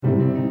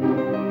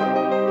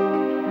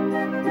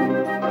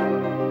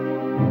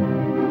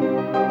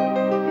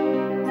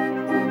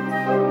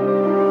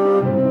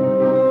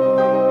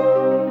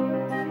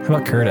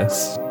about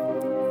Curtis?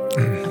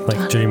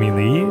 Like Jamie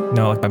Lee?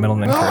 No, like my middle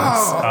name Curtis.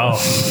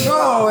 Oh.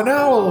 No, an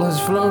owl has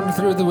flown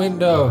through the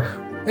window,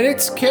 and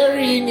it's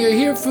carrying a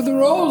Here for the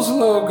Rolls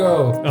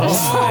logo.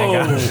 Oh my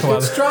God.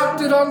 It's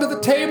dropped it onto the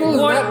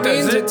table, and that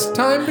means it's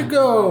time to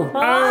go.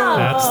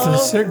 That's the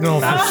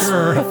signal for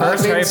sure.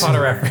 First Harry means-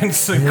 Potter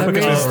reference. That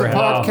means the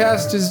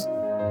podcast is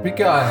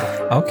begun.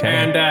 Okay.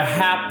 And a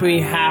happy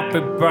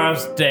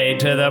birthday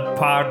to the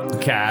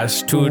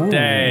podcast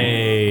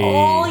today.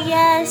 Oh,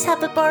 yes.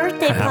 Happy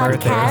birthday,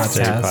 podcast.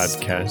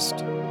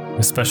 Podcast.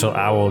 A special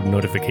owl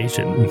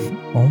notification.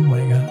 Oh my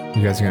God.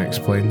 You guys are gonna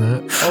explain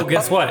that? Oh,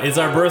 guess what? It's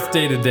our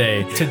birthday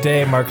today.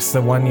 Today marks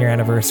the 1 year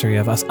anniversary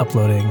of us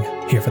uploading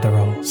Here for the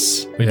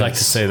Rolls. We'd like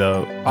to say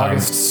though,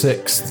 August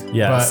 6th.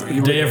 yes, But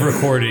you day of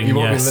recording. You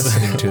won't be yes.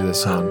 listening to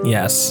this on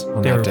Yes,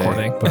 on they're that day,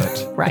 recording.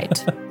 but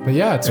Right.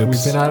 yeah,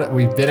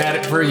 we've been at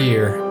it for a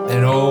year,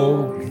 and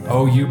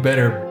oh, you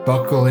better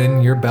buckle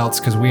in your belts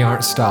because we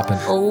aren't stopping.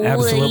 Oh,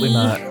 Absolutely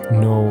not.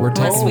 No, we're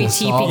taking Sweet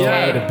this all the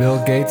way TPK. to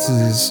Bill Gates'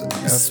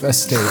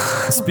 estate.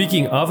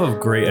 Speaking of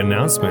great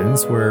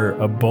announcements, we're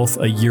both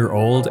a year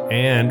old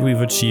and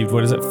we've achieved,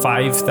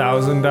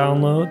 5,000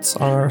 downloads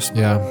on our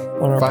Yeah,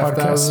 podcast?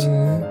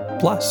 5,000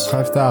 Plus.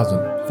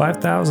 5,000.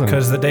 5,000.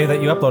 Because the day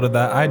that you uploaded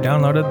that, I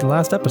downloaded the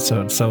last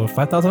episode. So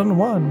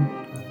 5,001.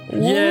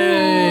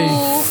 Yay!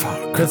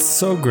 Fuck. That's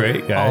so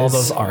great, guys. All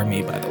those are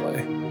me, by the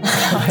way.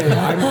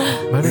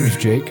 My name is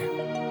Jake.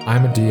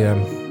 I'm a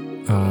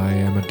DM. I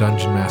am a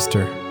dungeon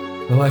master.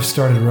 My life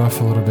started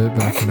rough a little bit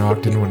back in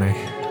Ogden when I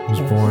was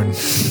born.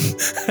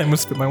 I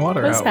must spit my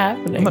water What's out.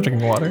 happening? I'm not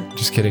drinking water.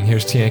 Just kidding.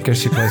 Here's Tianka.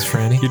 She plays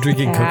Franny. You're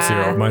drinking Coke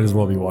Zero. Might as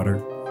well be water.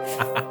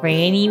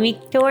 Franny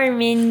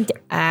McDormand.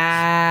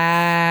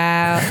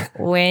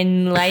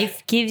 When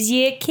life gives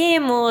you a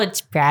camel,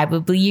 it's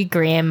probably your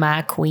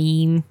grandma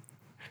queen.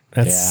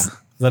 That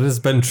has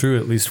been true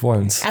at least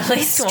once. At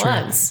least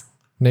once.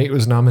 Nate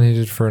was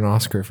nominated for an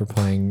Oscar for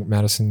playing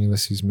Madison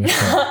Ulysses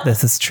Mission.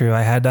 This is true.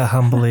 I had to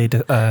humbly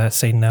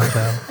say no,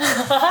 though.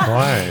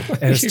 Why?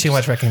 It was too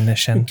much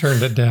recognition.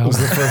 Turned it down. was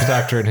the first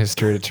actor in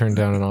history to turn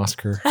down an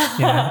Oscar.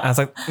 Yeah, I was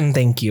like,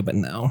 thank you, but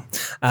no.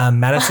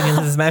 Madison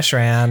Ulysses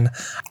Meshran.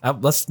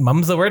 Let's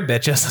mum's the word,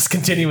 bitches. Let's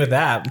continue with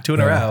that. 2 in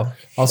a row.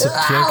 Also,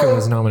 Tianka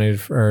was nominated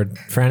for, or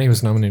Franny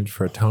was nominated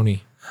for a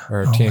Tony.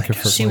 Or Tianka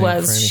for She playing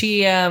was.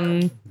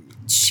 Franny.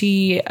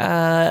 She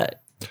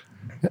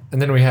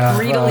And then we have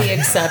greedily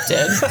accepted.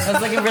 I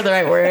was looking for the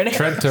right word.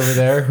 Trent over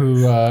there,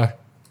 who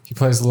he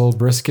plays a little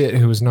brisket,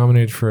 who was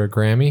nominated for a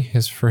Grammy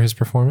for his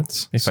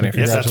performance. It's funny if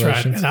Yes, that's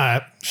right. Congratulations. And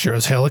I sure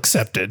as hell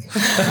accepted. What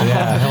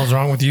the hell's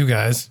wrong with you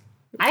guys?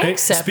 I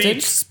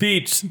accepted.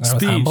 Speech. I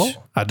was humble.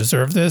 I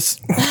deserve this.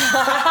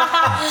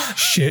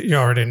 Shit, you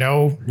already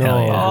know.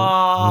 Hell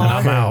yeah. And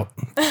I'm out.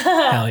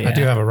 Hell yeah. I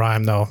do have a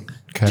rhyme though.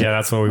 Okay, Yeah,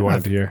 that's what we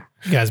wanted to hear.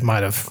 You guys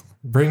might have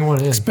bring one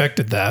in.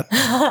 expected that.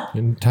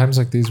 In times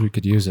like these, we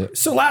could use it.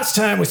 So last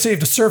time we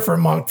saved a surfer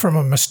monk from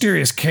a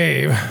mysterious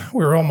cave.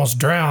 We were almost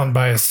drowned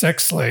by his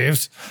sex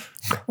slaves.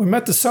 We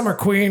met the Summer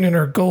Queen in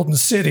her golden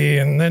city,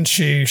 and then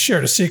she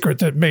shared a secret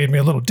that made me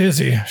a little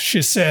dizzy.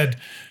 She said,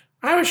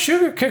 I was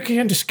Sugar Cookie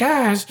in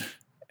disguise.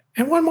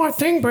 And one more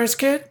thing,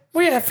 Brisket,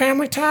 we have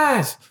family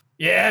ties.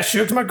 Yeah,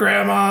 Sugar's my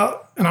grandma,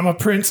 and I'm a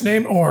prince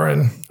named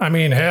Orin. I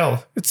mean,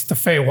 hell, it's the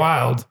Fey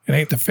Wild. It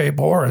ain't the Fey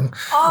Borin.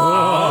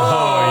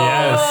 Oh,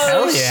 yes.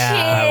 Hell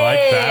yeah. I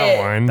like that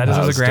one. That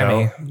deserves a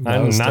Grammy.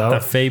 I'm was not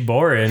dope. the Faye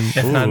Borin.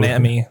 If not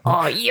Nami.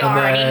 Oh, you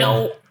already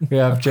know. We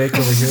have Jake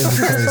over here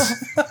who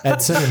plays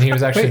Edson, and he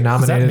was actually Wait, is that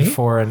nominated me?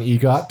 for an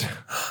EGOT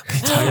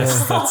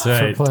Yes, that's for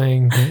right.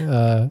 playing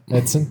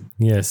Edson.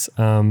 Yes,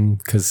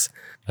 because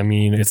I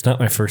mean it's not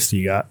my first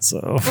EGOT,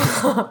 so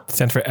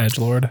Stands for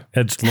Edgelord.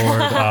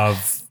 Edgelord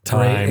of Great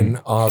time. and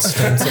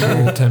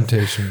ostensible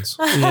temptations.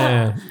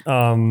 Yeah.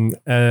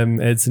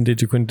 Edson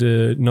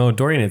Digiquinta. No,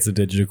 Dorian Edson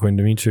Digiquinta.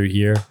 Dimitri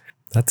here.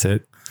 That's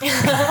it.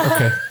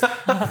 Okay.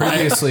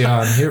 Previously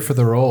on Here for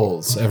the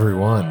Rolls,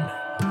 everyone.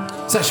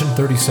 Session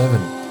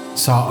 37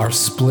 saw our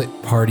split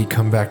party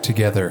come back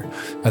together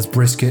as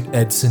Brisket,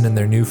 Edson, and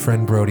their new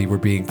friend Brody were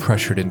being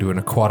pressured into an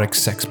aquatic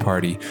sex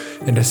party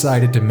and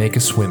decided to make a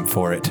swim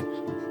for it.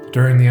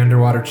 During the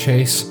underwater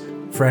chase,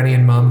 Franny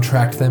and Mum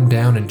tracked them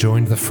down and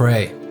joined the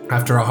fray.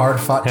 After a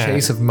hard-fought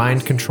chase of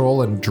mind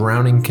control and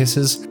drowning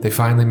kisses, they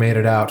finally made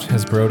it out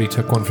as Brody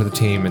took one for the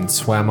team and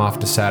swam off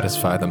to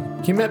satisfy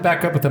them. He met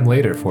back up with them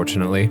later,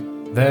 fortunately.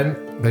 Then,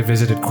 they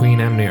visited Queen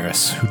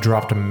Amneris, who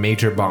dropped a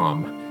major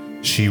bomb.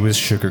 She was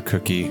Sugar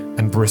Cookie,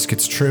 and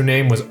Brisket's true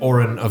name was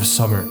Orin of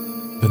Summer,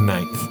 the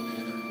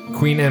Ninth.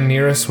 Queen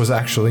Amneris was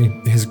actually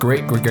his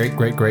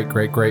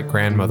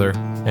great-great-great-great-great-great-grandmother,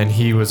 and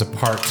he was a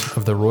part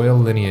of the royal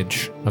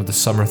lineage of the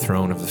Summer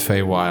Throne of the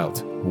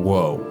Feywild.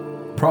 Whoa.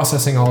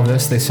 Processing all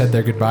this, they said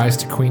their goodbyes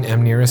to Queen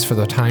Amneris for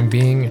the time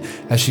being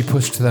as she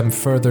pushed them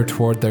further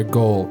toward their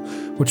goal,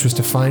 which was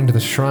to find the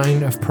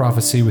Shrine of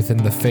Prophecy within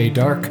the Fey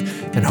Dark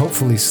and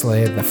hopefully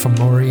slay the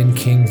Fomorian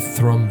King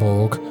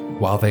Thrumbolg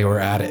while they were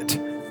at it.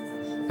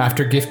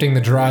 After gifting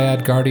the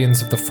Dryad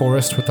Guardians of the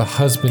Forest with a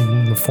husband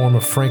in the form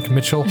of Frank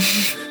Mitchell,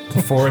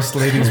 The forest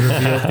ladies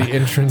revealed the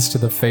entrance to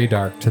the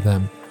Feydark to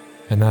them,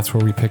 and that's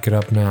where we pick it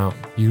up now.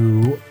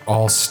 You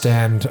all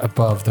stand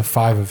above, the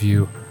 5 of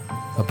you,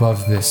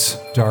 above this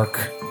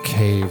dark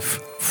cave.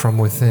 From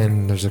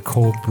within, there's a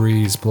cold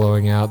breeze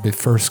blowing out, the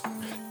first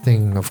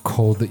thing of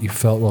cold that you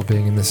felt while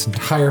being in this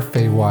entire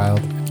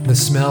Feywild. The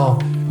smell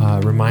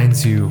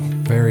reminds you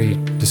very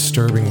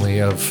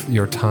disturbingly of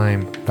your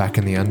time back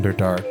in the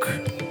Underdark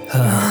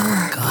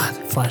God,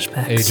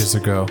 flashbacks. ages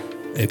ago.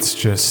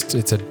 It's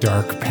a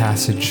dark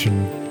passage,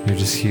 and you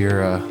just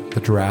hear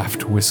the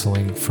draft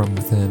whistling from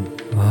within.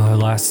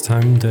 Last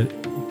time that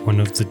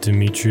one of the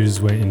Dimitris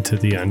went into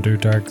the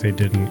Underdark, they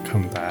didn't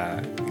come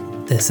back.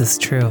 This is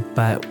true,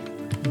 but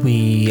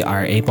we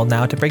are able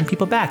now to bring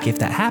people back. If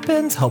that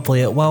happens, hopefully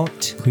it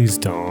won't. Please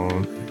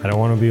don't. I don't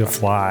want to be a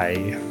fly.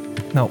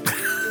 Nope.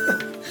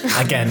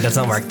 Again,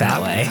 doesn't work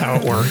that way. How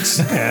it works.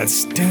 Yeah, it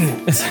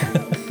stinks.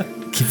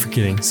 Keep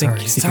forgetting. Sorry.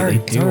 Sorry.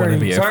 Do want to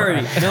be a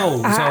Sorry. fly.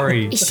 No,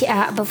 sorry.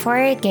 Before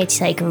it gets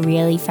like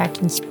really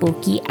fucking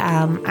spooky,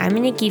 I'm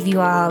gonna give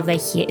you all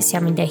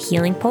some of the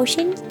healing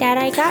potions that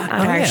I got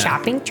on our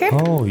shopping trip.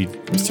 Oh,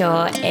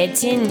 So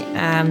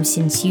Edson,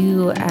 since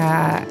you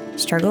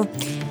struggle,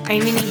 I'm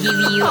gonna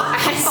give you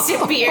a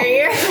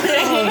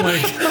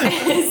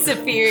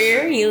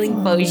superior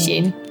healing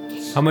potion.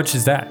 how much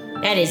is that?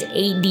 That is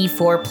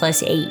 8d4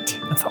 plus 8.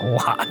 That's a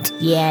lot.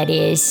 Yeah, it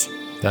is.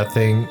 That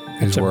thing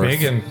is worth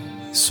Big and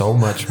so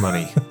much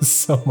money.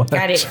 So much.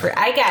 Got it for.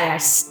 I got a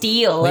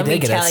steal. Let me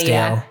did get a tell steal.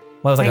 you.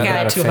 What was I I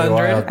got? got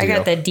 200. I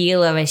got the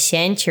deal of a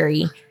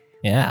century.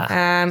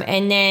 Yeah.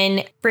 And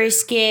then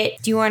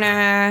Brisket, do you want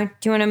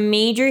a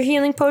major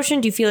healing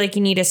potion? Do you feel like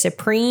you need a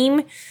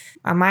supreme,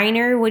 a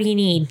minor? What do you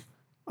need?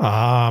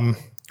 I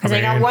Because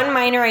I got one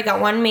minor, I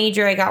got one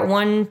major, I got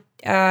one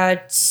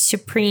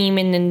supreme,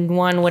 and then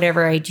one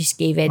whatever I just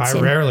gave I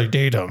Edson. rarely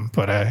need them,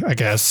 but I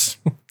guess.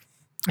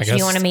 Do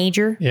you want a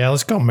major? Yeah,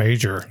 let's go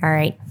major. All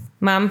right,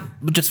 Mom.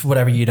 Just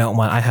whatever you don't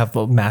want. I have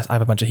a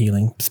bunch of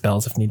healing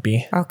spells if need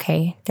be.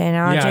 Okay, then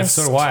I'll Yeah, just.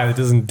 so do I. It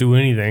doesn't do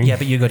anything. Yeah,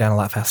 but you go down a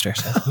lot faster.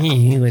 So.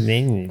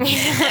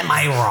 Am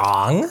I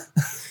wrong?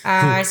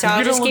 So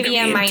I'll just give you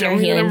a minor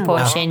healing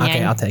potion, Okay,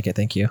 then, I'll take it.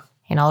 Thank you.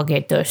 and I'll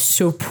get the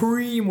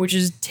supreme, which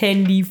is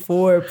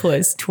 10d4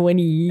 plus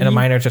 20. And a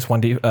minor is just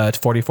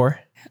 44.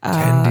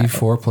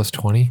 10d4 plus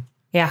 20?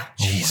 Yeah,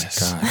 Jesus.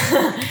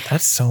 God.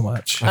 That's so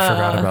much. I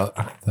forgot about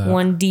that.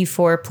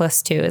 1d4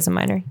 plus 2 is a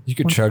minor. You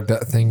could chug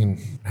that thing and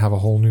have a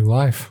whole new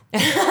life.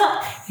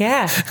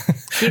 Yeah,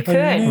 you could.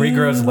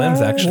 Regrows limbs,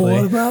 actually.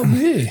 What about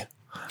me?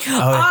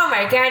 Oh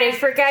my god, I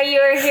forgot you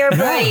were here,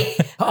 buddy.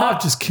 Oh,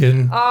 just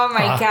kidding. Oh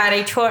my god,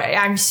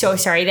 I'm so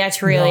sorry.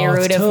 That's really No,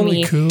 rude it's of totally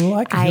me. cool.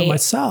 I can heal I-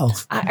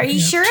 myself. Are you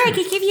sure I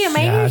could give you a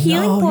minor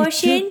healing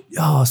potion?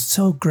 Oh, it's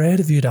so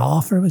great of you to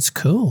offer. It's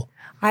cool.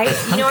 I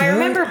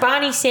remember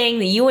Bonnie saying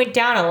that you went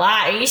down a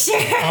lot. Are you sure?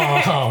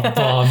 Oh,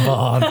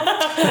 Bon.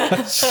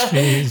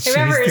 I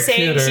remember her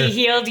saying she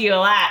healed you a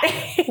lot.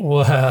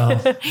 Well,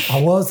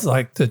 I was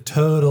like the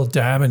total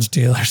damage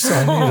dealer, so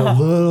I need a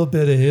little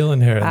bit of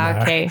healing here and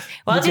there. Okay.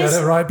 Well, You just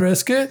got it right,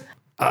 Brisket?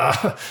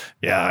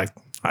 Yeah,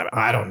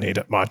 I don't need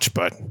it much,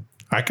 but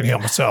I can heal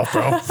myself,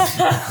 bro. all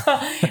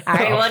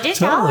right. Well, just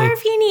Totally. holler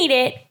if you need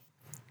it.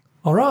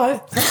 All right.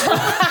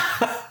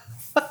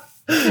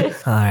 All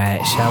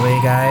right, shall we,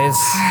 guys?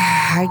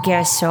 I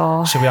guess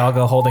so. Should we all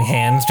go holding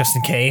hands just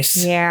in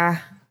case? Yeah.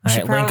 All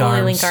Should right, link probably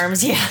arms. link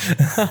arms.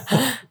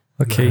 Yeah.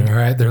 Okay. All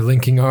right, they're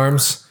linking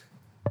arms,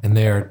 and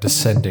they are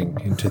descending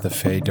into the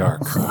Feydark.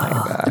 Oh my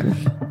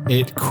God.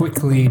 It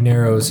quickly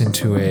narrows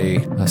into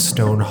a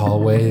stone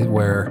hallway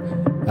where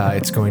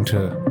it's going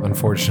to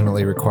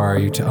unfortunately require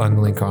you to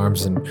unlink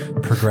arms and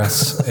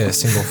progress a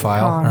single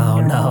file. Oh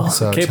no.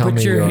 So Okay, tell put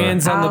me your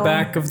hands on the I'll-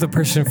 back of the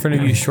person in front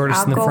of you, shortest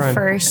I'll in the go front.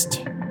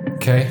 first.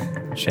 Okay.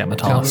 Shit, I'm the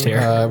Tell tallest me,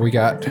 here. we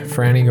got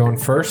Franny going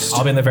first.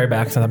 I'll be in the very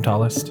back since I'm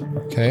tallest.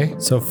 Okay.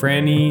 So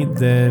Franny,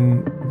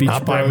 then Beach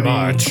Not by Brody,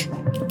 much.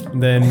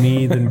 then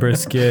me, then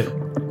Brisket.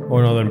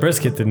 Or no, then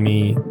Brisket, then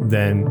me,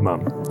 then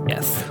Mum.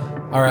 Yes.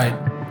 All right.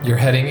 You're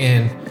heading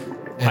in.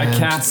 I and-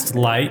 cast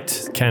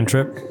light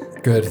cantrip,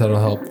 Good. That'll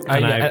help.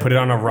 and I put it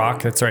on a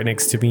rock that's right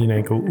next to me, and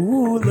I go,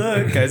 "Ooh,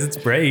 look, guys, it's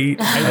bright."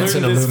 I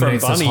Edson learned this from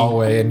illuminates this Bunny.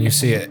 hallway, and you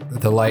see it.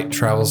 The light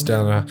travels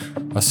down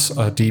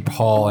a deep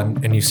hall,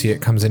 and you see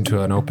it comes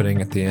into an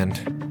opening at the end.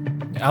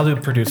 I'll do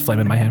produce flame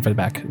in my hand for the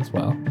back as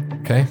well.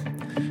 Okay.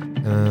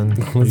 And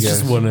Let's you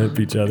just guys- one up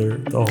each other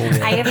the whole way.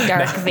 I have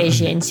dark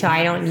vision, so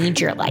I don't need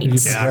your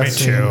lights. Yeah, me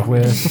progressing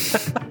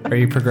too. Are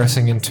you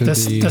progressing into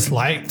This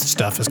light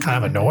stuff is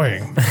kind of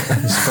annoying.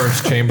 this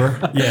first chamber?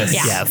 Yes.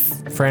 Yeah. Yes.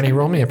 Franny,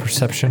 roll me a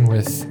perception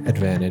with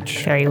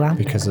advantage Very well.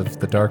 because of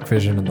the dark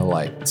vision and the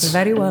lights.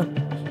 Very well.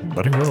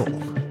 Buddy roll.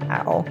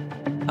 Uh-oh.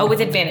 Oh,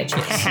 with advantage.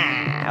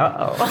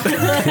 Uh-oh.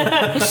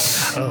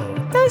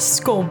 That's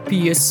gonna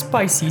be a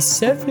spicy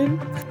 7.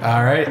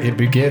 All right, it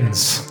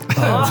begins.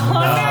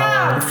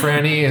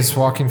 Franny is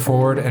walking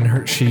forward,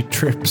 and she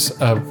trips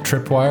a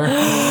tripwire.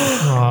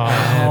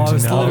 I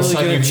was all of a literally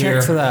sudden going you to check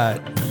hear- for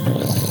that.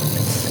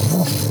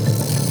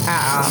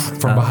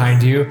 from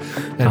behind you.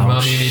 And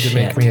Mom, you need to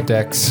make shit. me a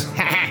dex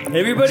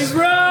Everybody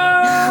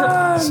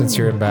run! since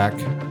you're in back.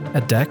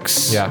 A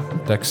dex? Yeah,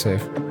 dex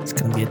save. It's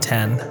going to be a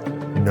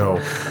 10. No.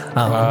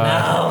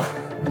 Oh,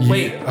 no.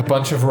 Wait. A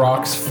bunch of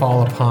rocks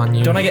fall upon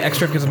you. Don't I get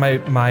extra because of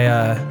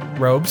my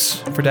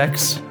robes for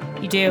dex?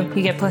 You do.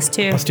 You get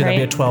 +2. Let's do that'd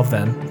be a right? 12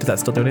 then. Does that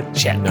still do it?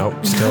 Shit. Nope,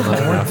 still not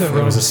enough. the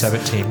It was a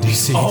robes? 17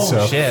 DC. Oh,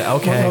 so shit.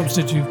 What Okay. robes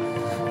did you?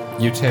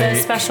 you The take.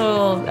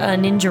 special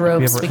ninja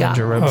robes we got.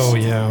 ninja robes. Oh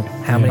yeah.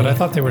 How many? But I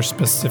thought they were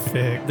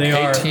specific. They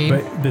 18.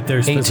 are, but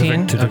they're specific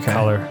 18? to the Okay.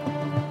 color.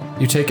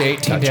 You take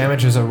 18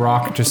 damage as a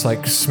rock just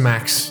like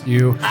smacks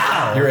you.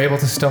 You're able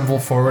to stumble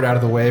forward out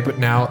of the way, but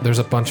now there's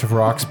a bunch of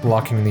rocks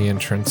blocking the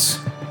entrance.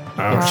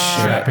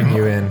 Trapping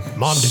you in.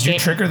 Mom, did you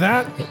Shit. trigger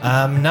that?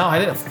 No, I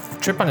didn't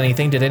trip on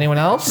anything. Did anyone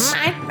else?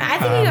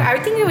 I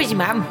think it was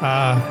Mom.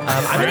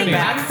 I'm think in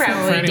back. Mom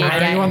probably Franny, did why are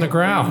that. you on the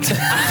ground?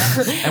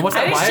 And what's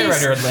that I was wire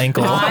just- around your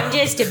ankle? No, I'm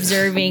just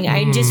observing.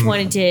 I just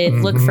wanted to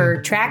look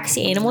for tracks,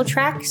 animal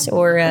tracks,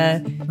 or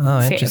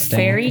interesting.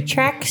 fairy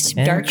tracks,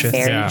 dark Interesting.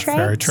 fairy yeah, tracks.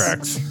 fairy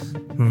tracks.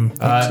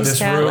 This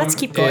Just, room let's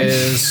keep going.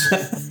 is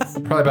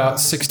probably about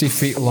 60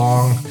 feet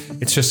long.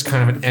 It's just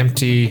kind of an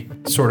empty,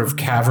 sort of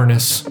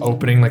cavernous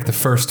opening, like the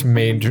first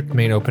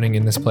main opening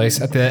in this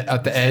place. At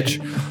the edge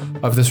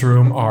of this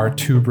room are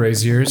 2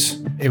 braziers.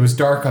 It was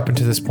dark up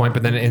until this point,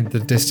 but then in the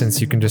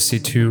distance you can just see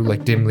 2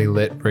 like dimly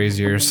lit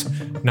braziers.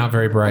 Not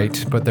very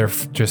bright, but they're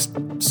just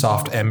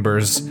soft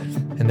embers,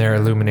 and they're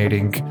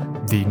illuminating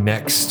the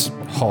next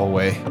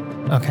hallway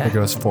Okay. that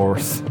goes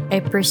forth. I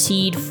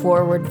proceed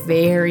forward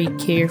very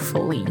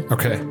carefully.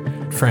 Okay.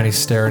 Franny's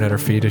staring at her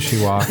feet as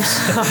she walks.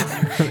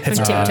 I'm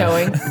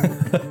tiptoeing.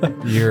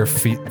 Your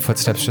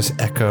footsteps just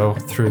echo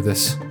through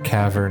this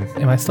cavern.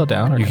 Am I still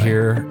down? Or You can I-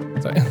 hear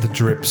the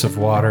drips of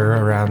water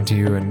around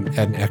you and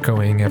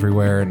echoing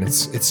everywhere, and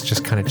it's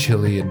just kind of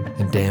chilly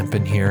and damp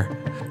in here.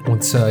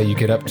 Once you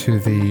get up to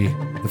the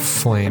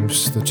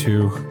flames, the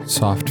 2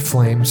 soft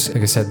flames,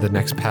 like I said, the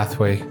next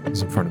pathway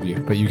is in front of you,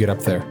 but you get up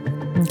there.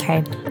 Okay.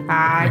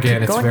 Again,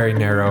 keep it's going. very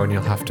narrow, and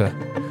you'll have to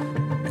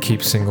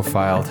keep single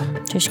filed.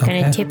 Just gonna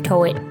Okay.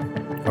 tiptoe it,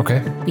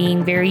 Okay.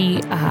 being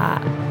very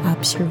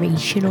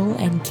observational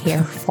and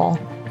careful.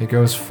 It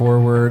goes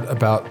forward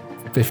about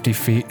 50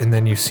 feet, and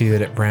then you see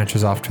that it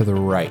branches off to the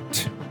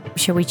right.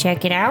 Should we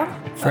check it out?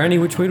 Franny,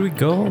 which way do we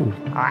go?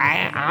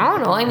 I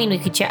don't know. I mean, we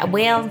could check.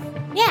 Well,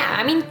 yeah.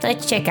 I mean,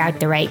 let's check out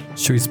the right.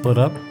 Should we split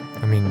up?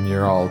 I mean,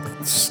 you're all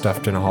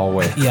stuffed in a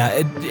hallway. Yeah,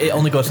 it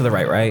only goes to the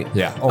right?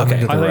 Yeah. Only Okay. to I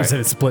the thought you right. said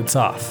it splits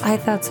off. I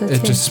thought so too.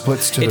 It just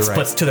splits to It the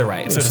splits right. to the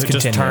right, so So it it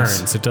just just continues.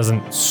 turns. It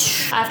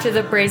doesn't. After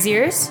the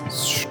braziers.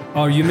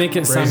 Oh, you make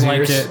it sound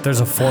like Braziers.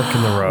 there's a fork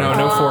in the road.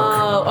 No fork.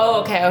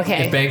 Oh, okay,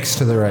 okay. It banks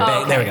to the right.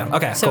 Oh, There we go.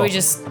 Okay, So cool. we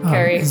just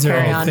carry, Is there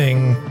carry on.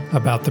 anything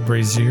about the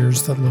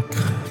braziers that look?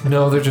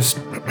 No, they're just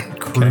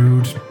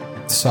crude,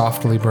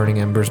 softly burning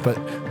embers. But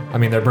I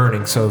mean, they're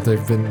burning, so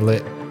they've been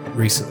lit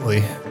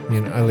recently. You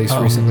know, at least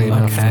recently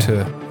enough okay. to you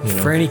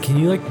know. Franny, can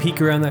you like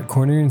peek around that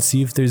corner and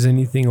see if there's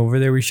anything over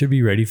there we should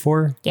be ready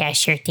for? Yeah,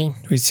 sure thing.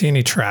 Do we see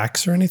any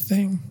tracks or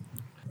anything?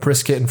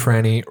 Brisket and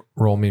Franny,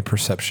 roll me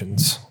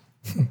perceptions.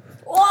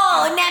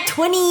 Whoa, nat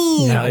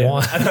 20.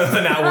 One.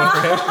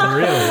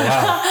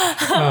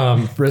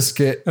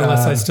 Brisket,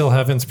 Unless I still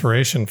have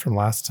inspiration from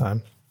last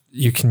time.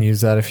 you can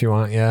use that if you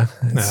want. Yeah,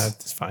 Nah,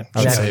 it's fine. I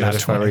would Just say nat that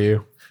if I 20. were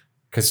you.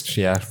 Because,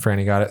 yeah,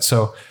 Franny got it.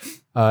 So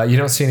you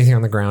don't see anything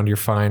on the ground. You're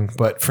fine.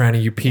 But,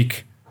 Franny, you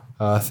peek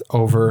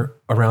over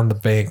around the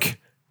bank,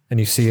 and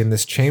you see in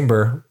this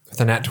chamber with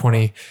a nat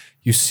 20,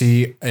 you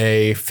see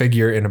a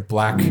figure in a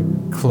black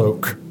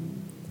cloak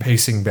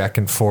pacing back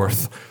and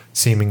forth,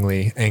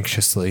 seemingly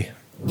anxiously.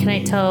 Can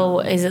I tell?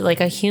 Is it like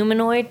a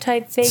humanoid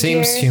type figure?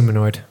 Seems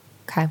humanoid.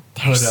 Okay.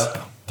 Hood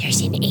up. There's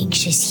an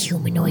anxious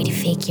humanoid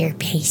figure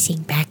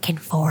pacing back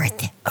and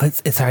forth. Oh,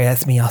 it's sorry,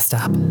 that's me. I'll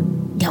stop.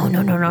 No,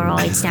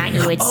 it's not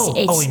you.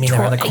 It's you mean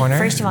around the corner?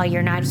 First of all,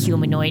 you're not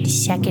humanoid.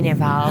 Second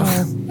of all,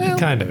 It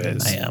kind of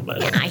is.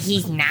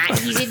 he's not.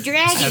 He's a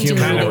dragon. That's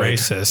kind of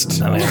racist.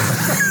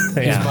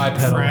 Yeah.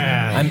 Bipedal.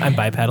 Fran. I'm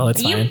bipedal.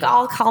 It's You fine.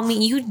 all call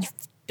me. You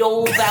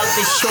dole out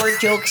the short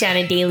jokes on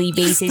a daily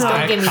basis.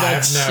 Don't give me that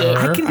I've shit.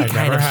 never- I can be I kind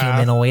never of have.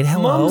 humanoid.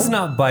 Hello. Mom's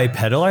not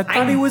bipedal. I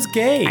thought he was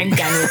gay. I'm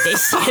done with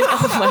this shit.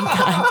 Oh my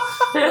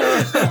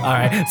god. All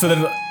right. So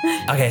then,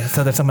 okay.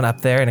 So there's someone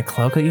up there in a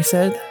cloak that you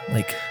said,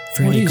 like.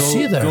 What do you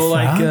see there, Go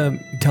like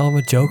Fran? tell him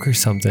a joke or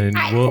something.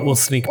 And we'll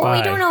sneak Well, by.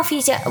 we don't know if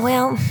he's I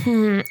don't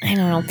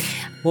know.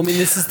 Well, I mean,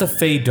 this is the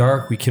Fey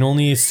Dark. We can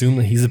only assume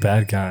that he's a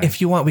bad guy. If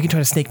you want, we can try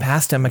to sneak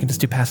past him. I can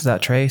just do pass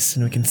without trace,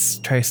 and we can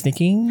try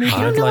sneaking. I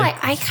don't I'd know. like-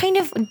 I kind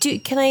of do.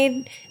 Can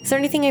I? Is there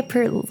anything I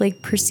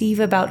perceive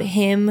about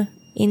him?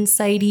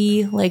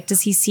 Insighty? Like,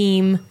 does he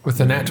seem With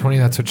the nat 20,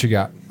 that's what you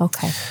got.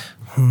 okay?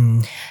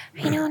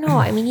 I don't know.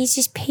 I mean, he's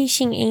just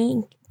pacing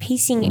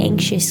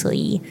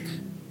anxiously.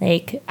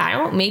 Like, I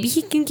don't. Maybe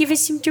he can give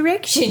us some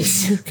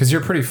directions. Because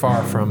you're pretty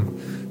far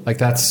from, like,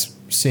 that's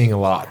seeing a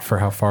lot for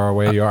how far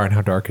away you are and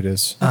how dark it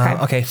is.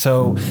 Okay,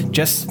 so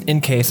just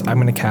in case, I'm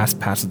going to cast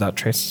Pass Without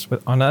Trace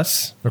on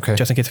us. Okay.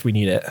 Just in case we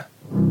need it.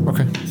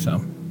 Okay. So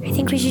I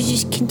think we should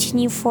just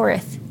continue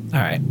forth. All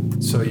right.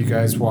 So you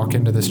guys walk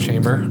into this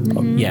chamber.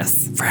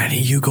 Yes.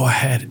 Franny, you go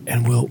ahead,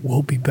 and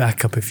we'll be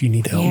back up if you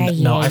need help. Yeah,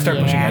 No, I start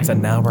pushing Eds,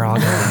 and now we're all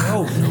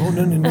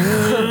going.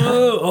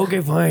 No. Okay,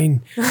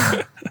 fine.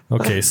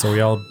 Okay, so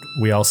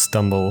we all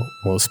stumble.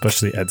 Well,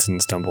 especially Edson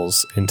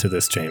stumbles into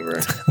this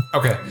chamber.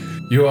 Okay.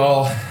 You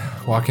all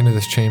walk into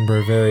this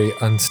chamber very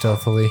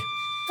unstealthily.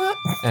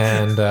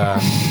 And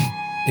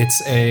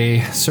it's a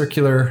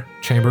circular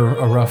chamber,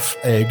 a rough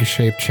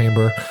egg-shaped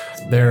chamber.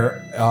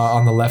 There,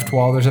 on the left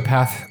wall, there's a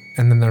path.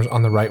 And then there's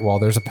on the right wall,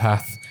 there's a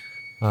path,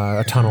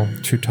 a tunnel,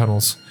 2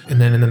 tunnels. And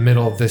then in the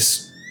middle,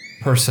 this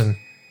person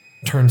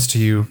turns to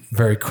you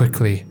very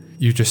quickly.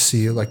 You just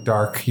see like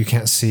dark. You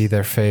can't see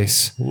their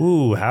face.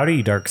 Ooh,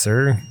 howdy, dark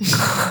sir.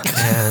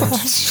 And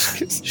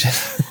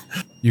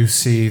you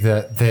see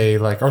that they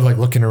are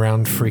looking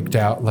around, freaked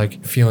out,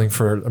 like feeling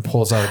for,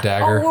 pulls out a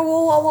dagger.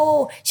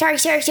 Whoa. Sorry.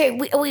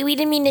 We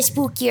didn't mean to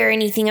spook you or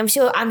anything. I'm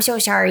so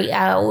sorry.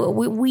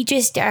 We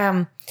just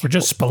We're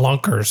just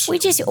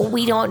spelunkers.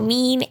 we don't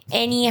mean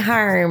any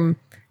harm.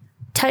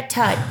 Tut.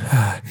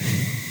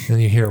 Then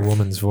you hear a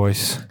woman's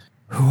voice.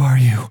 Who are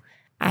you?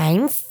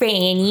 I'm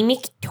Franny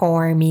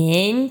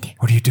McTormand.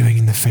 What are you doing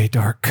in the Fey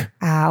Dark?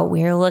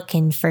 We're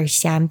looking for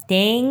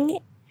something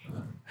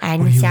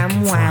and What are you looking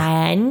for?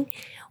 someone.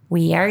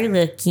 We are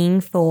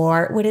looking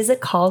for, what is it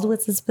called?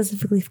 What's it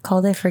specifically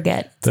called? I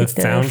forget. It's The like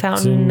the Fountain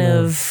fountain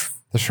of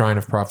The Shrine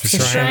of Prophecy.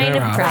 the Shrine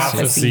of Prophecy.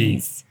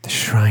 Prophecies. The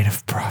Shrine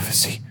of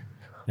Prophecy.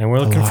 And we're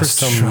looking for lost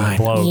some shrine.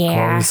 bloke.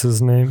 Yeah. What was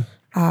his name?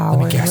 Oh,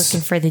 we're guess.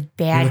 looking for the You're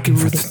bad looking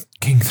dude. for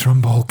King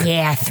Thrumbolg.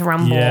 Yeah,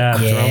 Thrumble. Yeah,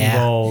 Yeah.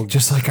 Drumbold.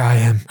 Just like I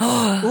am.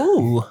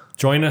 Ooh.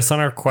 Join us on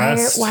our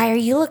quest. Why are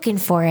you looking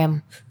for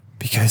him?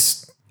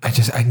 Because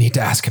I need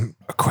to ask him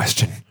a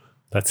question.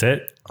 That's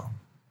it.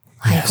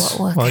 Like, Yes.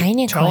 what Well, kind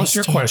of tell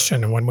question? us your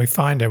question, and when we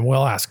find him,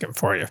 we'll ask him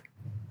for you.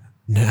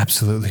 No,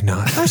 absolutely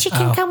not. Oh, she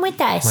can come with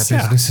My us.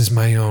 business is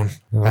my own,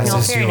 as No,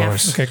 is fair enough.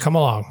 yours. Okay, come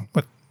along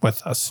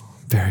with us.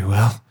 Very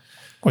well.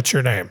 What's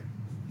your name?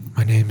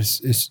 My name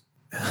is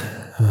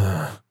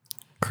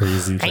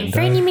Crazy. I'm Linda.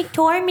 Franny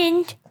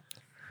McTormand.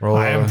 Roll.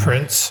 I am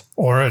Prince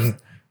Oren.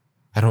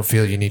 I don't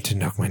feel you need to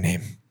know my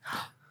name.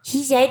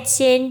 He's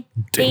Edson.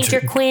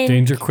 Danger Quinn.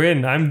 Danger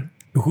Quinn.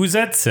 Who's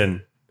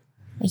Edson?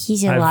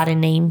 He's a lot of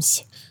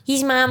names.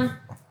 He's Mom.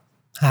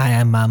 Hi,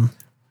 I'm Mom.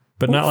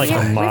 But not like a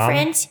We're mom.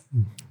 friends.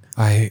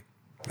 My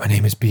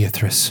name is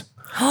Beatrice.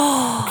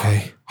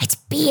 Okay. It's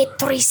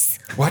Beatrice.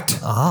 What?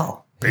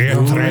 Oh.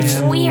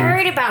 Beatrice. We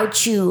heard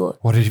about you.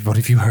 What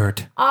have you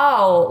heard?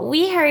 Oh,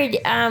 we heard,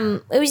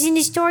 it was in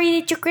the story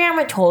that your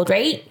grandma told,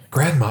 right?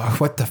 Grandma,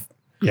 what the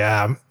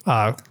Yeah,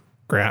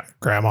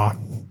 Grandma.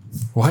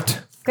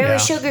 what? Grandma Yeah.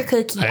 Sugar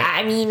Cookie.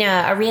 I mean,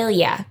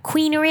 Aurelia.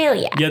 Queen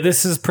Aurelia. Yeah,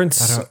 this is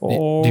Prince.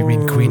 Do you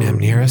mean Queen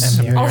Amneris?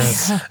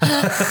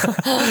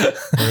 Oh,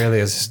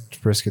 Aurelia's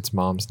Brisket's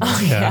mom's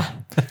name. Yeah.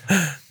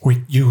 Wait,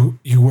 you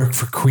work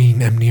for Queen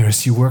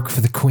Amneris. You work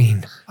for the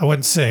Queen. I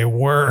wouldn't say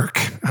work.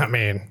 I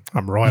mean,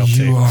 I'm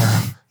royalty. You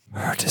are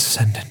her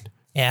descendant.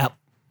 Yep.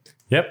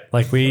 Yep,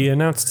 like we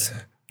announced.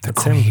 The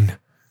That's him. Queen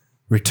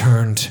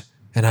returned,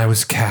 and I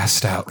was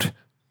cast out.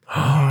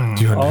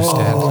 Do you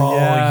understand? Oh,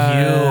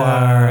 you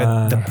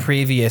are the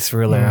previous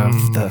ruler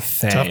of the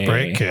Fae. Tough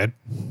break, kid.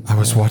 I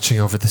was watching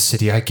over the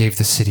city. I gave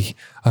the city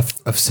of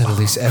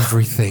Senelis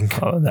everything.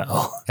 Oh,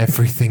 no.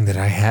 Everything that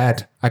I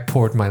had. I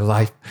poured my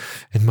life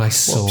and my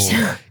soul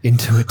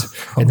into it.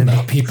 And then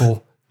the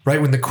people,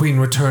 right when the Queen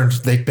returned,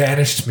 they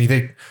banished me.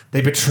 They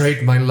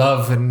betrayed my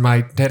love and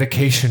my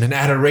dedication and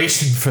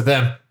adoration for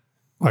them.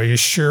 Are you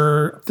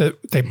sure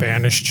that they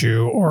banished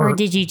you, or or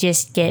did you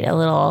just get a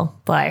little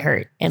butt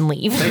hurt and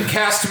leave? They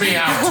cast me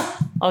out.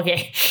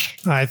 Okay.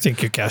 I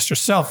think you cast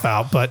yourself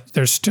out? But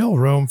there's still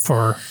room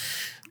for,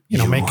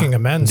 making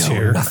amends No,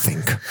 here. nothing.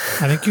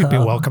 I think you'd be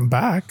welcome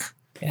back.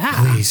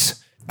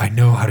 Please, I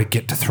know how to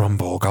get to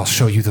Thrumbolg. I'll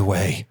show you the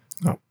way.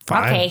 Oh,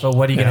 fine. Okay. But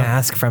what are you going to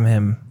ask from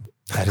him?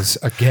 That is,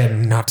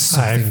 again, not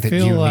something that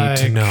feel you need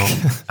to like- know.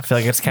 I feel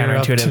like it's You're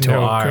up counterintuitive to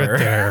no our. good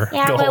there.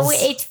 Yeah, but Goals.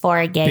 it's 4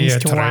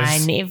 against Beatrice.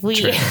 1. If we...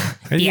 Yeah,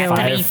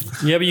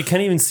 Beatrice. yeah, but you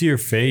can't even see her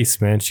face,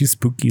 man. She's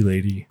spooky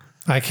lady.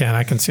 I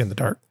can see in the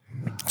dark.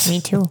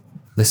 Me too.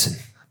 Listen,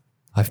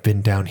 I've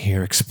been down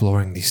here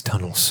exploring these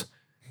tunnels.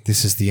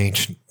 This is the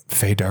ancient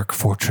Feydark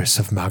fortress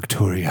of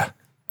Magturia.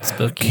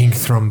 Spooky. King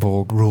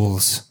Thrumbolg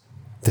rules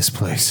this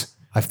place.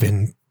 I've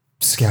been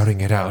scouting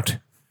it out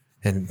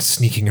and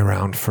sneaking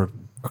around for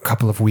a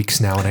couple of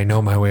weeks now, and I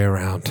know my way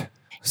around.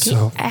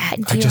 So I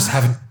just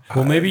haven't.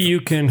 Well, maybe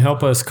you can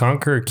help us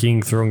conquer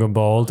King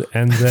Thrungabald,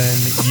 and then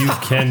you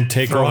can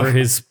take over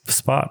his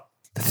spot.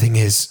 The thing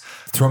is,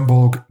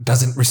 Thrumbolg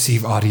doesn't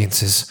receive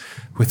audiences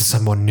with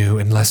someone new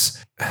unless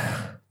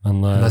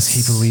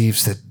he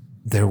believes that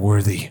they're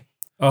worthy.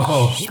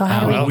 Oh, So how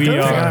do we... we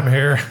Good thing are. I'm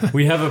here.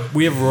 We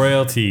have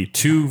royalty.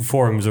 2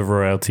 forms of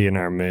royalty in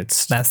our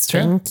midst. That's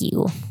true. Thank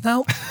you.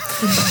 No.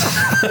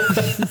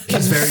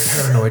 He's very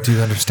paranoid, do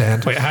you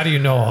understand? Wait, how do you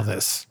know all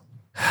this?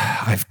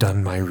 I've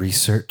done my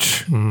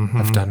research,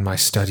 I've done my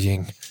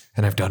studying,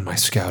 and I've done my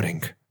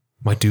scouting.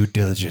 my due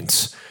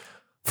diligence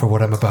for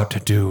what I'm about to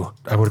do.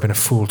 I would have been a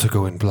fool to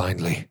go in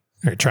blindly.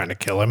 Are you trying to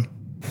kill him?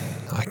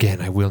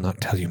 Again, I will not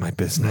tell you my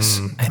business.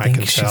 I think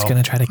can she's tell.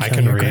 going to try to I kill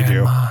can your read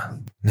you. grandma.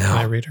 Can Now,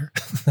 I read her?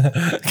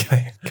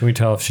 Okay. Can we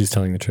tell if she's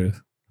telling the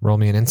truth? roll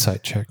me an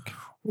insight check.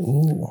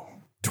 Ooh.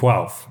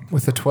 12.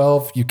 With a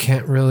 12, you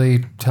can't really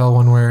tell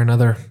one way or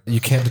another. You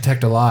can't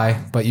detect a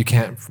lie, but you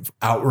can't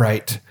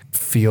outright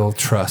feel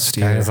trust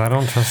Guys, either. I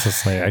don't trust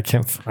this lady. I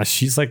can't.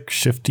 She's like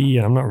shifty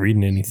and I'm not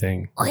reading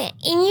anything. Okay,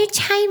 in your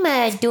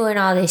time doing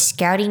all this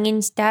scouting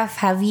and stuff,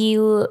 have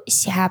you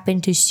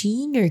happened to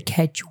see or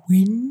catch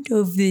wind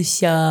of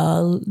this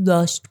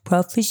lost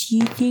prophecy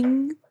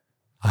thing?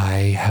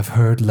 I have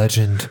heard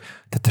legend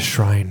that the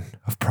Shrine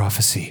of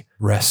Prophecy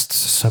rests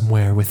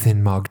somewhere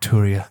within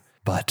Mogturia,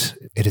 but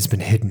it has been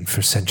hidden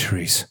for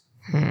centuries.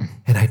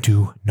 And I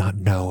do not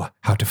know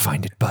how to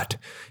find it, but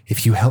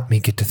if you help me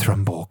get to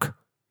Thrumbolg,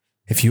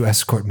 if you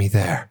escort me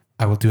there,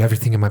 I will do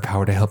everything in my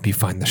power to help you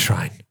find the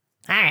shrine.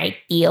 All right,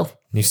 deal.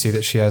 And you see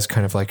that she has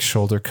kind of like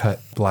shoulder cut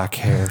black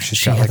hair. She's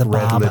She got has like a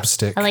red bob.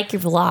 lipstick. I like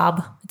your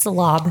lob. It's a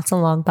lob. It's a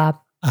long bob.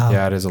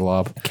 Yeah, it is a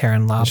lob.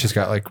 Karen Lob. And she's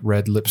got like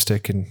red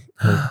lipstick and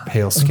her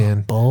pale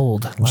skin.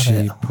 Bold. Love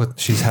it.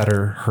 She's had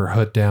her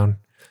hood down,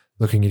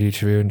 looking at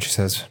each of you, and she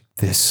says,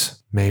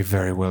 "This may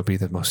very well be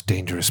the most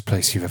dangerous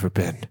place you've ever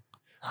been."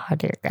 Oh,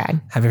 dear God.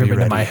 Have you ever Be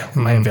been ready. to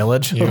my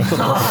village?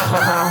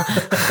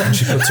 And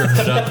she puts her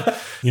hood up.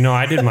 You know,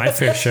 I did my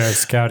fair share of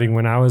scouting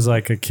when I was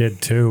like a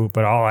kid too,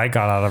 but all I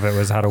got out of it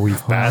was how to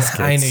weave baskets.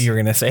 I knew you were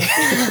going to say.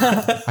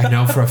 I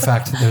know for a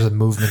fact that there's a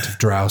movement of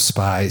drow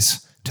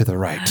spies to the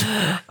right.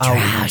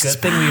 Oh, good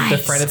thing we've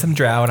befriended some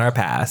drow in our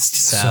past.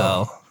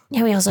 So,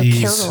 Yeah, we also These-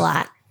 killed a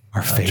lot.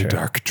 Our Fey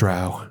Dark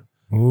drow.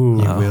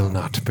 Ooh. You will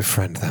not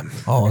befriend them.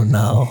 oh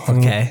no.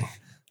 Okay.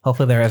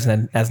 Hopefully they're as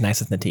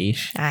nice as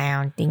Natish. I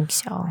don't think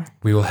so.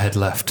 We will head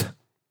left.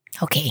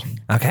 Okay.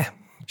 Okay.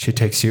 She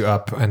takes you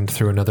up and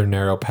through another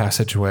narrow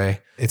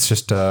passageway. It's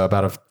just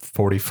about a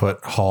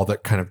 40-foot hall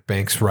that kind of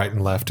banks right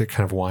and left. It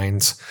kind of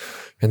winds.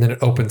 And then it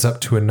opens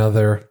up to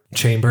another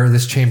chamber.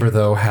 This chamber,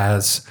 though,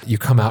 you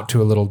come out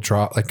to a little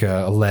drop, like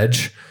a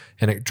ledge,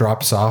 and it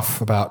drops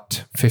off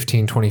about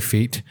 15, 20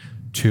 feet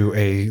to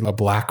a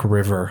black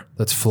river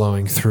that's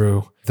flowing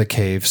through the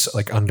caves,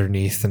 like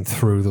underneath and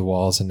through the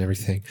walls and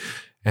everything.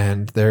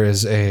 And there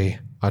is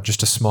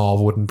just a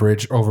small wooden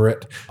bridge over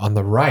it. On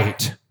the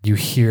right, you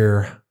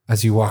hear,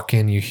 as you walk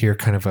in, you hear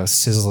kind of a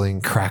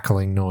sizzling,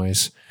 crackling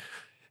noise.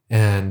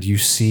 And you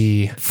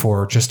see,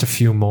 for just a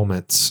few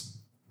moments,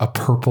 a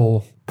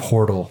purple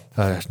portal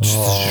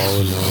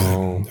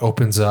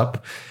opens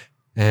up.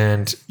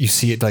 And you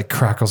see it like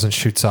crackles and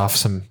shoots off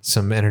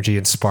some energy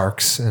and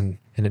sparks. And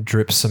it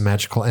drips some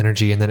magical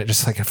energy. And then it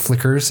just like it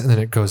flickers and then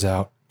it goes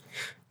out.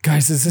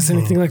 Guys, is this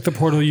anything like the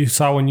portal you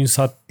saw when you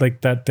saw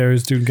like that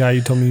There's dude guy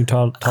you told me you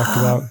talked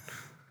about?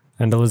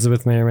 And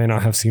Elizabeth may or may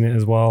not have seen it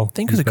as well. I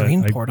think it was a But,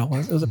 green like, portal.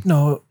 It was a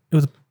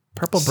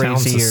purple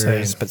Sounds the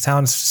braziers, same. but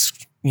sounds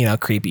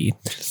creepy.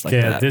 Just like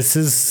Yeah, that. this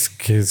is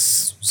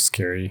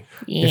scary.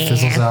 It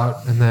fizzles Yeah.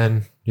 out. And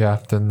then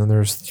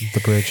there's the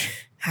bridge.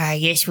 I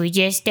guess we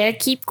just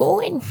keep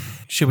going.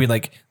 Should we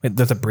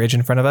there's a bridge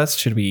in front of us.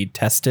 Should we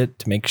test it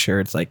to make sure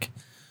it's like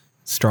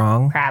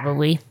strong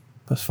Probably.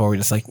 before we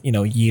just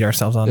yeet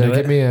ourselves onto Yeah, it?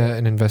 give me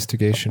an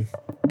investigation.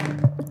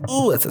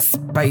 Ooh, it's a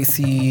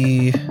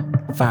spicy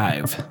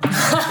 5.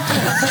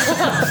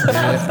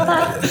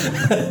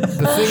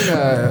 The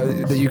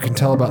thing that you can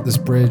tell about this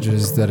bridge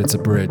is that it's a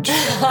bridge. You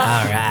All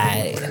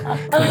right.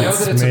 know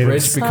that it's a made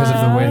bridge of- because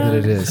of the way that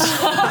it is.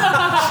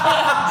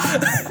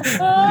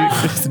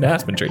 It's an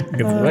aspen tree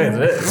because of the way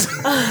it is.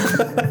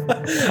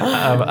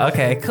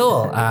 Okay,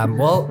 cool.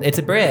 Well, it's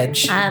a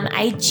bridge.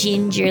 I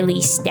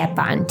gingerly step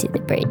onto the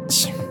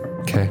bridge.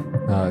 Okay.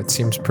 It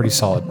seems pretty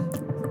solid.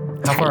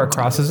 How far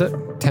across is it?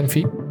 10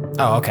 feet.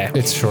 Oh, okay.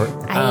 It's short.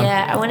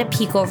 I want to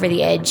peek over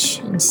the edge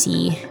and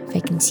see if I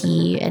can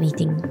see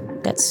anything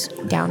that's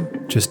down.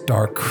 Just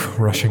dark,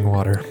 rushing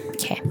water.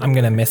 Okay. I'm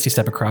gonna misty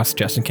step across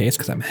just in case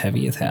because I'm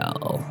heavy as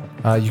hell.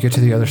 You get to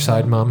the other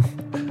side, Mom,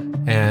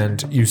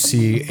 and you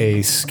see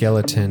a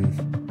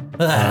skeleton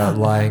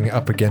lying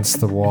up against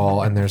the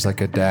wall, and there's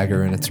like a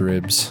dagger in its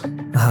ribs.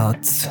 Oh,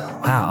 it's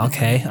wow.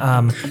 Okay.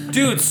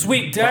 Dude,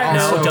 sweet dad.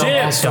 Also- No,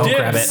 dibs, don't dibs.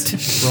 grab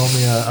it. Roll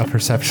me a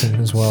perception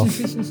as well.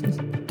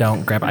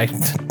 Don't grab. I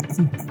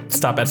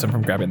stop Edson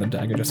from grabbing the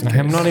dagger just in case.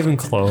 I'm not even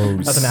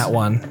close. That's an at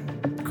 1.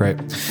 Great.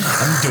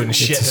 I'm doing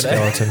shit It's a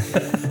today.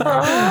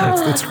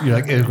 skeleton. You're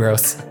like, ew,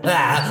 gross. Wait,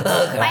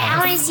 I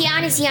want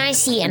to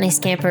see. And I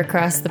scamper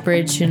across the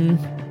bridge and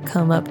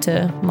come up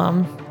to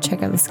Mom.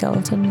 Check out the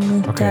skeleton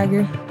and the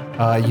dagger.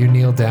 You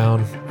kneel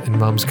down, and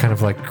Mom's kind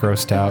of like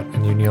grossed out,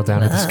 and you kneel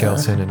down at the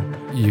skeleton,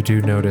 and you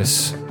do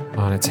notice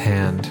on its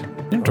hand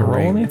Didn't a roll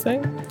ring.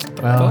 anything.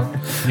 Well,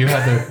 you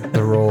had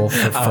the roll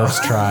for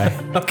first try,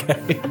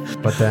 Okay.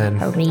 but then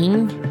A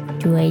ring?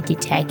 Do I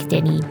detect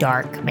any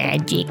dark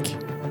magic?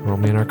 roll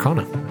me an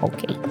Arcana.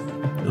 Okay.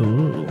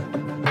 Ooh.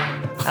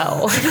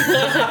 Oh.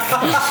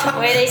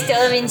 Where they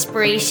still have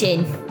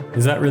inspiration.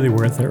 Is that really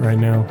worth it right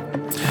now?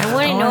 I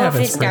want to I know have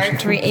if it's inspiration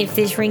dark. If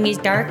this ring is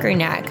dark or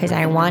not, because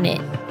I want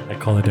it. I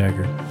call a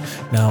dagger.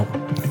 No.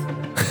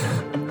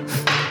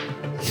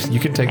 You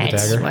can take the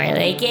That's dagger. more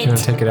like You want to it.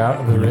 take it out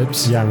of the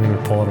ribs? Yeah, I'm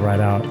gonna pull it right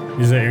out.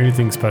 Is there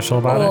anything special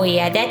about Oh it?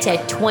 yeah, that's a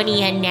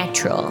 20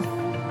 unnatural.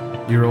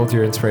 You rolled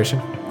your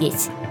inspiration.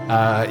 Yes,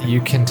 You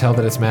can tell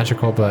that it's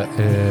magical, but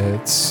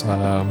it's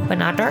but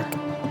not dark.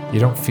 you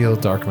don't feel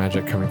dark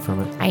magic coming from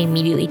it. I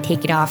immediately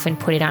take it off and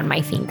put it on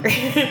my finger.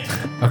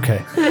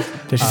 Okay.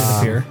 Did she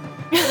disappear?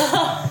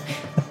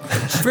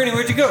 Brittany,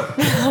 where'd you go?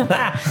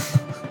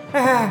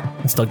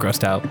 I'm still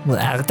grossed out.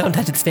 Don't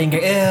touch its finger.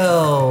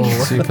 Ew.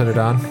 So you put it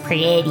on.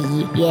 Pretty,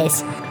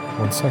 yes.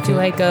 1 second. Do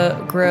I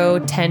grow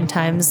 10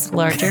 times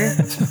larger?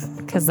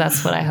 Because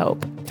that's what I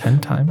hope.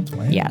 10 times?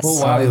 Wait. Yes.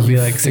 Oh, wow, you'll be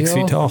like 6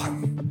 feel- feet tall.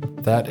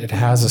 That it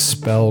has a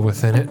spell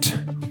within it.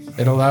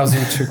 It allows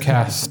you to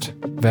cast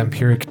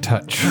Vampiric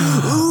Touch.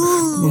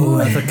 Ooh,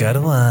 that's a good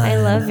one. I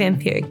love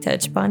Vampiric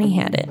Touch. Bonnie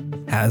had it.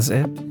 Has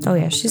it? Oh,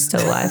 yeah, she's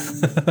still alive.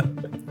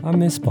 I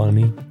miss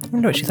Bonnie. I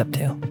wonder what she's up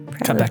to.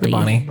 Cut back to Probably.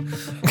 Bonnie.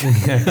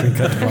 Yeah, we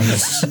cut to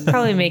Bonnie.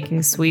 Probably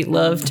making sweet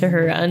love to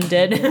her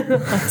undead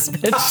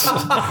husband.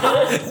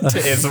 To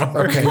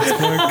Ismar. Okay.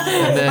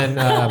 And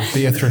then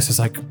Beatrice is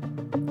like,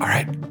 all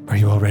right, are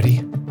you all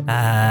ready?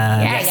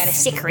 Yeah, I got a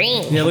sick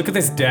ring. Yeah, look at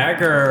this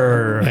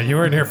dagger. Yeah, you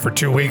were in here for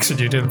 2 weeks and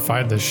you didn't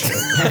find this shit.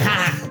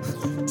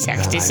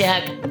 Sucks to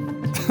suck.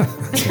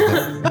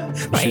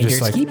 She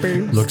just like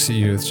looks at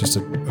you with just a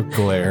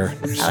glare.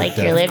 Just I like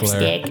a your death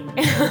glare.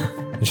 lipstick.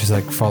 And she's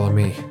like, follow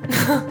me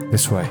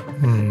this way.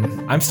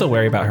 I'm still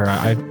wary about her.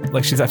 I feel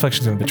like she's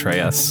gonna betray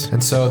us.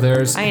 And so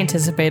there's I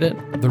anticipate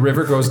it. the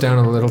river goes down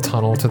a little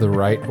tunnel to the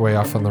right, way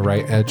off on the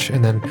right edge.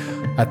 And then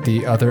at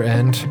the other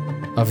end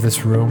of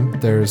this room,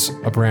 there's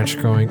a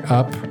branch going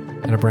up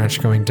and a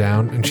branch going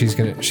down. And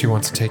she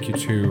wants to take you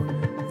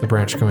to the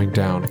branch going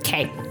down.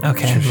 Okay.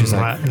 Okay. She's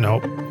like,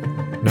 Nope.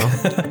 no?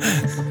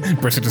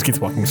 Brisket just keeps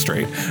walking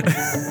straight.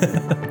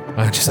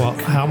 She's Well,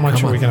 like, how much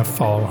come are we on. going to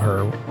follow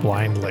her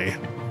blindly?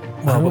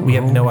 Well, but we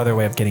have no other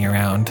way of getting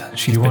around. Do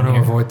She's you been want to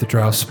here. avoid the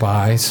drow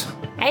spies?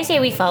 I say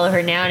we follow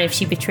her now, and if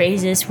she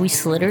betrays us, we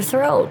slit her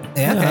throat.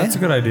 Yeah, Yeah, okay. that's a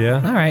good idea.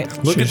 All right.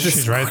 Look at She's- this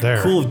she's right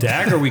there. cool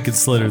dagger we could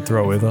slit her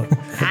throat with. I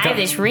have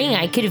this ring.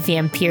 I could have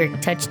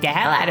vampiric touched the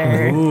hell out of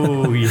her.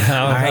 Ooh,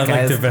 yeah. I right, like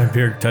guys. to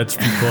vampiric touch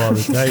people all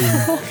the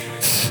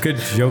time. Good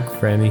joke,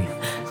 Franny.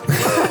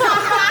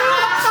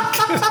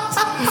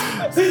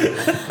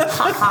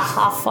 Ha ha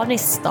ha! Funny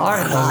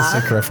story. That's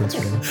a sick reference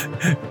for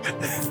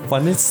me.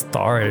 Funny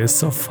story. It's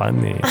so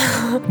funny.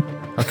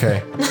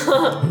 Okay.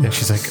 And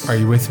she's like, are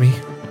you with me?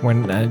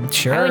 When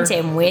sure. I wouldn't say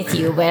I'm with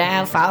you, but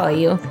I'll follow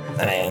you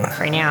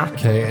for now.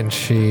 Okay, and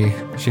she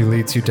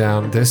leads you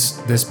down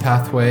this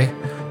pathway.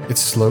 It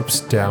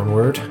slopes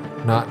downward,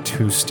 not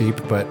too steep,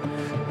 but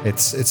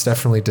it's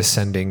definitely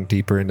descending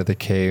deeper into the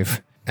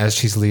cave. As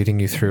she's leading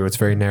you through, it's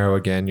very narrow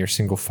again. You're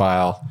single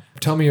file.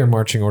 Tell me your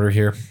marching order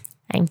here.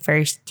 I'm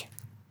first.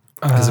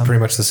 Is it pretty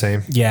much the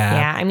same? Yeah.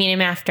 Yeah, I mean,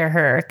 I'm after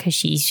her because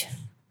she's.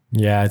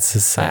 Yeah, it's the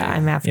same.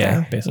 I'm after.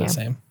 Yeah, her. basically Yeah. the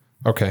same.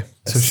 Okay.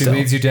 So she Still.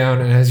 leads you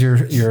down, and as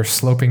you're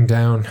sloping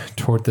down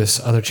toward this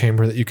other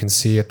chamber that you can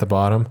see at the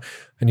bottom,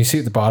 and you see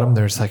at the bottom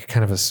there's like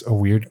kind of a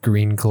weird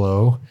green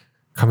glow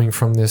coming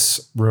from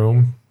this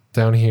room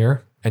down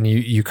here. And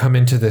you come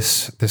into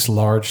this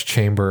large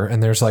chamber,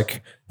 and there's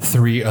like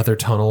 3 other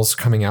tunnels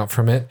coming out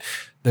from it.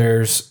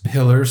 There's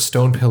pillars,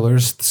 stone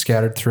pillars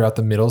scattered throughout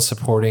the middle,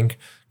 supporting,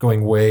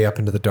 going way up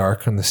into the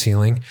dark on the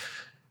ceiling.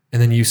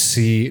 And then you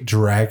see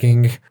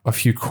dragging a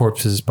few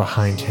corpses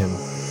behind him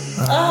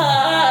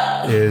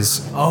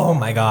is Oh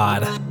my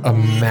god. a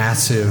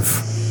massive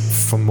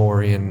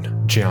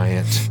Fomorian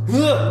giant.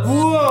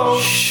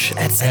 Shh,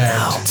 it's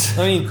out.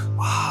 I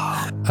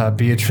mean,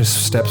 Beatrice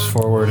steps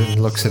forward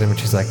and looks at him, and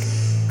she's like,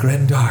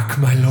 Grendark,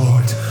 my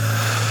lord,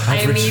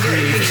 I've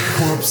retrieved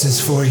corpses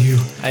for you.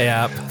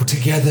 Yeah.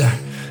 Together,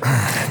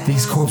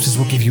 these corpses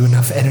will give you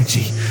enough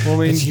energy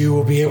that you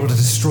will be able to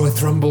destroy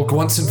Thrumble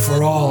once and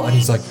for all. And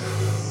he's like,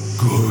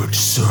 good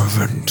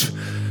servant,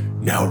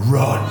 now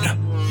run.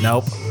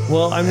 Nope.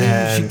 well, I mean,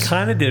 And- she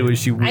kind of did what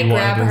she I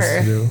grab wanted us her.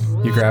 to do.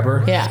 You grab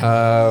her? Yeah.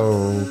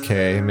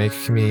 Okay, make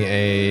me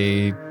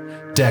a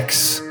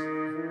dex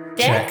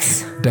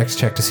Dex.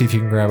 check to see if you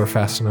can grab her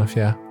fast enough,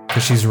 yeah.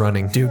 Because she's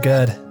running. Do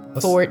good.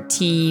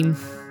 14.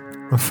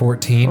 A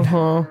 14.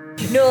 Huh.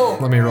 No,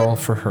 Let me roll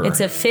for her. It's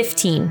a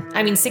 15.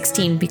 I mean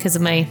 16 because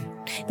of my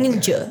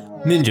ninja.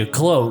 Ninja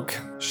cloak.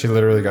 She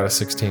literally got a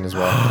 16 as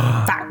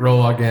well.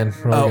 Roll again.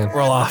 Roll Oh, again.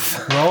 roll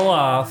off. Roll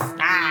off.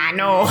 Ah,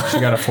 no, She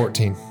got a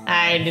 14.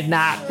 I did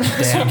not.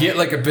 So you get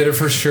like a bit of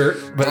her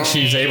shirt, but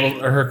she's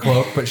able, or her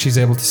cloak, but she's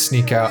able to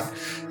sneak out.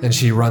 And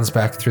she runs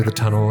back through the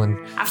tunnel and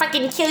I'll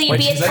fucking kill you,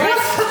 Wait, she's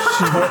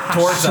bitch.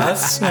 Towards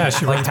us. Yeah,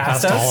 she Like runs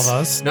past past us? all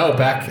of us.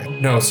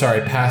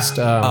 past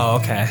Oh,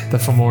 okay. the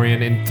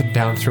Fomorian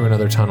down through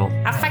another tunnel.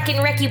 I'll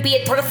fucking wreck you,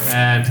 bitch.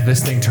 And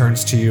this thing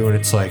turns to you and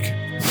it's like,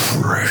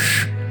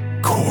 fresh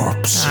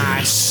corpses.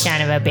 Ah,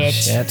 son of a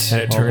bitch. Shit.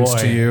 And it Oh, turns boy.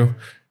 to you.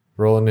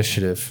 Roll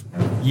initiative.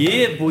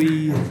 Yeah,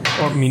 boy.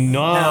 Or me,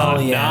 nah,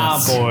 Hell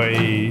yes. nah,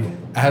 boy.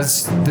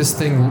 As this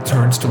thing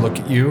turns to look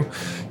at you,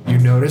 you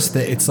notice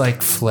that its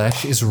like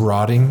flesh is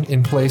rotting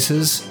in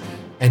places,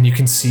 and you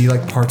can see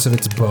like parts of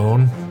its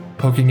bone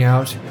poking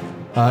out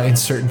in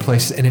certain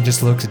places, and it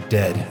just looks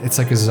dead. It's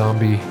like a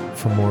zombie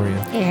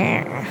Fomorian.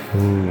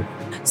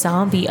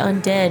 Zombie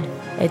undead.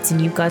 Edson,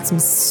 you've got some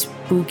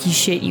spooky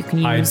shit you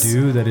can I use.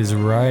 do. That is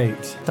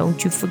right.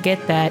 Don't you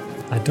forget that.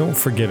 I don't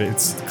forget it.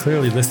 It's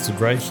clearly listed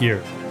right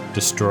here.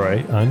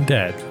 Destroy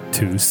undead.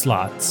 2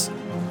 slots.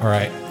 All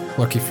right,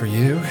 lucky for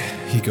you,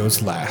 he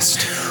goes last.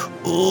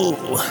 Ooh.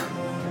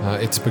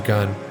 It's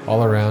begun.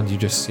 All around, you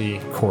just see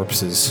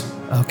corpses.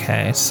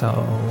 Okay, so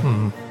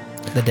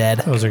the dead.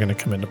 Those are going to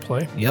come into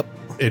play. Yep.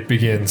 It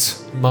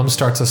begins. Mum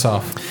starts us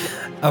off.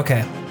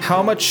 Okay.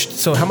 How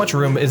much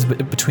room is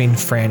between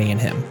Franny and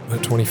him?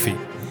 20 feet.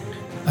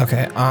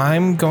 Okay,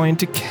 I'm going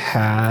to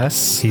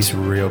cast. He's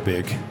real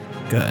big.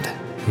 Good.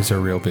 He's a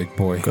real big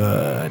boy.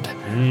 Good.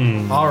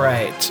 All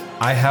right.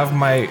 I have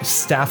my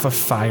Staff of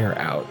Fire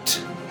out,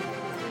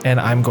 and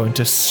I'm going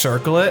to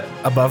circle it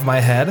above my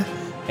head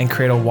and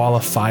create a wall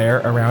of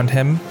fire around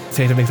him.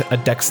 So he has to make a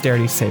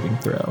dexterity saving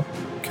throw.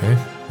 Okay.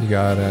 You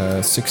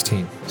got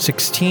 16.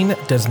 16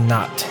 does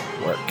not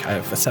work. I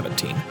have a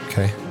 17.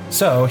 Okay.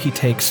 So he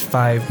takes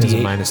 5d8. There's a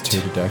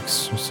 -2 to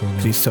dex. Just so you know.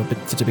 'Cause he's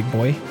such a big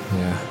boy.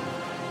 Yeah.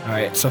 All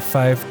right, so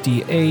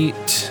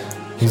 5d8.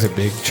 He's a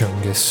big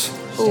chungus.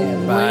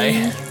 Stand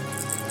by.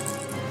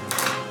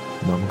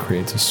 Mum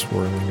creates a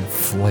swirling of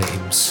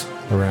flames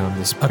around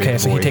this big Okay,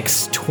 so he boy.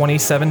 takes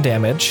 27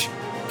 damage.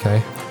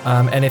 Okay.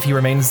 And if he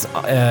remains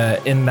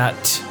in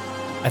that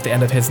at the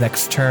end of his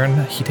next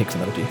turn, he takes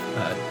another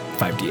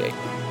 5d8.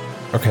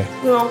 Okay.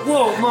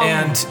 Whoa, Mom.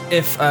 And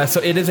if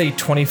so, it is a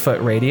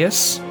 20-foot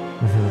radius.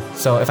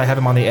 So if I have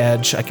him on the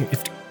edge, I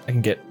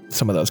can get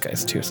some of those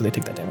guys too. So they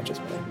take that damage as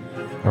well.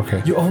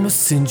 Okay. You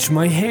almost singed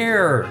my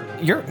hair.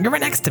 You're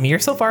right next to me. You're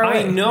so far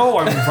away. I know.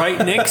 I'm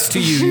right next to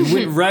you. You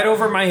went right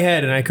over my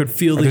head, and I could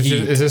feel the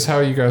heat. Is this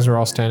how you guys are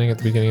all standing at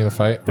the beginning of the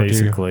fight? Or do you-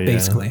 Basically, yeah.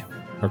 Basically,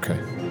 Okay.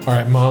 All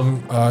right.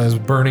 Mom is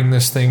burning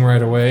this thing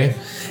right away.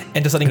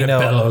 and just letting you It know.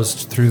 bellows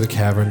through the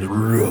cavern.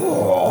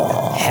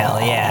 Hell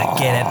yeah,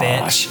 get it,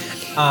 bitch.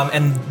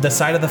 And the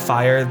side of the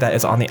fire that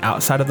is on the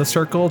outside of the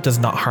circle does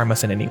not harm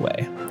us in any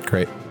way.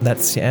 Great.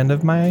 That's the end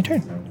of my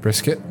turn.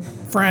 Brisket.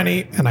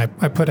 Franny, and I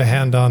put a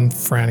hand on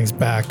Franny's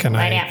back, and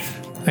Right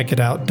I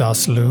get out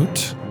Das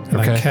Loot, and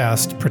I Okay.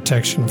 cast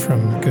Protection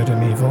from Good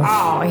and Evil.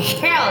 Oh,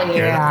 hell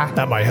yeah.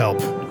 That might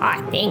help.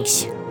 Ah,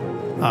 thanks.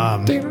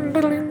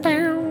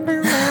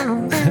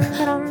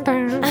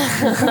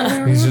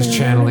 He's just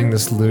channeling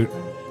this loot.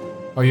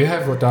 Oh, you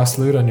have Das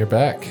Loot on your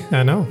back.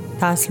 I know.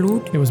 Das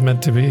Loot. It was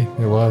meant to be.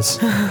 It was.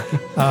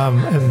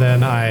 And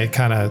then I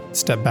kind of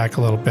step back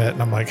a little bit,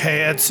 and I'm like,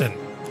 hey, Edson,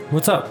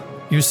 What's up?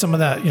 use some of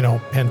that,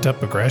 pent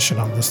up aggression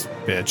on this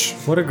bitch.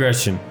 What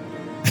aggression?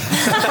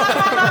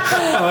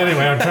 Well,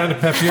 anyway, I'm trying to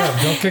pep you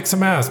up. Go kick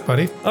some ass,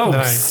 buddy. Oh, And then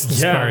I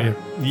inspire yeah.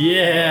 you.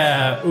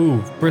 Yeah.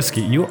 Ooh,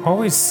 Brisket, you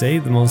always say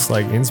the most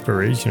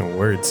inspirational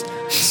words.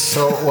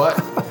 So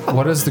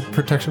what does the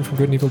protection from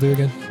good and evil do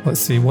again?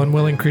 Let's see. One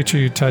willing creature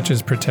you touch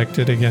is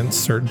protected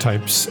against certain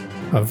types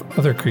of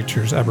other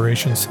creatures,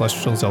 aberrations,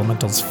 celestials,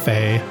 elementals,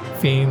 fae,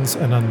 fiends,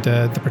 and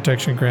undead. The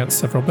protection grants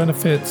several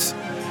benefits.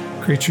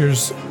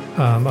 Creatures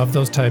of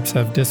those types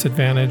have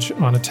disadvantage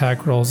on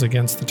attack rolls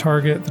against the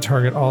target. The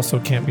target also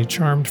can't be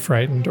charmed,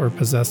 frightened, or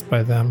possessed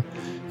by them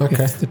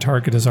Okay. if the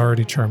target is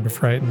already charmed, or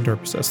frightened, or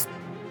possessed.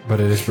 But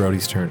it is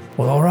Brody's turn.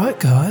 Well, all right,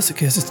 guys. I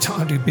guess it's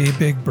time to be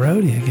Big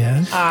Brody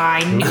again.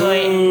 I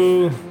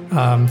knew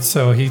it.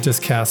 So he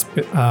just casts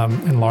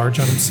Enlarge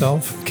on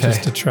himself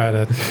just to try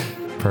to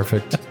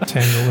Perfect.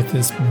 tangle with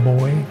this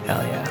boy.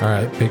 Hell yeah. All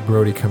right. Big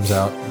Brody comes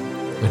out,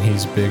 and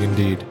he's big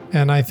indeed.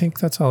 And I think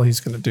that's all he's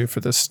going to do for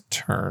this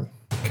turn.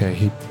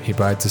 Okay. He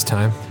bides his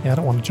time. Yeah, I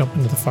don't want to jump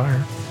into the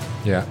fire.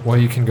 Yeah. Well,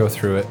 you can go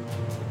through it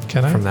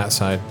Can I? from that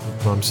side.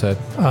 Mom said.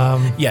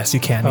 Yes, you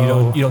can.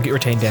 Oh. You don't get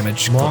retained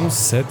damage. Mom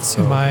said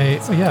so. Then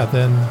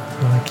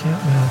no, I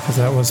can't now because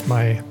that was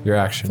my Your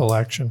action. full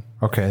action.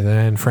 Okay.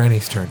 Then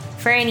Franny's turn.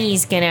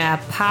 Franny's gonna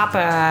pop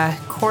a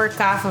cork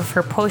off of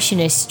her potion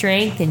of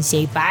strength and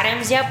say,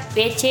 bottoms up,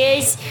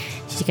 bitches.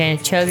 She's gonna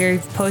chug her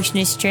potion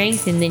of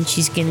strength and then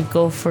she's gonna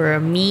go for a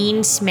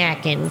mean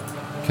smacking.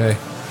 Okay.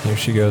 Here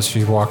she goes.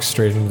 She walks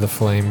straight into the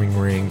flaming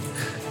ring,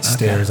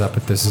 stares up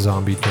at this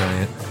zombie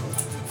giant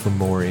from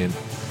Morian.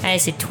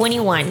 That's a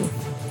 21.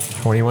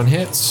 21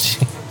 hits.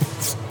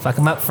 Fuck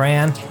him up,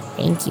 Fran.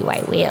 Thank you, I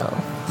will.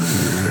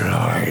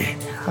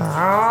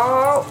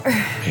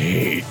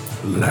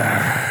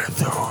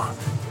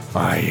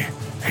 I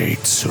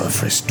hate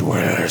surface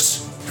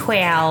dwellers.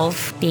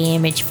 12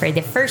 damage for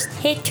the first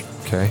hit.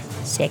 Okay.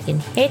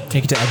 Second hit.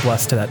 You get to add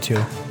bless to that too.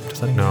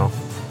 Just letting you know.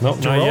 Nope,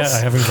 not yet. I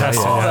haven't cast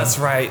it Oh, yet. that's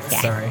right.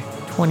 Yeah. Sorry.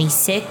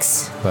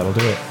 26. That'll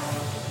do it.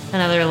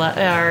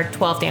 Another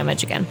 12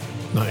 damage again.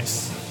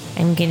 Nice.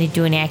 I'm gonna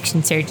do an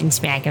action surge and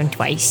smack him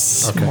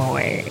twice Okay. more.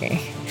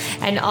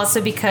 And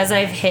also because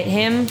I've hit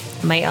him,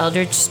 my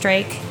Eldritch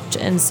Strike,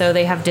 and so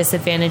they have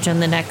disadvantage on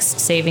the next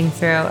saving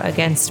throw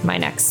against my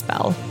next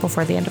spell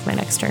before the end of my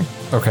next turn.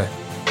 Okay.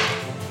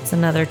 It's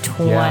another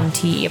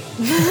 20.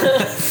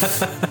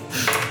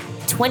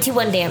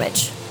 21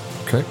 damage.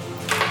 Okay.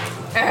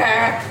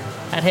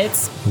 That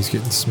hits. He's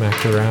getting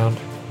smacked around.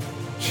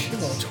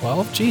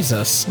 12?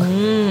 Jesus.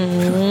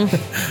 19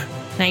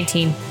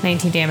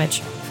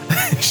 damage.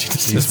 She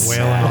just Just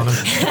wailing on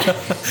him.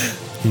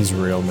 He's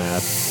real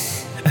mad.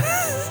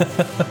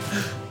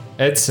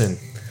 Edson.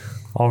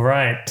 All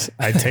right.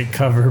 I take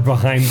cover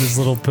behind this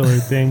little pillar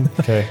thing.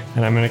 Okay.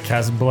 And I'm going to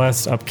cast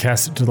Blessed,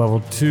 upcast it to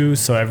level 2,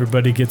 so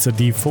everybody gets a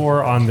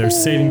d4 on their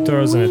saving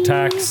throws and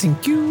attacks.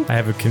 Thank you. I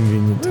have a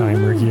convenient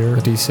timer here.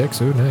 A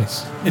D6. Ooh,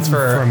 nice. It's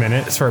for a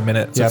minute. It's for a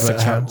minute. So Yeah, it's but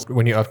 6 rounds.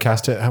 when you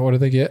upcast it, what do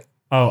they get?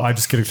 Oh, I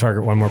just get to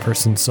target one more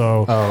person,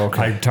 so Oh,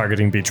 okay. I'm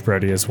targeting Beach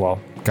Brody as well.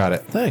 Got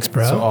it. Thanks,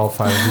 bro. So all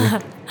 5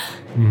 of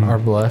you are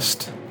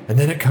blessed. And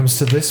then it comes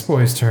to this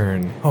boy's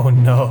turn. Oh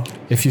no.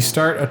 If you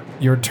start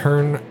your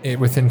turn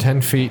within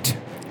 10 feet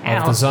of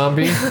Ow. the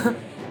zombie,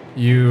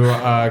 you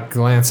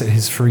glance at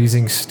his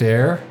freezing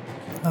stare,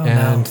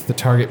 and the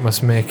target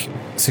must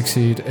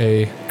succeed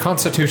a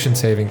Constitution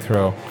saving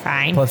throw.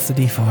 Fine. Plus the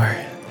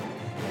D4.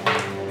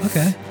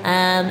 Okay.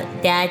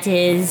 That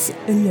is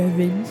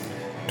 11.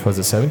 Twas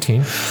a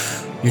 17.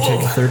 You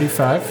take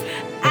 35.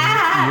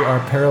 And you are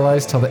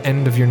paralyzed till the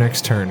end of your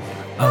next turn.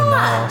 Oh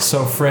no.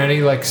 So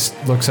Franny looks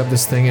up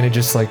this thing and it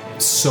just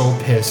so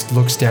pissed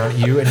looks down at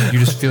you and you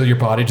just feel your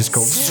body just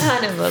go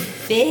Son of a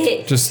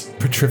bitch. just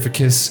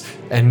petrificus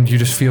and you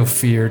just feel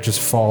fear just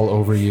fall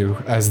over you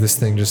as this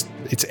thing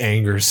its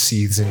anger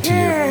seethes into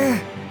you.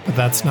 But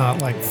that's not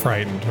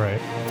frightened,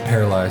 right?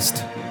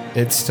 Paralyzed.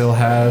 It still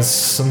has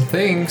some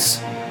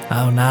things.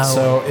 Oh no.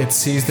 So it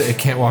sees that it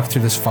can't walk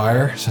through this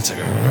fire. So it's like,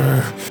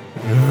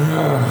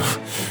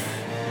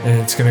 and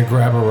it's gonna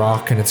grab a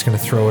rock and it's gonna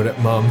throw it at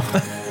Mum.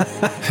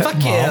 fuck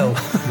you.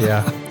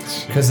 Yeah,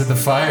 because of the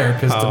fire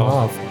pissed him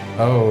off.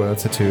 Oh,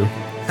 that's a 2. Well,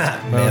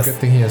 Miss. good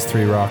thing he has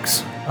 3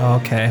 rocks.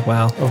 Okay.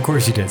 Well. Of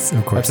course he does.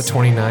 Of course. That's a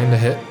 29 to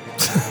hit.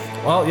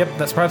 Well. Yep.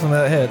 That's probably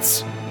that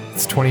hits.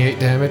 It's 28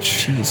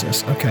 damage,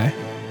 Jesus. Okay.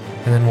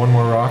 and then 1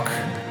 more rock,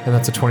 and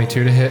that's a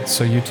 22 to hit.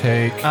 So you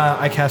take.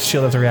 I cast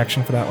shield as a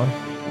reaction for that one.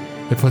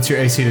 It puts your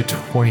AC to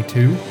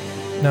 22.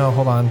 No.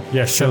 Hold on.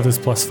 Yeah, shield is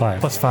 +5.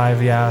 Plus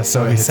 5. Yeah. So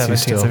So it he's hits you 17.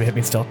 So still. he hit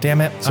me still.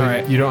 Damn it. So All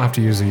right. you don't have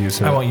to use of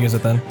I it. won't use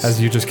it then.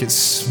 As you just get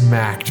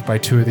smacked by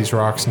 2 of these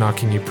rocks,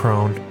 knocking you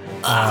prone.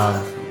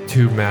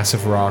 2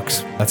 massive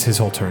rocks. That's his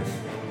whole turn.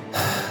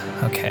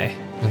 Okay.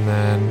 And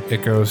then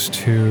it goes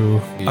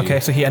to. Okay.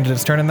 So he ended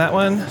his turn in that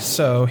one.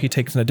 So he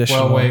takes an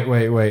additional. Well,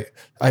 wait.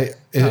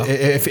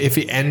 If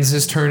he ends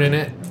his turn in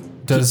it,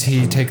 does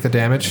he take the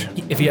damage?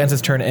 If he ends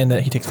his turn in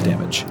it, he takes the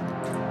damage.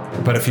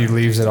 But if he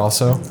leaves it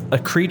also? A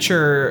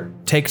creature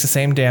takes the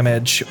same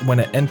damage when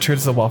it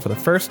enters the wall for the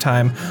first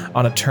time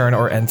on a turn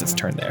or ends its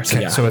turn there. So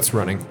Okay, yeah. so it's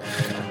running.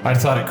 I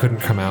thought it couldn't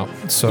come out.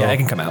 So yeah, it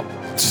can come out.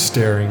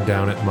 staring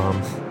down at Mum.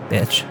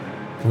 Bitch.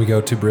 We go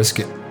to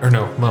Brisket. Or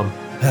no, Mum.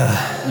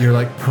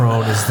 You're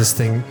prone as this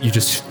thing, you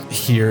just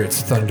hear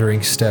its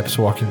thundering steps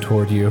walking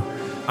toward you.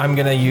 I'm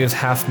going to use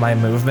half my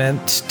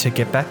movement to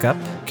get back up.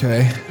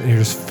 Okay. And you're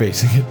just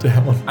facing it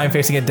down. I'm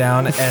facing it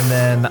down, and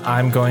then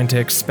I'm going to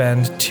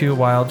expend 2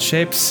 wild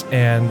shapes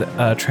and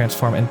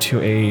transform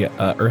into a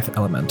earth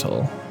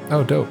elemental.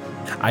 Oh, dope.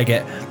 I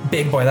get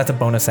big boy. That's a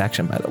bonus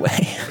action, by the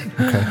way.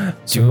 Okay.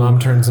 So Mom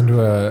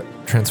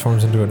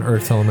transforms into an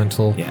earth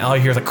elemental. Yeah, all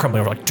you hear is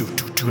crumbling over, doo,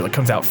 doo, doo, it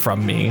comes out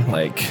from me,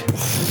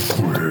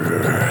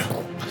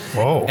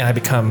 Whoa. and I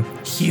become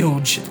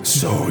huge.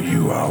 So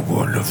you are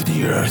one of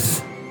the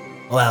earth.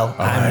 Well,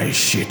 I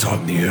shit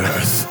on the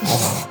earth.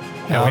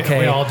 Yeah, okay.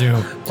 we all do.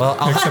 Well,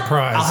 Big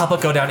surprise. I'll help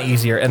it go down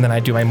easier, and then I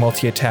do my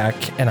multi-attack,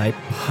 and I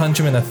punch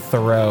him in the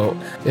throat.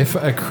 If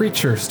a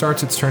creature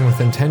starts its turn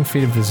within 10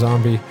 feet of the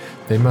zombie,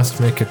 they must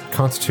make a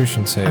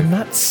Constitution save. I'm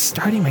not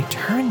starting my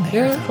turn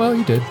there. Yeah, well,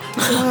 you did.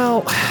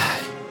 Well,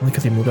 only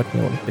because he moved up,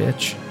 you little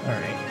bitch. All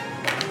right.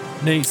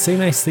 Nate, say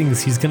nice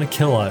things. He's going to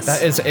kill us.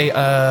 That is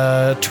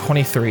a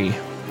 23.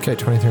 Okay,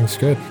 23 is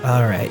good.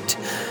 All right.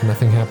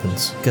 Nothing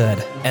happens.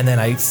 Good. And then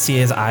I see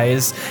his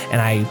eyes,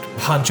 and I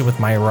punch it with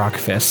my rock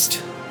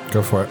fist.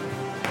 Go for it.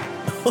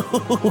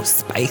 Ooh,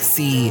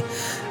 spicy.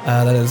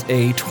 That is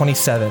a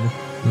 27.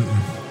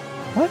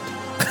 What?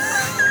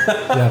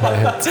 Yeah,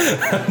 that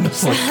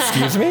hits.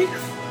 Excuse me?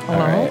 All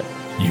right.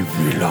 You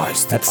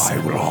realize that I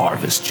will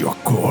harvest your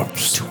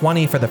corpse.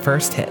 20 for the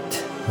first hit.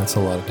 That's a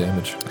lot of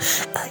damage.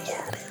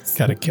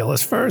 Gotta kill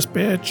us first,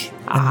 bitch.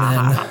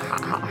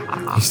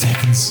 He's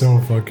taking so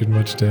fucking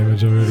much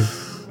damage already.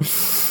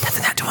 That's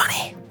a nat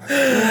 20.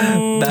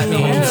 That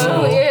means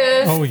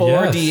oh,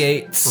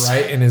 4d8s.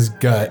 Right in his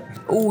gut.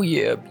 Oh,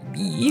 yeah,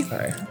 baby.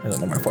 Sorry, I don't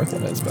know what my 4th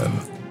one is, but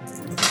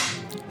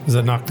Does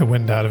that knock the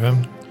wind out of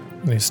him?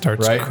 And he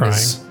starts Right in crying.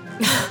 his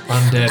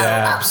undead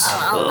abs.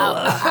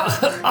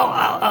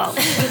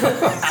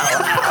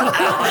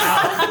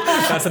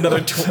 That's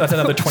another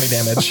 20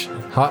 damage.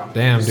 Hot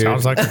damn, dude.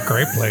 Sounds like a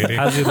grape lady.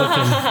 How's he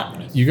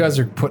looking? You guys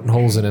are putting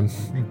holes in him,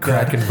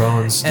 cracking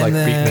bones, And like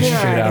beating the then-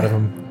 shit out of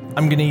him.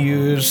 I'm gonna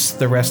use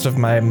the rest of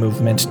my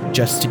movement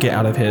just to get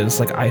out of his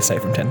like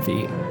eyesight from 10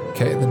 feet.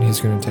 Okay, then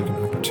he's going to take an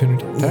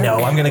opportunity attack.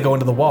 No, I'm gonna go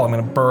into the wall. I'm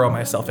gonna burrow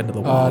myself into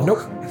the wall. Nope.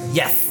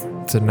 Yes.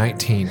 It's a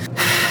 19.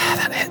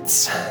 That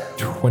hits.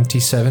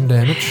 27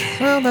 damage.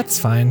 Well, that's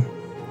fine.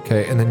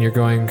 Okay, and then you're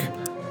going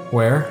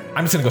where?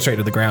 I'm just gonna go straight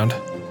to the ground.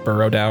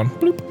 Burrow down.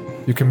 Bloop.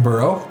 You can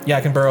burrow. Yeah,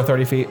 I can burrow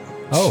 30 feet.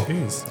 Oh.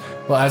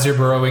 Well, as you're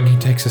burrowing, he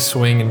takes a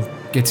swing and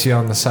gets you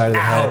on the side of the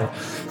head.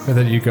 And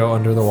then you go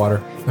under the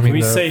water. I mean,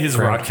 We the say his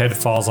ground. rock head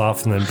falls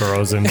off and then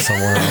burrows in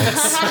somewhere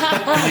else.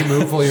 Can you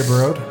move while you're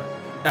burrowed?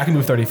 I can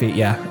move 30 feet,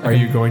 yeah. Are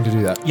you going to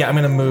do that? Yeah, I'm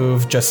gonna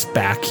move just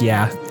back,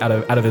 yeah, out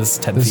of his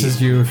 10 This feet.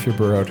 is you if you're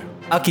burrowed.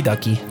 Okie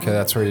dokie. Okay,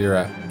 that's where you're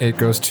at. It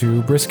goes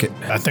to Brisket.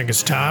 I think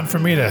it's time for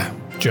me to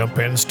jump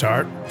in and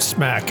start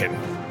smacking.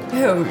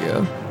 Hell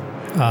yeah.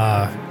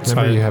 So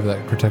Remember, I- you have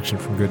that protection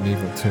from good and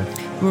evil, too.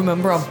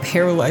 Remember, I'm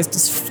paralyzed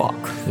as fuck.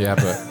 Yeah,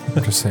 but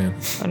I'm just saying.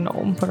 I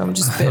know, but I'm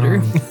just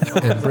bitter.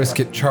 And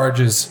Brisket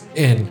charges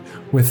in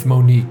with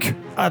Monique.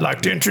 I'd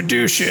like to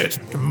introduce you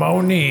to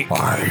Monique.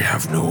 I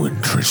have no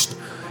interest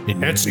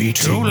in It's meeting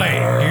too late.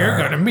 her. You're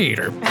gonna meet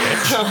her,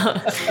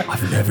 bitch.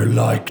 I've never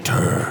liked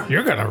her.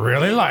 You're gonna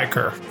really like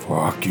her.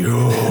 Fuck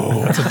you.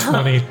 That's a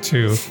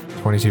 22.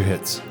 22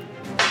 hits.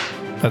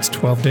 That's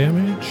 12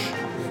 damage.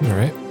 All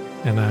right.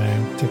 And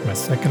I take my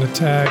second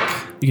attack.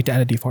 You get to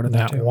add a d4 to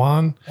that That too.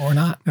 one. Or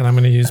not. And I'm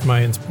gonna use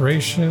my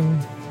inspiration.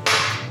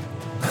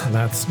 And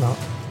that's not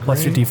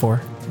Plus your great. d4.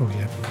 Oh,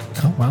 yeah.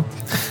 Oh, well.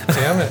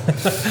 Damn it.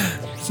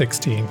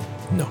 16.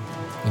 No,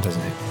 it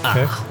doesn't hit.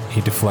 Okay.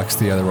 He deflects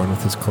the other one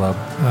with his club.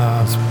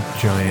 His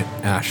giant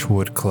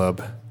ashwood club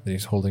that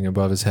he's holding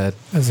above his head.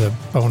 As a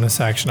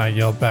bonus action, I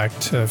yelled back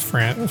to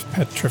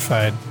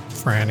petrified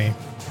Franny.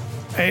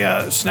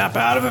 Hey, snap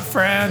out of it,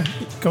 Fran.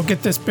 Go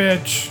get this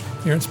bitch.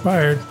 You're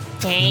inspired.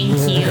 Thank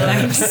you.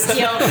 I'm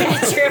still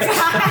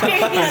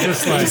petrified.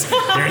 Just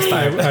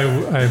like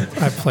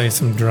I play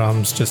some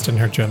drums just in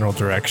her general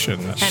direction.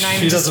 And I'm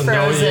She just doesn't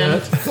know frozen.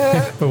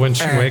 yet. But when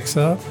she wakes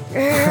up, she's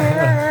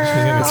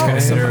gonna gonna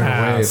kiss some hit her in a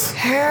ass.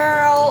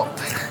 Help!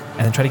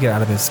 And then try to get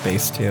out of his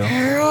space too.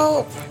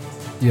 Help!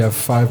 You have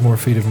 5 more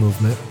feet of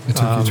movement. It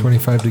took you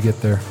 25 to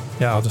get there.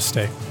 Yeah, I'll just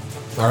stay.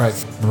 All right,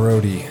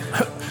 Brody.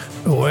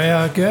 Away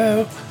I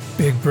go.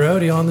 Big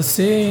Brody on the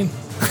scene.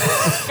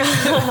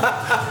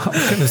 I'm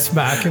gonna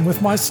smack him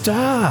with my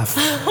staff.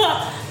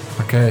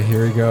 Okay,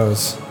 here he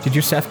goes. Did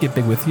your staff get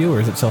big with you, or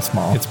is it still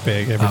small? It's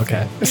big. Everything.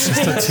 Okay. It's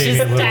just a teeny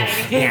little.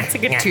 It's a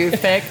good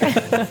toothpick.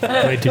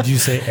 Wait, did you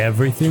say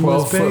everything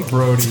was 12-foot big?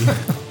 Brody.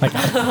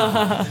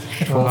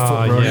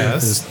 12-foot Brody yes.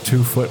 with his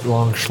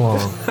 2-foot-long schlong.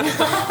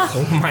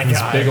 oh my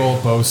god. Big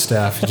old bow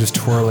staff. He's just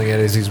twirling it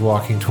as he's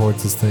walking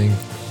towards this thing.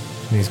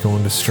 And he's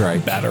going to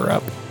strike. Batter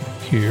up.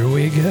 Here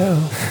we go.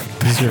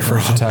 This is your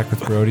first attack with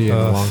Brody in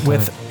a long time.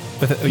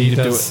 With He you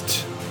do does.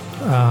 it.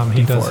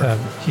 He does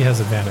D4. he has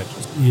advantage.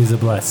 Use a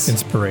bless.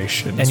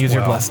 Inspiration. And as use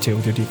your well. bless too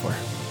with your d4.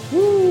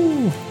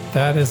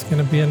 That is going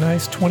to be a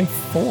nice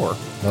 24.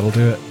 That'll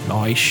do it.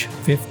 Nice.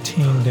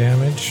 15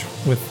 damage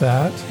with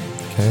that.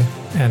 Okay.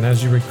 And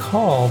as you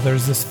recall,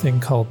 there's this thing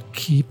called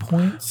key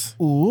points.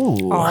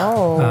 Ooh.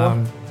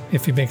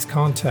 If he makes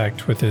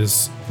contact with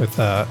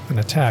an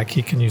attack,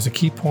 he can use a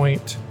key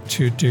point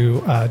to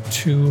do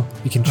 2.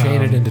 You can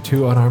chain it into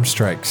 2 unarmed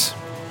strikes.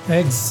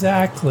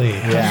 Exactly.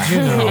 How did you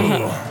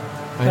know?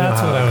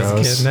 That's what I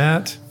was getting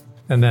at.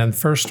 And then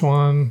first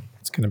one,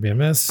 it's going to be a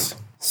miss.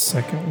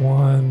 Second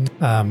one,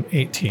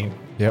 18.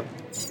 Yep.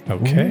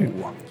 Okay.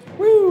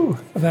 Woo!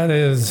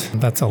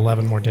 That's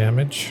 11 more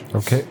damage.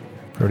 Okay.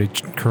 Brody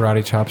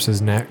karate chops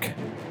his neck.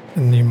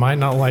 And you might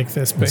not like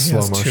this, but he slow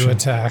has 2 motion.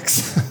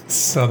 attacks.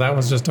 So that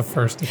was just a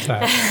first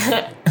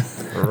attack.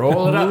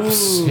 Roll it up.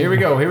 Here we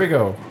go. Here we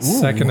go.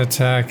 Second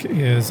attack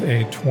is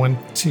a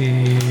 20.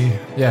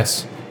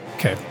 Yes.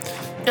 Okay.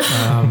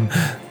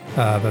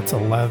 That's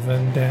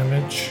 11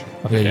 damage.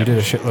 Yeah, you did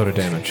a shitload of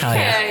damage.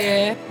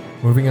 Yeah.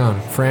 Moving on.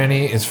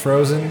 Franny is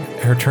frozen.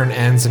 Her turn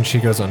ends and she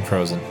goes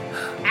unfrozen.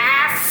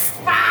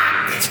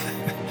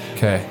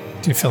 Okay.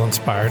 Do you feel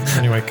inspired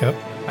when you wake up?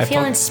 I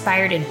feel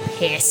inspired and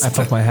pissed. I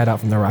poked my head out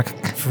from the rock.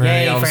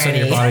 Franny, all of a sudden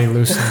your body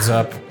loosens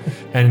up,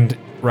 and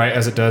right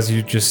as it does,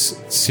 you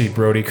just see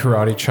Brody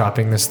karate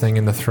chopping this thing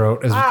in the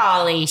throat. As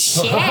Holy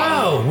shit.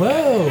 Oh,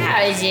 whoa.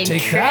 That was Take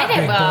that, big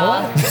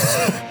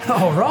incredible.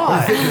 All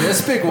right.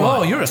 this big one.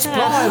 Oh, you're a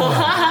spry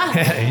one.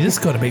 Hey, this is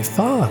going to be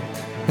fun.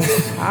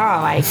 Oh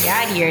my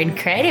god, you're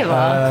incredible.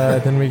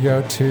 Then we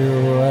go to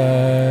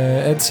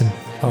Edson.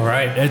 All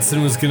right,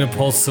 Edson was going to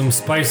pull some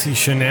spicy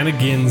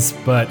shenanigans,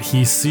 but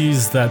he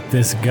sees that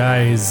this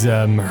guy is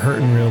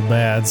hurting real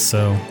bad,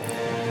 so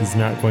he's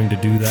not going to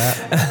do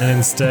that. And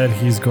instead,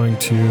 he's going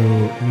to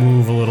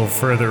move a little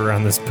further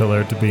around this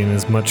pillar to be in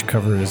as much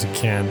cover as he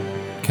can.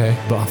 Okay.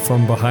 But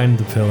from behind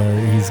the pillar,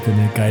 he's going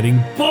to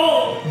guiding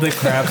pull the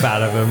crap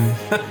out of him.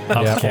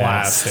 Yeah.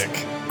 Classic.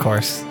 Of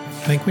course.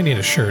 I think we need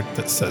a shirt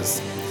that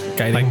says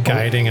Guiding like bolt.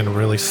 guiding in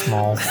really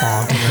small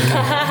font.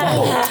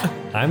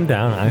 I'm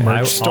down.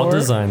 I'll store?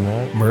 design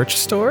that. Merch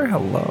store?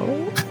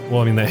 Hello?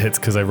 Well, I mean, that hits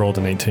because I rolled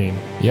an 18.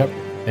 Yep.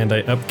 And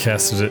I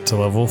upcasted it to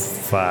level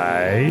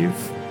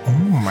 5. Oh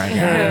my god.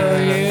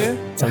 Hell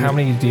yeah. So how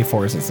many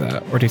D4s is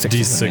that? Or D6s?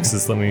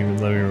 D6s, let me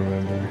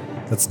remember.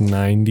 That's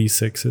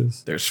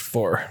 96s. There's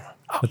 4.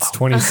 That's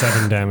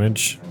 27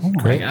 damage.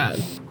 Great.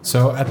 God.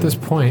 So at this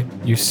point,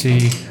 you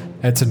see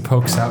Edson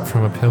pokes out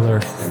from a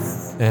pillar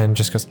and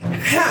just goes,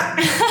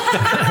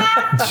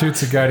 and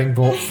shoots a guiding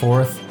bolt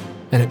forth,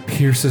 and it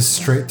pierces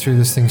straight through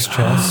this thing's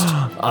chest.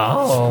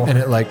 Oh. And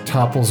it like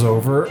topples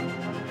over,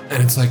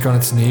 and it's like on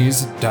its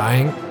knees,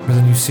 dying. But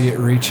then you see it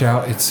reach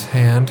out its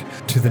hand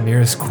to the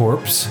nearest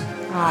corpse,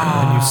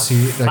 and you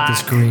see like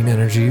this green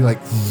energy like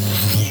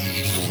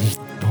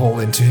pull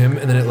into him,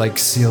 and then it like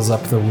seals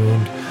up the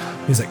wound.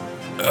 He's like,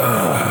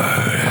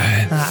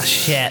 Ah,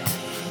 shit.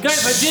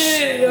 Guys, I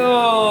did it!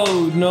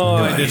 Oh, no,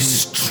 I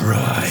didn't.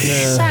 Try.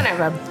 Son of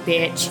a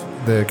bitch.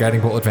 the guiding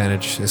bolt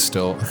advantage is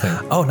still a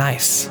thing. Oh,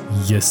 nice.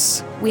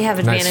 Yes. We have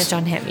Nice. advantage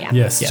on him, yeah.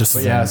 Yes, Yes. just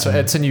But yeah, so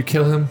Edson, you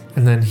kill him,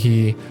 and then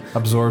he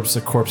absorbs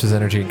the corpse's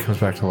energy and comes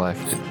back to life.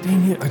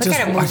 dang it. I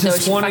at him with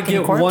those want to fucking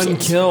get one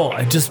corpses. kill.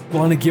 I just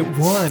want to get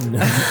one.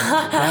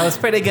 That was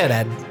pretty good,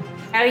 Ed.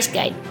 That was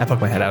good. I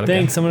poked my head out again.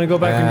 Thanks, I'm going to go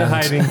back into And-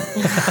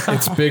 hiding.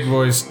 It's Big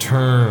Boy's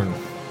turn.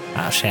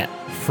 Oh, shit.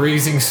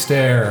 Freezing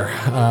stare.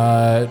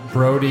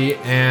 Brody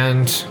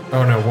and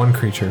one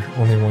creature,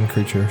 only one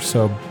creature.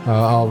 So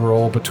I'll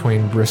roll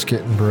between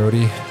Brisket and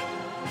Brody.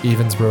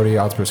 Evens Brody,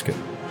 odds Brisket.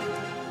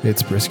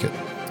 It's Brisket.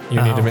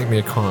 You need to make me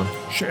a con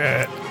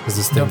Shit. because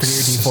this Don't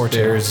thing forget your D4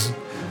 too. stares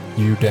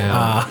you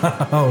down.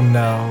 Oh,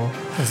 no.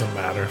 Doesn't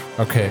matter.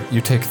 Okay,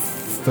 you take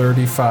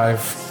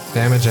 35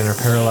 damage and are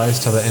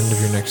paralyzed till the end of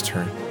your next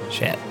turn.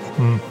 Shit.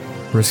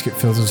 Brisket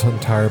feels his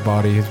entire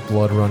body, his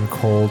blood run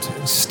cold,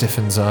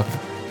 stiffens up.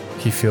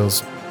 He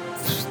feels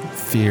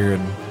fear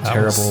and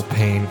terrible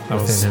pain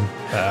was within him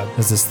bad.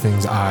 as this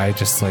thing's eye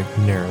just like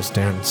narrows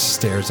down and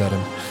stares at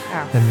him.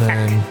 Oh,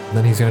 And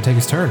then he's going to take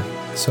his turn.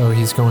 So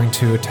he's going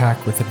to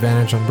attack with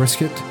advantage on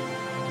Brisket.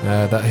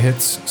 That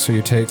hits, so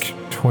you take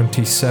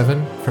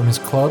 27 from his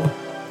club.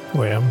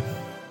 Wham.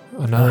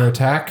 Another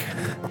attack,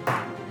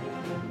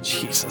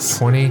 Jesus.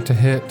 20 to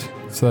hit.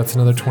 So that's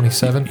another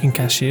 27. You can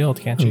cast shield,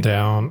 can't you? I'm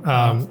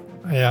down.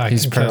 Yeah,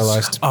 He's can cast-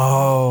 paralyzed.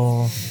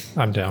 Oh.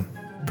 I'm down.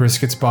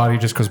 Brisket's body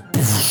just goes,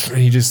 and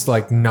he just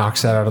like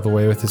knocks that out of the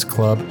way with his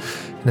club.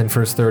 And then for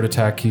his third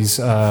attack, he's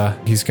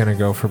gonna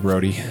go for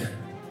Brody.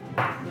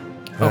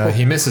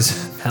 He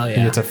misses. Hell yeah.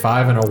 He gets a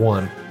 5 and a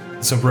 1.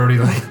 So Brody,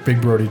 like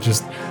Big Brody,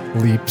 just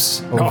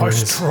leaps over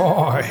Nice his.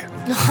 try.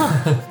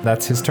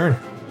 That's his turn.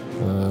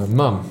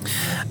 Mum.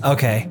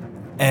 Okay.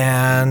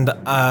 And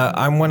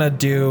I'm gonna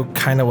do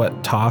kind of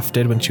what Toph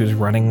did when she was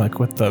running, like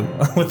with the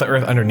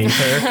earth underneath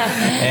her,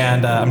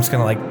 and I'm just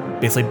gonna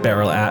like basically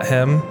barrel at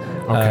him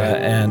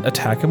and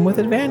attack him with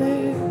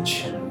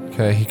advantage.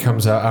 Okay, he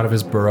comes out of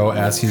his burrow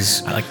as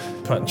he's I like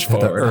punch the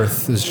forward.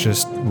 earth is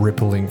just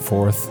rippling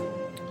forth,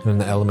 and then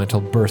the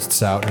elemental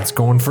bursts out and it's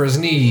going for his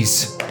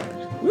knees.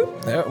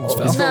 There, almost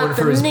He's fell. going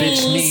for his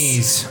bitch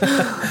knees.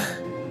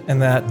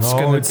 And that's Oh,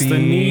 gonna it's be the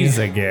knees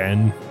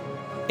again.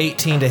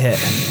 18 to hit.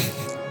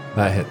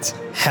 That hits.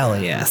 Hell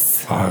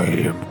yes. I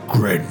am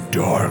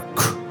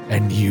Grendark,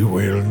 and you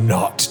will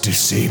not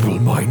disable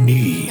my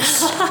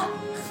knees.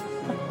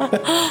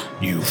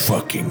 You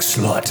fucking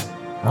slut.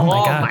 Oh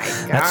my god. my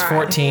That's God.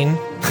 14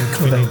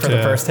 for the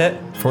first hit.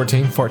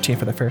 14. 14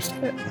 for the first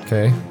hit.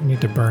 Okay. We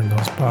need to burn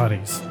those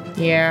bodies.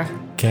 Yeah.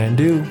 Can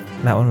do.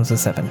 That one was a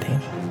 17.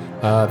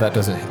 That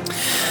doesn't hit.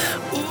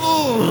 He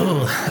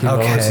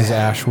lowers his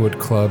ashwood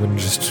club and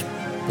just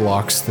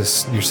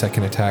blocks your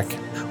second attack.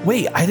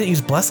 Wait, I didn't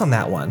use bless on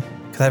that one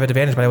because I have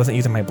advantage, but I wasn't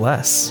using my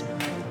bless.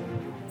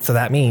 So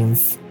that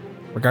means,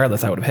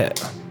 regardless, I would have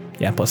hit.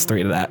 Yeah,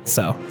 +3 to that.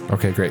 So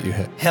Okay, great, you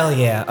hit. hell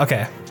yeah.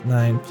 Okay,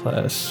 9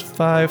 +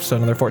 5, so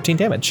another 14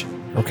 damage.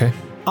 Okay.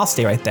 I'll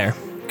stay right there.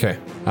 Okay.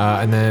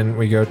 And then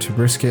we go to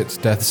Brisket's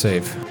death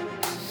save.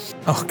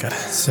 Oh, good.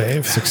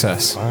 Save.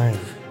 Success. Fine.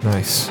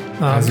 Nice.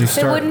 As you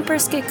So start. wouldn't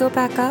Brisket go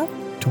back up?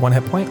 To 1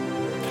 hit point.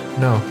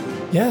 No.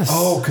 Yes.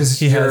 Oh, because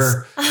He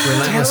you're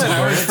relentless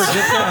endurance. he's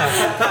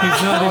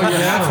not even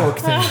down.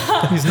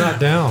 thing. He's not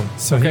down,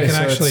 so Okay, he can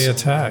so actually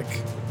it's- attack.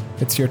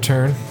 It's your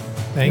turn.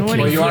 Thank Well,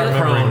 you. you for are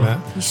remembering prone. that.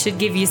 You should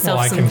give Well, yourself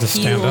I some can just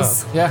stand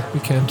heals. Yeah, you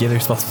can. Give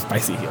yourself some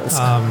spicy heals.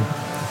 And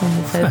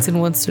if Edson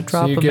wants to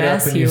drop So you a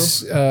get up and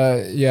mass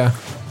heal. yeah,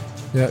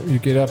 you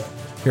get up.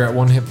 You're at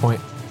 1 hit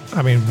point.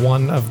 I mean,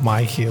 one of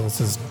my heals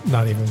is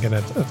not even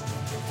going to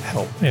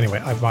help.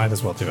 Anyway, I might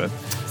as well do it.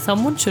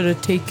 Someone should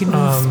have taken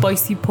a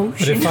spicy But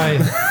potion. if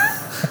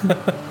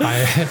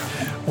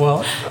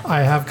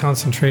I have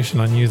concentration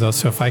on you though,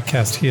 so if I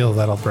cast heal,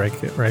 that'll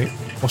break it, right?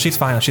 Well, she's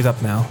fine. She's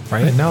up now,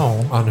 right? I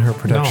know. On her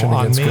protection No,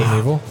 on against me. good and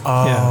evil.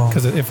 Yeah,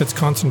 because if it's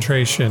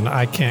concentration,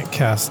 I can't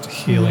cast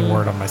healing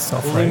word on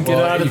myself, right? Get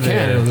out you of can.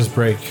 there. It'll just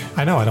break.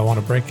 I know. I don't want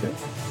to break it.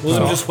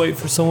 We'll just wait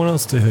for someone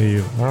else to heal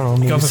you. I don't know. Go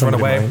maybe just run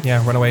somebody away. might.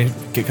 Yeah, run away.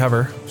 Get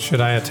cover.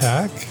 Should I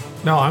attack?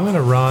 No, I'm going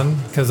to run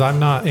because I'm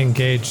not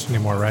engaged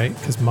anymore, right?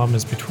 Because Mum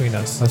is between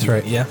us. That's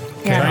right. Yeah.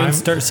 Try and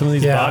start some of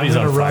these Yeah, bodies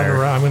I'm on gonna run fire.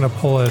 around. I'm going to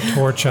pull a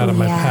torch out of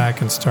my Yeah.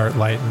 pack and start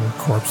lighting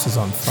corpses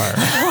on fire.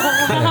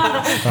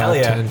 Hell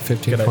yeah. 10,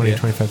 15, Good 20, idea.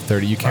 25,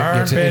 30. You can't Burn,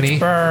 get to bitch, any.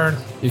 burn.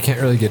 You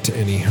can't really get to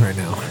any right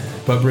now.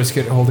 But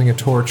Brisket, holding a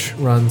torch,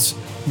 runs,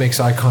 makes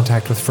eye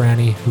contact with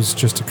Franny, who's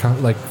just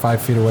like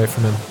 5 feet away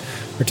from him,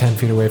 or 10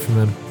 feet away from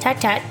him. Tut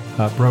tut.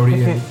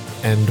 Brody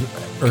and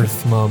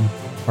Earth Mum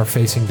are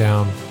facing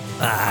down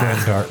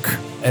Grandark.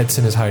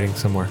 Edson is hiding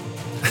somewhere.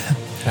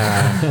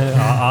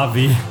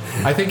 Avi.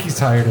 I think he's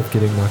tired of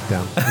getting knocked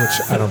down,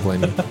 which I don't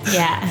blame him.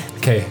 Yeah.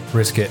 Okay,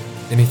 Brisket.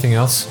 Anything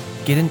else?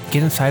 Get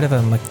inside of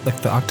him like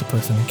the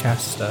octopus and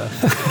cast.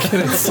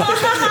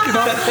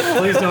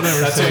 Please don't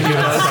ever say get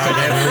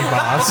outside every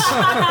boss.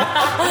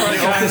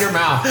 Open your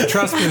mouth.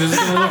 Trust me, this is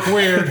going to look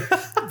weird.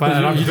 But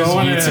I'm He just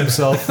going eats in.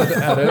 himself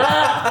at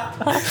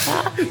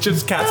it.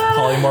 Just cast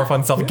polymorph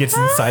on self, gets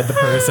inside the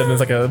person, is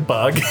like a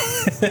bug. Leave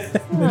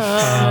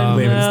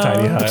his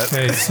tiny hut.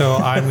 Okay, so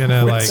I'm going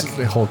to like...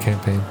 The whole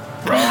campaign.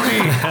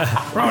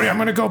 Brody, I'm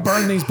going to go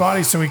burn these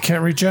bodies so we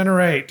can't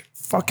regenerate.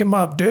 Fuck him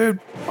up, dude.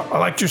 I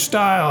like your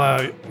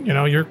style.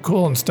 You're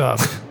cool and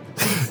stuff.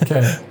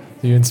 Okay.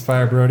 You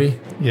inspire Brody?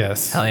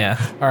 Yes. Hell yeah.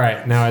 All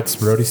right, now it's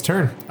Brody's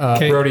turn.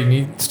 Brody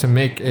needs to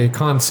make a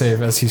con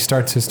save as he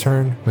starts his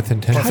turn within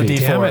 10 That's a feet.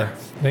 D4. Damn it.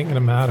 It ain't going to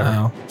matter.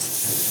 Oh.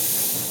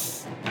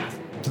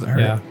 Doesn't hurt.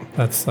 Yeah,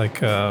 that's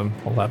like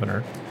 11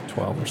 or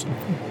 12 or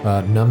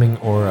something. Numbing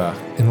Aura.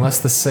 Unless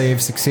the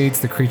save succeeds,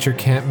 the creature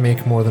can't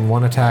make more than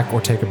one attack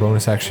or take a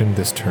bonus action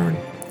this turn.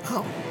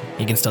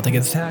 He can still take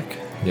his attack.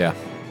 Yeah,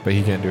 but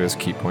he can't do his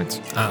key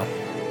points. Oh.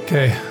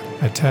 Okay,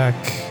 attack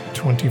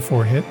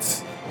 24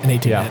 hits, In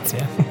 18 Yeah. minutes,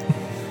 yeah.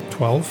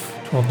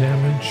 12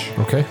 damage.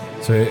 Okay.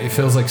 So it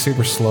feels like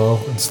super slow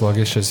and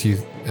sluggish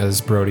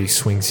as Brody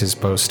swings his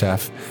bow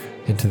staff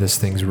into this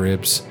thing's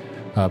ribs,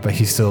 but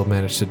he still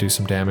managed to do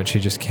some damage. He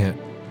just can't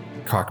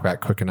cock back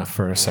quick enough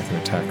for a second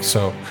attack.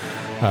 So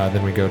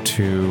then we go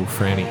to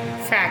Franny.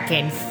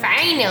 Frackin'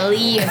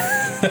 finally.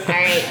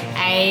 Alright,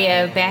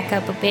 I back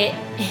up a bit.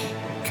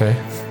 Okay.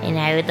 And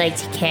I would like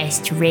to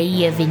cast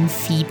Ray of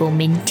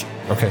Enfeeblement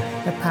Okay.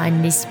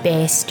 upon this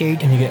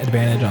bastard. And you get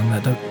advantage on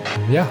that.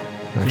 Yeah.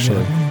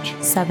 Actually,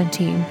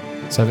 17.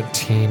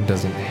 17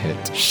 doesn't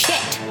hit.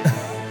 Shit!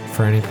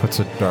 Franny puts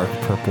a dark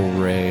purple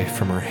ray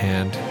from her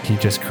hand. He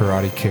just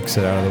karate kicks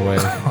it out of the way.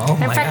 Oh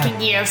I'm my god.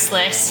 fucking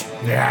useless.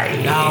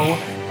 No.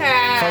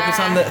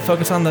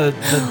 Focus on the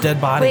dead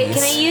bodies. Wait,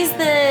 can I use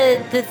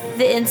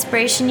the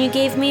inspiration you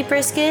gave me,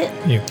 Brisket?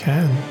 You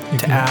can.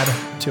 to add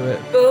to it.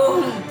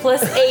 Boom. +8.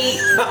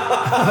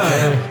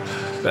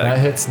 That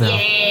hits now.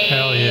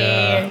 Hell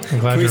yeah. I'm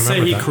glad Can you we say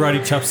remembered he that.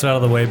 karate chops it out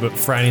of the way, but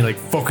Franny like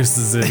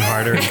focuses in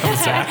harder and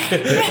comes back?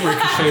 It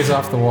ricochets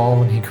off the wall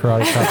when he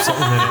karate chops it,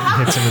 and then it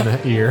hits him in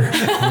the ear.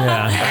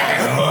 Yeah.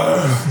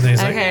 And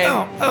he's like, Okay.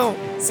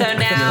 So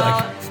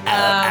now,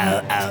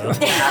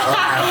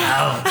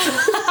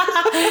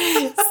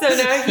 so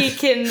now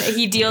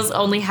he deals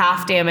only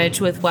half damage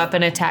with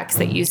weapon attacks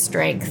that use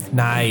strength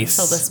Nice.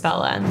 till the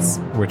spell ends.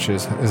 Which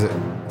is it?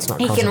 It's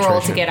not He can roll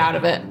to concentration. get out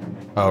of it.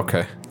 Oh,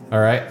 okay. All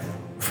right.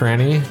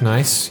 Franny,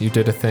 nice. You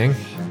did a thing.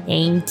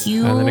 Thank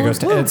you. And then it goes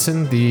to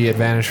Edson. The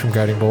advantage from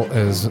Guiding Bolt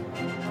is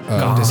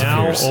Now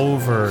disappears.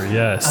 over,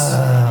 yes.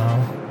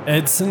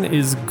 Edson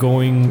is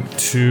going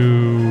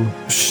to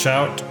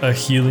shout a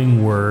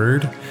healing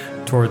word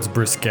towards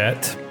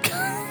Brisket.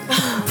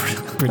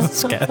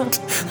 Brisket.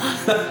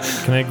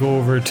 Can I go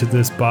over to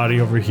this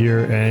body over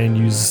here and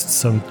use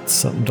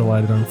something to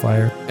light it on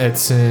fire?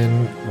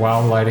 Edson,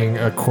 while lighting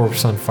a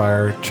corpse on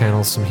fire,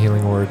 channels some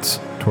healing words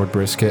toward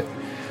Brisket,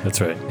 That's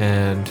right.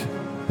 and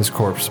this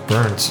corpse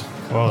burns.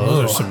 Whoa,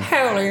 those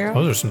Hell yeah.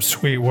 are some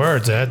sweet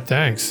words, Ed.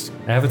 Thanks.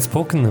 I haven't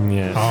spoken them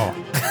yet. Oh,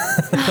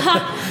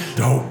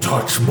 Don't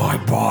touch my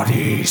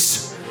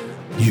bodies.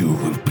 You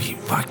will be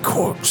my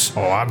corpse.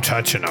 I'm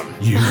touching them.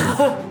 You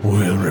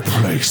will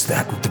replace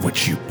that with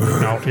which you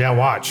burn. No, yeah,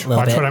 watch.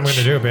 Little Watch what I'm going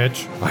bitch. to do,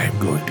 bitch. I am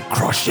going to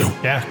crush you.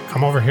 Yeah,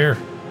 come over here.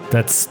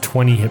 That's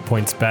 20 hit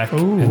points back.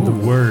 And the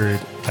word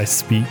I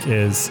speak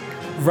is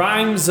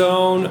Rhyme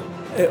Zone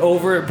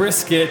over at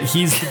Brisket.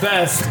 He's the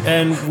best,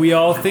 and we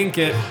all think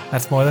it.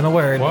 That's more than a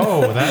word.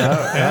 Whoa,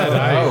 Ed,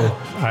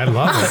 I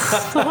love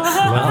it.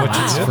 Love what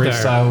you did there.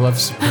 Freestyle Love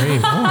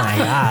Supreme. Oh my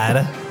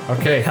god.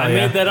 Okay. I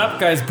made that up,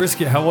 guys.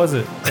 Brisket, how was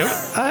it?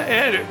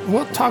 Ed,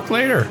 we'll talk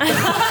later.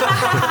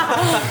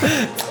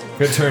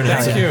 Good turn,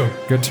 Edson. Thank you.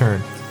 Good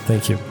turn.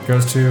 Thank you.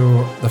 Goes to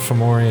the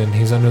Fomorian.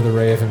 He's under the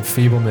ray of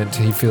enfeeblement.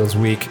 He feels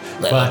weak.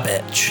 But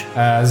bitch.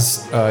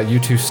 as you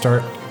two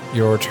start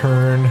your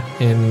turn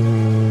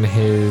in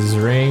his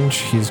range,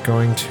 he's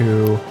going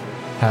to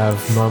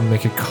have Mum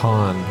make a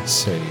con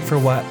save. For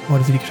what?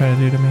 What is he trying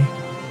to do to me?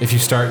 If you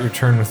start your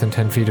turn within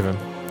 10 feet of him,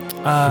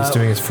 he's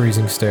doing his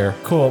freezing stare.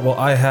 Cool. Well,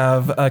 I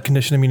have a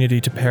condition immunity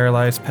to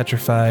paralyzed,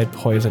 petrified,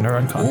 poison, or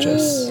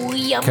unconscious. Ooh,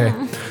 yum.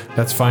 Okay,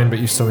 that's fine, but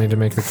you still need to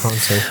make the con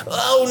save.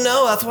 Oh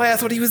no,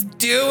 that's what he was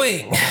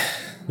doing.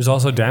 There's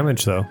also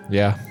damage, though.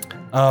 Yeah.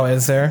 Oh,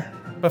 is there?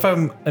 But if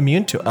I'm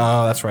immune to,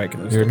 oh, that's right.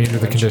 You're immune to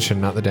the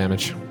condition, not the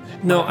damage.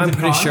 No, I'm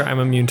pretty sure I'm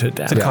immune to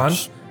It's a damage. con.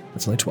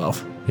 It's only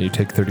 12. You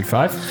take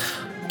 35.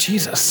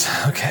 Jesus.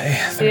 Okay.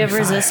 Do you have 35.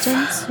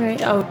 resistance,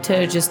 right? Oh,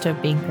 to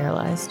being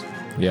paralyzed.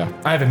 Yeah.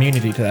 I have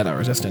immunity to that, not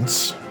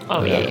resistance.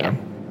 Oh, yeah.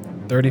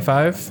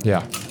 35. Yeah.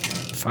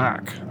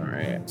 Fuck. All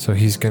right. So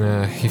he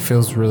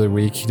feels really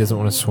weak. He doesn't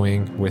want to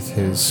swing with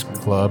his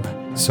club.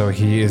 So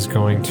he is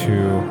going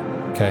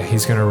to,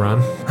 he's going to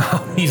run.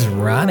 He's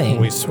running.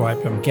 We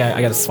swipe him. Yeah,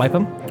 I gotta swipe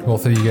him.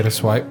 Both of you get a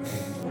swipe.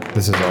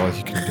 This is all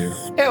he can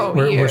do.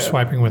 We're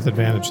swiping with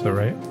advantage, though,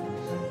 right?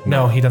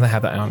 No, he doesn't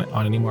have that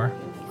on anymore.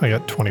 I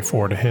got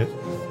 24 to hit.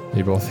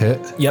 You both hit.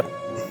 Yep.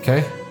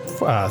 Okay.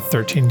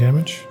 13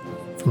 damage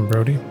from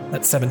Brody.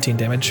 That's 17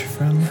 damage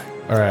from.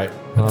 All right.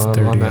 That's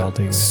 30 on I'll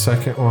take. that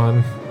second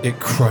one, it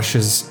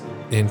crushes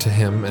into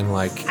him and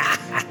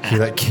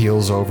he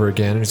keels over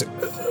again. And he's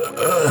like,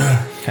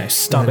 Okay,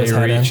 stomp and his he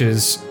head in.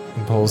 reaches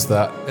and pulls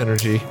that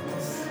energy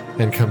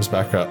and comes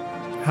back up.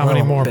 How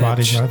many Oh, more bitch.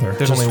 bodies are there?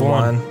 There's Just only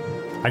one.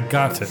 one. I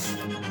got it.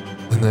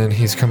 And then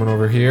he's coming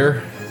over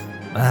here.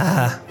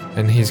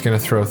 And he's going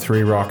to throw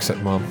 3 rocks at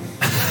Mom.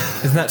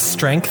 Isn't that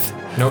strength?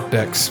 Nope,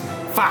 Dex.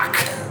 Fuck.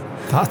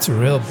 That's a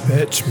real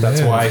bitch.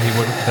 That's man. why he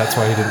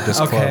didn't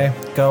disclose. Okay,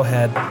 go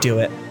ahead, do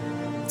it.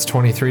 It's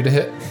 23 to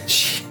hit.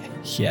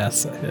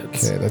 Yes, it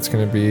hits. Okay, that's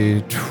going to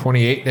be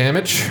 28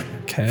 damage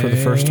Okay. for the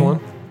first one.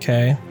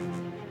 Okay.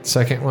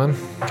 Second one,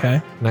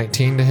 Okay.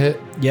 19 to hit.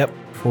 Yep.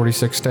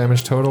 46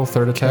 damage total.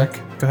 Third attack,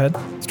 Go ahead.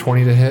 it's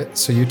 20 to hit.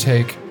 So you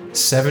take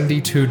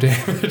 72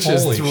 damage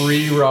as Holy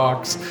 3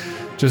 rocks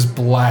just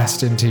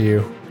blast into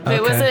you. Wait,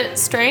 was Okay. it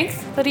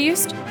strength that he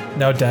used?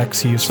 No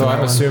Dex. He used So for I'm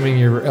that one. assuming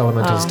your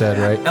elemental's dead,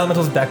 right?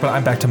 Elemental's back, but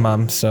I'm back to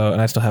Mum. So,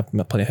 and I still have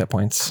plenty of hit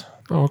points.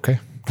 Oh, okay.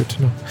 Good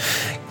to know.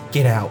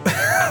 Get out.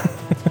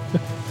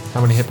 How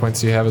many hit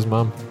points do you have as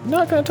Mom?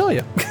 Not gonna tell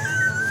you.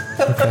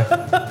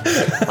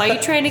 Why are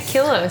you trying to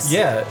kill us?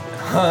 Yeah.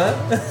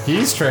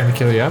 He's trying to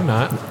kill you. I'm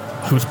not.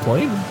 Who's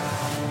playing?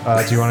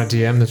 Do you want a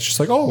DM that's just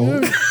like,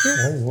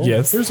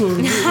 Yes. There's a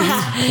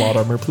plot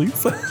armor,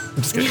 please. I'm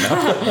just kidding.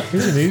 No.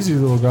 he's an easy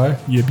little guy.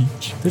 Yeah,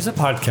 beach. There's a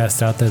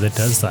podcast out there that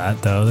does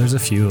that, though. There's a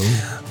few.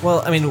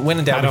 Well, I mean, when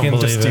in doubt, I we don't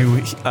can just do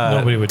believe it.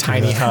 Nobody would do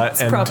tiny that.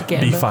 hut and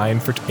propaganda. be fine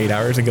for 8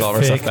 hours and get all of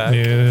our stuff Fake back.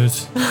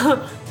 news.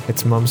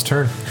 It's Mom's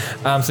turn. So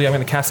yeah, I'm going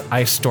to cast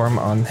Ice Storm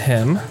on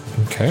him,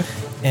 Okay.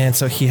 and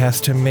so he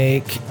has to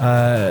make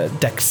a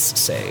Dex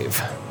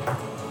save.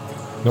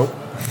 Nope.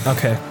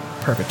 Okay,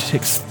 perfect. He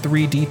takes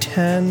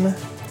 3d10.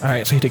 All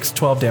right, so he takes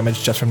 12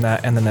 damage just from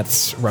that, and then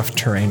that's rough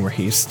terrain where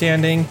he's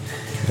standing.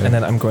 And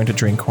then I'm going to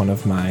drink one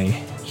of my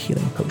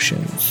healing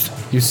potions.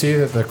 You see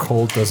that the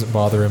cold doesn't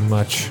bother him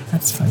much.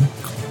 That's fine.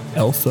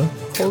 Elsa.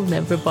 Cold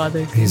never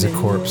bothered He's a him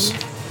corpse.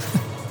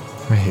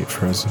 I hate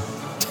Frozen.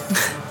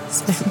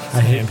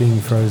 I hate being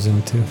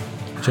frozen, too.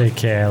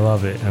 JK, I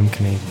love it. I'm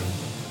Canadian.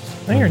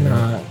 No, you're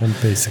not. I'm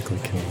basically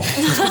Canadian.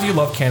 Just because you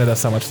love Canada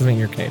so much doesn't mean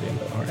you're Canadian,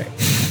 but all right.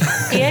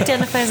 He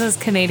identifies as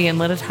Canadian.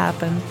 Let it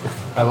happen.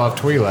 I love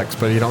Twi'leks,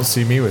 but you don't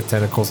see me with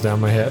tentacles down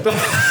my head.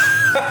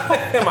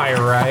 Am I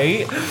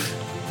right?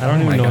 I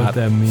don't even know God. what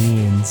that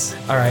means.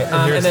 All right.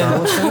 And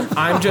then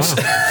I'm just,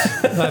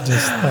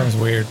 That was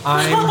weird.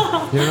 I'm,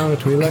 You don't know what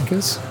a Twi'lek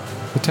is?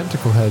 The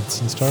tentacle heads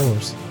in Star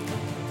Wars.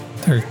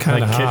 They're kind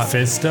Like of Kit hot.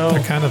 Fisto?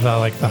 They're kind of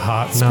the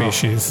hot No.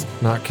 species.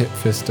 Not Kit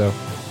Fisto.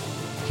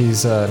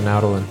 He's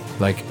Nautilin.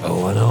 Like,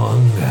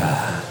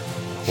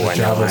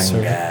 Jabba's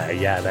servant.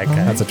 Yeah, that guy.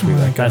 That's a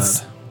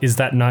Twi'lek. Is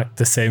that not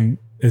the same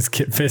as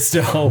Kit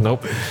Fisto?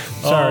 Nope.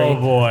 sorry. Oh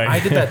boy. I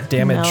did that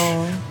damage.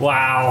 No.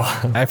 Wow.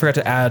 I forgot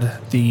to add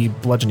the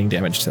bludgeoning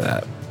damage to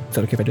that. Is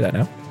that okay if I do that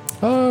now?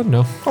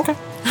 No. Okay.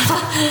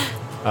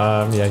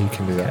 Yeah, you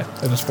can do that.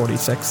 It was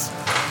 46.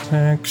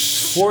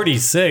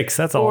 46.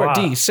 That's a lot.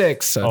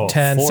 4d6, so Oh,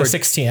 10, so 4.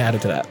 16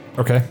 added to that.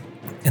 Okay.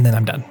 And then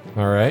I'm done.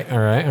 All right. All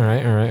right.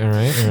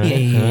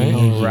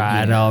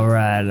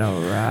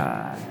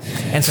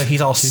 And so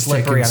he's all He's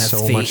slippery taking on his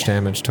so feet. much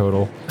damage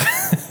total.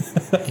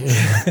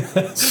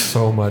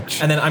 So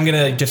much. And then I'm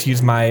going to just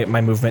use my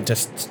movement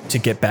just to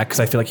get back because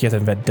I feel like he has a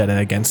vendetta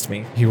against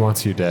me. He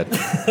wants you dead.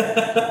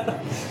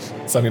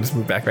 So I'm going to just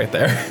move back right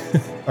there.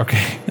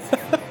 Okay.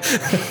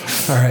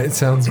 All right.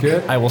 Sounds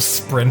good. I will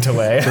sprint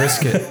away.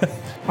 Brisket.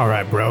 All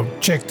right, bro,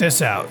 check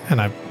this out. And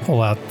I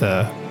pull out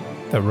the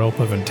rope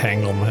of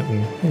entanglement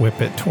and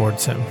whip it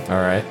towards him. All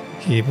right.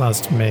 He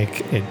must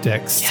make a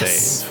dex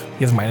save.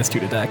 He has -2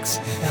 to dex.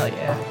 Hell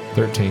yeah.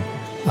 13.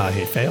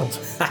 He failed.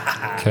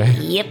 Okay.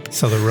 Yep.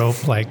 So the rope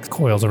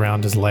coils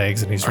around his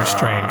legs and he's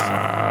restrained.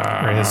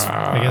 Or his,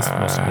 I guess,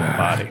 most of his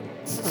body.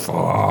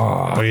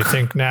 What do you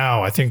think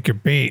now? I think you're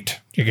beat.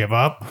 You give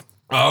up?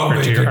 I'll Or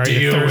make are a you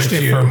deal with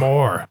thirsty you. for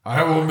more?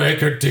 I will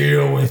make a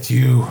deal with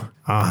you.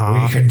 Uh-huh.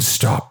 We can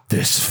stop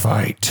this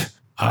fight.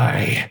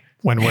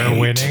 When we're hate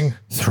winning?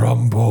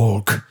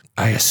 Thrumbolg.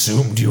 I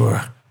assumed you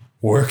were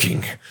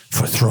working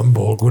for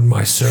Thrumbolg when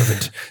my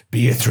servant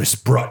Beatrice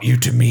brought you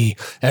to me.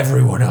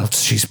 Everyone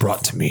else she's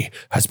brought to me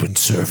has been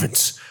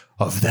servants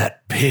of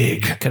that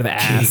pig. Could have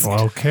asked.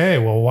 Okay,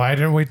 well, why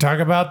didn't we talk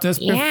about this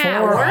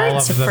Yeah, before all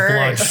words of the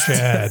first.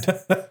 bloodshed?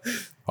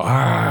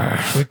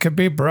 Ah, We could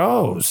be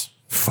bros.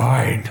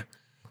 fine.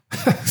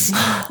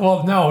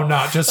 Well, no,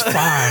 not just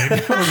fine.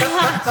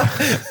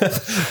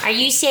 Are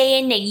you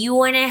saying that you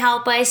want to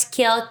help us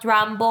kill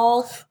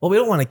Thrumble? Well, we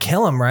don't want to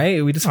kill him,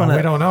 right? We just want we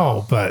to. don't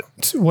know, but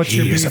what's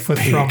your He is beef a with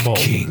pig Thrumble?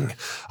 king,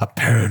 a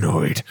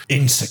paranoid,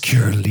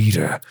 insecure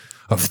leader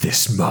of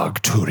this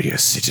Magturia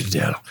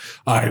citadel.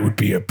 I would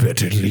be a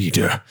better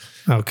leader.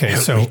 Okay,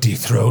 Help so me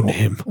dethrone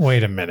him.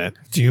 wait a minute.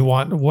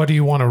 What do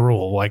you want to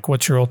rule? Like,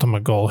 what's your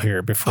ultimate goal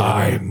here before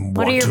I we...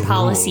 What are want your to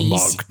policies? rule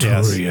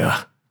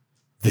Magturia,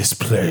 this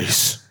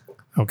place.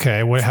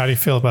 Okay, how do you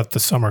feel about the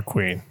Summer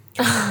Queen?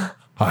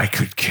 I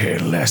could care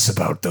less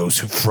about those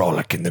who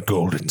frolic in the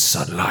golden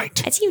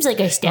sunlight. That seems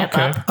like a step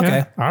up.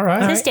 Yeah, all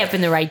right. It's a step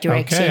in the right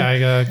direction. Okay,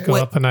 I go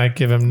Wait, up and I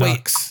give him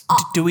knocks.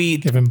 Do we?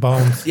 Give him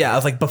bones. Yeah, I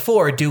was like,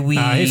 before, do we?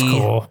 He's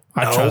cool.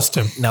 I No. trust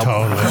him. No.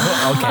 Totally.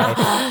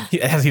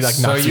 Okay. Has he like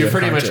So knocked you you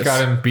pretty much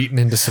unconscious? got him beaten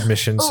into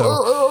submission.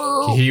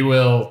 So he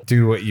will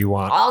do what you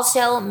want.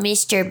 Also,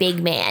 Mr.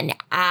 Big Man,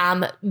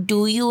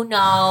 do you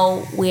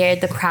know where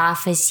the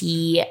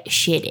prophecy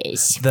shit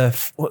is? The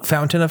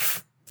fountain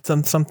of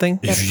something.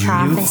 The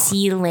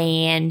prophecy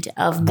land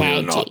of Will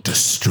magic. not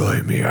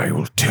destroy me, I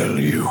will tell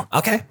you.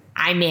 Okay.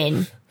 I'm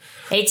in.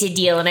 It's a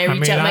deal, and I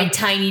reach mean, out my I'm-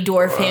 tiny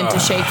dwarf hand to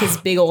shake his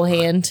big old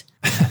hand.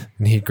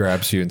 And he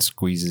grabs you and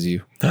squeezes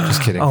you.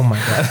 Just kidding. Oh my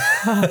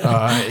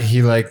god.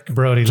 He like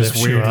Brody just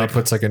lifts you weirdly up.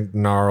 puts like a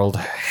gnarled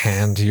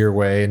hand your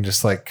way and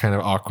just like kind of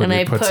And awkwardly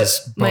I puts put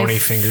his my bony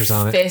fingers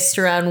on it. fist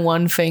around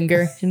one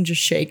finger and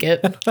just shake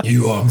it.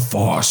 You are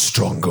far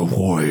stronger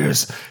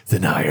warriors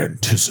than I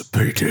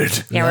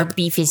anticipated. Yeah, our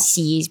beef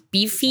is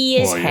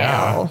beefy as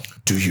hell.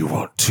 Do you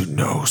want to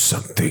know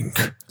something?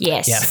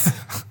 Yes. Yes.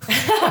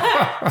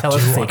 Tell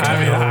us fake. I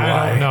mean,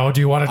 I don't know. Do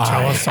you want to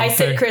tell us I something?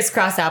 said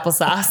crisscross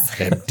applesauce.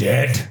 Am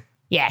dead.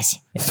 Yes.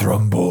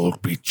 Thrumble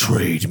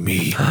betrayed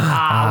me.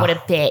 Ah, what a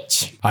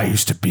bitch. I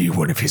used to be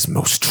one of his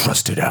most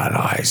trusted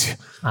allies.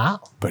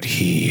 But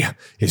he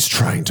is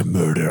trying to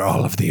murder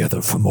all of the other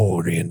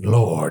Fomorian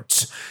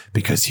lords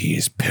because he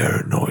is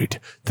paranoid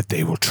that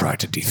they will try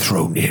to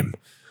dethrone him.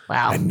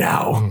 Wow. And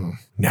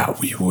now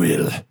we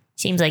will.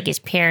 Seems like his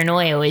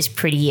paranoia was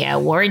pretty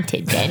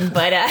warranted then,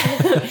 but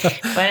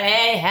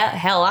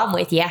hell, I'm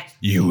with you.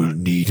 You will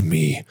need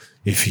me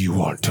if you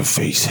want to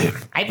face him.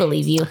 I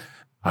believe you.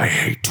 I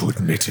hate to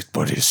admit it,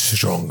 but he's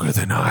stronger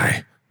than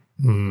I.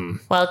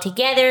 Well,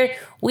 together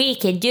we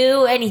can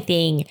do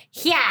anything.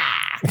 Yeah.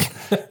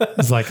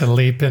 It's like a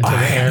leap into the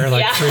air,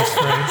 like Yeah. freeze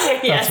frame.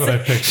 Yes. That's what I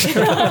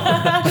picture.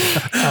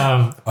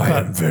 I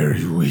am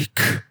very weak.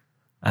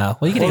 Oh,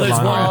 well, you can Well, take there's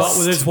a long one,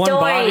 rest. there's one Story.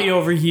 body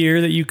over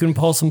here that you can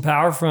pull some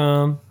power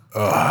from.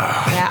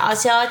 Yeah.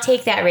 Also, I'll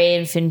take that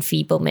ray of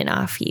enfeeblement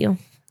off you,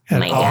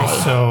 my guy.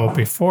 Also,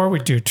 before we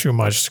do too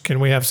much, can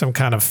we have some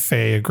kind of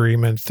fey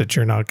agreement that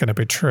you're not going to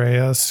betray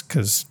us?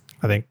 Because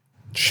I think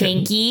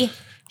Pinky.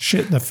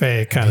 shit in the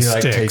fey kind of He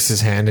like sticks. takes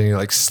his hand and he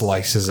like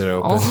slices it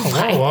open. Oh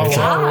my whoa,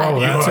 god.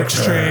 that's Your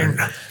extreme.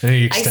 turn. And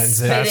he I extends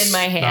spit it. in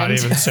my Not hand.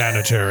 even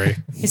sanitary.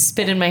 I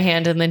spit in my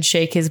hand and then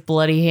shake his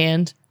bloody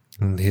hand.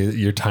 And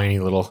your tiny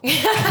little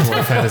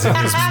dwarf head is in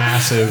his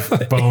massive,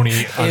 bony,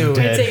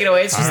 undead. Take it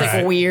away. It's just All like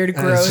right. weird, And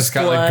gross it's just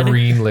got blood. like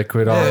green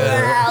liquid all over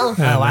it.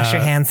 Oh, wash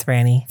your hands,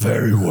 Franny.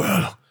 Very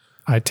well.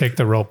 I take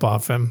the rope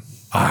off him.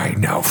 I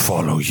now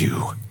follow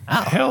you.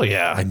 Hell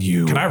yeah. And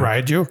you Can I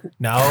ride you?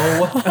 No.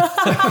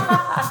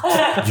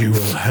 You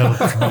will help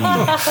me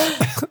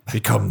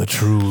become the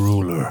true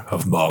ruler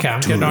of Magturia. Okay,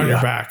 I'm getting on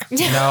your back.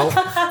 No.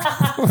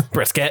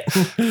 Brisket.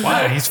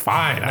 Why? He's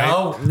fine.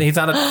 No, he's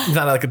not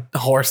like a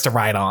horse to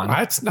ride on.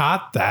 It's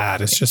not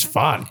that. It's just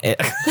fun.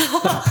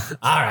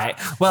 All right.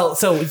 Well,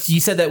 so you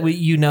said that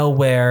you know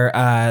where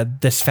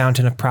this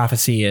fountain of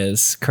prophecy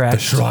is, correct?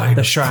 The shrine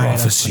of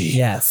prophecy.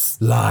 Yes.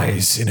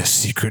 Lies in a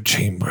secret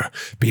chamber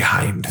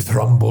behind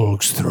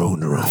Thrumbulg's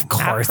throne room. Of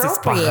course, it's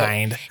Appropriate.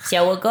 behind.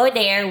 So we'll go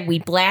there, we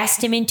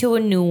blast him into a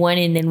new one,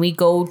 and then we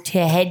go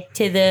to head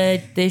to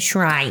the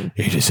shrine.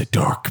 It is a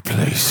dark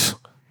place,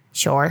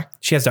 Sure.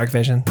 She has dark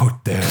vision.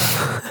 put there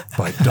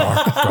by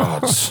dark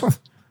gods.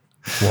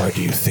 Why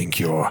do you think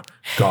your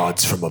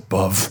gods from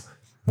above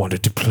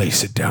wanted to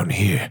place it down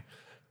here?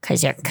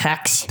 Because they're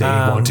cucks. They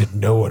wanted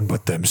no one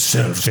but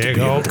themselves to Big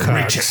be able old to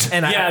reach cucks. it.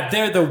 And Yeah,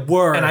 they're the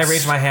worst. and I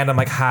raise my hand. I'm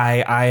like,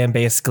 "Hi, I am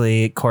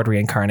basically Cord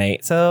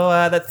reincarnate." So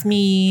that's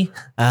me.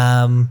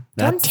 Don't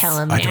That's, tell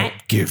him I that. don't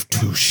give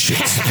two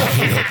shits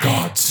about your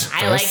gods.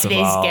 I like First of this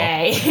all-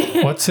 guy.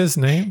 What's his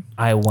name?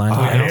 I won.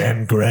 I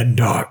am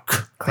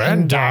Grandark,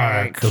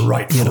 Grandark. the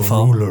rightful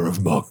Beautiful. ruler of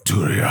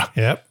Magturia.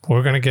 Yep,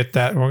 we're gonna get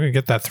that. We're gonna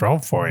get that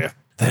throne for you.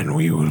 Then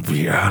we will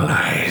be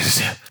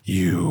allies.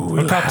 You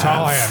will Look how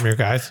tall I have am, you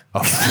guys.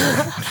 a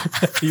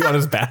friend. You on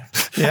his back?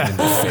 Yeah,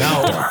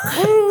 Dark.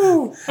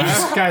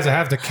 guys, I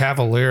have the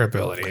cavalier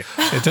ability.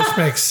 It just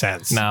makes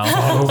sense. No.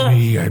 Follow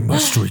me. I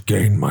must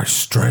regain my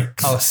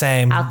strength. Oh,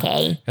 same.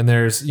 Okay. And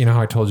there's, you know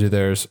how I told you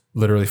there's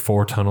literally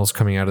 4 tunnels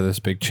coming out of this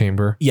big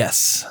chamber?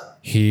 Yes.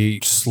 He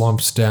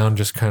slumps down,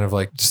 just kind of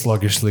like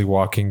sluggishly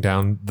walking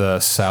down the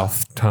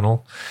south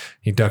tunnel.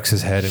 He ducks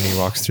his head and he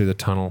walks through the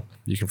tunnel.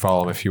 You can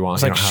follow him if you want.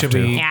 It's You like, don't have should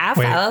to. we? Yeah, I'll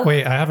follow.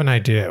 Wait, I have an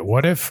idea.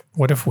 What if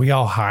we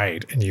all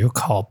hide and you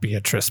call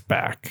Beatrice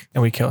back?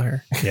 And we kill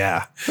her.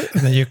 Yeah.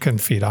 And then you can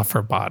feed off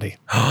her body.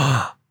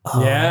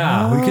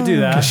 Yeah, we could do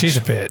that. 'Cause she's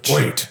a bitch.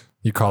 Wait,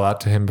 You call out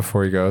to him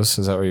before he goes.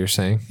 Is that what you're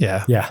saying?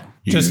 Yeah. Yeah.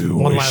 Just you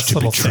one wish last to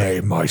little betray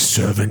thing. my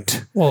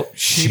servant? Well,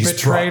 she She's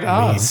betrayed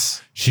brought me-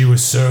 us. She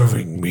was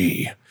serving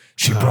me.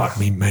 She brought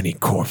me many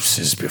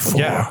corpses before.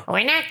 Yeah.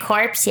 We're not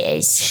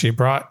corpses.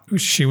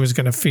 She was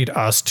going to feed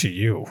us to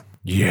you.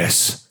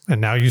 Yes. And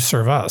now you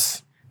serve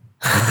us.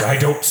 I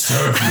don't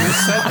serve you. You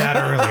said that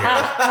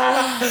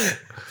earlier.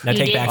 No You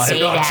take did backs. say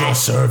I'm not your that.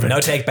 servant. No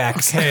take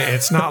backs. Hey,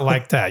 it's not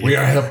like that. We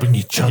are helping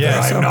each other.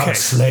 Yes, I'm not okay. a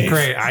slave.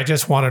 Great. I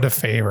just wanted a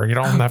favor. You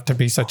don't have to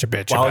be such a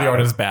bitch While about you're on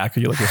it. his back,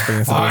 you like whispering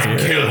into his I ear.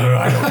 kill her.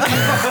 I don't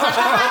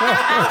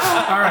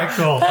care. All right,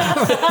 cool.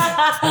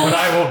 But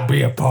I won't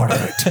be a part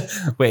of it.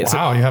 Wait, so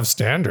Wow, you have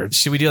standards.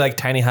 should we do like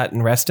tiny hut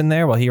and rest in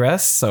there while he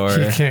rests, or?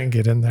 You can't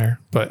get in there.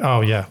 But, oh,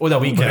 yeah. Well, no,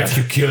 we But can. if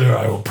you kill her,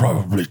 I will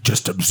probably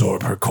just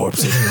absorb her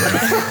corpse anyway.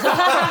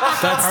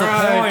 That's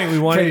the point. We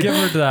want to Okay. give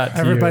her that.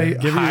 Everybody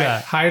give you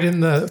that. hide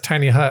in the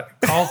tiny hut.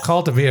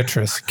 Call to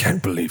Beatrice.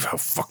 Can't believe how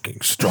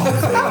fucking strong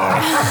they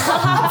are.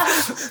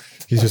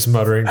 He's just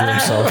muttering to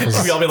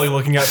himself. we all be like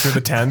looking out through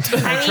the tent. I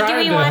mean, do trying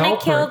we to want help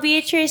to kill her.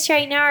 Beatrice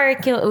right now, or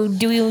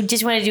do we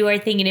just want to do our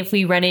thing? And if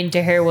we run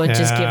into her, we'll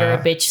just give her a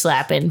Yeah. bitch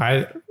slapping.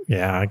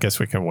 I guess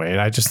we can wait.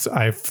 I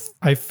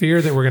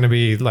fear that we're going to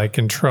be like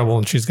in trouble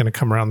and she's going to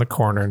come around the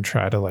corner and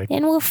try to like.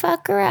 Then we'll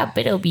fuck her up.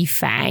 It'll be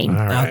fine.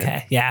 All right.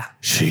 Okay, yeah.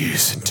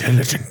 She's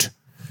intelligent,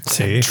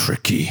 See,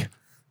 tricky.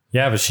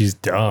 Yeah, but she's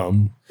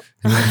dumb.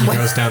 And then he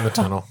goes down the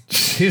tunnel.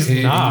 she's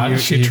not.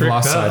 She You've tricked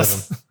lost sight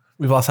us. of him.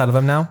 We've lost sight of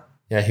him now.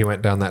 Yeah, he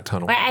went down that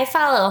tunnel. But I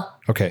follow.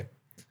 Okay.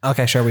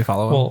 Okay, sure, we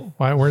follow him.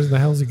 Well, where's the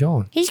hell's he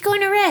going? He's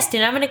going to rest,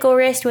 and I'm going to go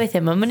rest with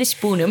him. I'm going to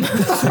spoon him.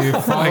 So you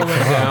follow him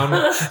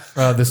down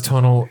this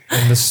tunnel,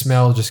 and the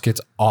smell just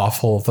gets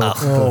awful.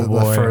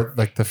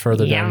 The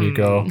further down you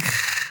go,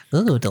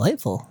 Ooh,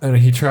 delightful. and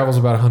he travels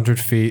about 100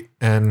 feet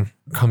and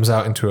comes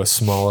out into a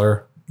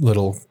smaller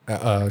little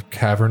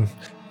cavern.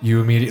 You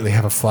immediately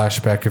have a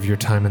flashback of your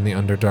time in the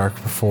Underdark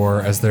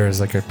before, as there is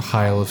like a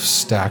pile of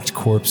stacked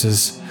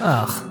corpses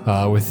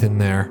within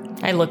there.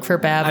 I look for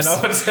Babs.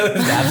 I know it's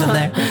Babs in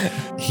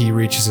there. He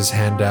reaches his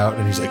hand out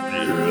and he's like,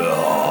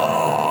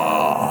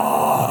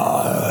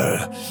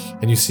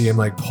 and you see him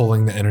like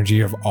pulling the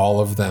energy of all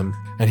of them,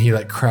 and he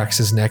like cracks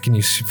his neck, and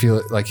you feel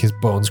it like his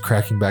bones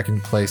cracking back in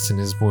place, and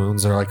his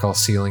wounds are like all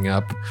sealing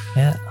up.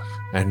 Yeah.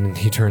 And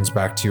he turns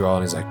back to you all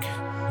and he's like,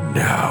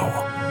 Now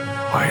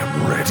I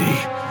am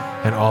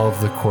ready. and all of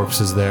the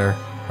corpses there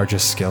are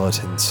just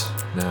skeletons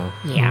now.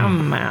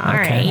 Yum. All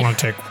right. Want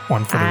to take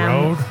one for the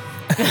road?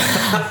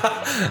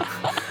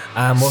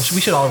 Well,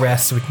 we should all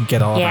rest so we can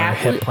get all of our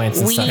hit points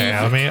and we- stuff.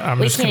 Yeah, I'm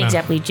We just can't gonna.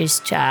 exactly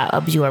just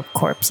absorb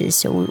corpses,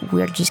 so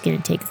we're just going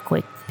to take a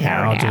quick Yeah,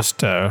 power I'll nap.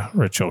 just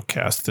ritual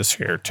cast this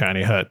here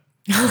tiny hut.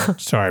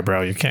 Sorry,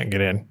 bro, you can't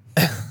get in.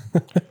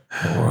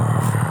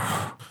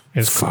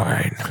 It's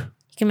Fine.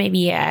 You can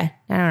maybe, I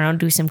don't know,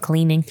 do some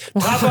cleaning.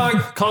 Top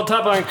bunk. Call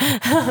top bunk.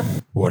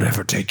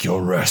 Whatever, take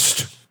your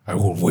rest. I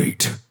will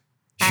wait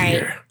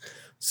here.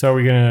 So are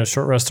we going to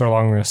short rest or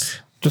long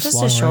rest?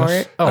 Just a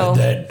short. And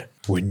then,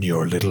 when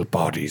your little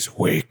bodies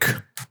wake,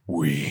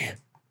 we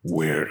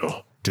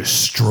will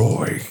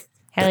destroy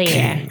Hell the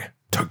yeah. king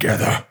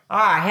together.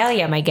 Oh, hell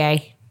yeah, my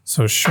guy.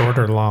 so short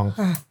or long.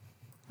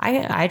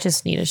 I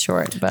just need a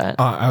short, but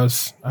I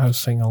was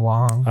saying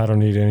along. I don't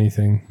need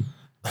anything.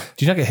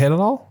 Did you not get hit at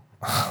all?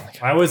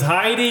 I was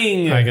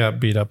hiding. I got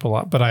beat up a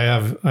lot, but I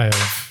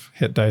have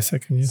hit dice I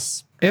can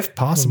use. If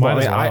possible. Might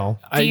as I mean, well.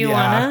 Do you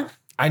wanna?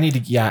 I need to.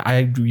 Yeah,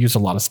 I use a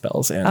lot of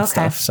spells and Okay.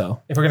 stuff.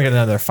 So if we're gonna get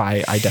another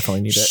fight, I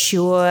definitely need it.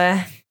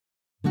 Sure.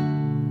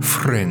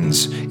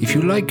 Friends, if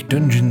you like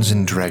Dungeons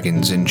and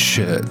Dragons and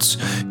shirts,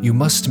 you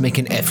must make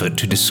an effort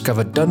to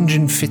discover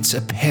Dungeon Fits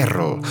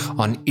Apparel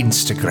on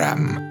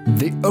Instagram.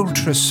 The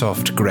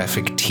ultra-soft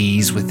graphic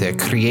tees with their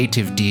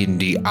creative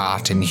D&D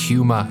art and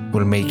humor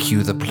will make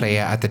you the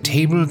player at the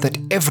table that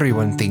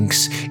everyone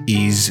thinks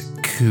is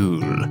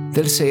cool.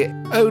 They'll say,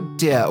 "Oh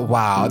dear,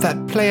 wow,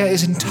 that player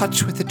is in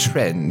touch with the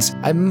trends.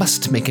 I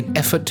must make an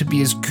effort to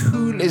be as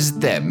cool as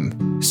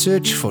them."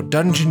 Search for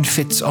Dungeon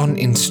Fits on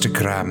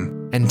Instagram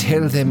and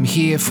tell them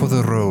Here for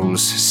the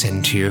Rolls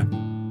sent you.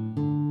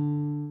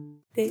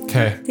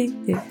 Okay.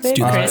 Let's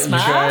do You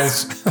Christmas.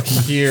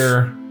 guys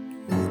hear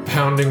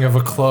pounding of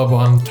a club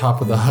on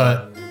top of the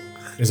hut.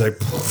 It's like,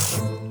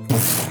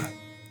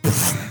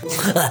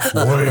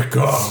 Wake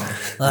up!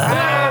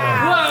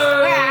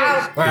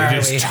 It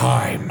is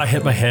time. I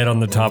hit my head on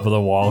the top of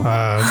the wall.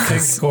 I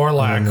think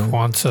Gorlak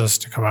wants us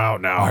to come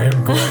out now. I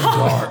am going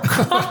dark.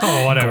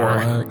 Oh,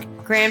 whatever.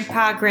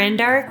 Grandpa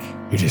Grandark.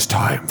 It is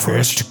time for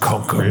us to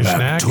conquer Krishnak?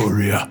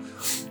 Bacteria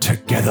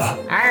together.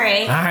 All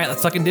right. All right,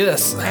 let's fucking do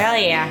this. Hell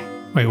yeah.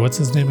 Wait, what's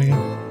his name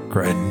again?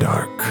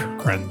 Grandark.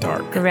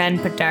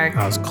 Grandpa Dark.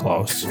 That was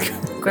close.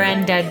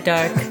 Granddad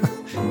Dark.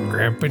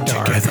 Grandpa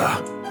Dark.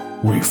 Together,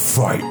 we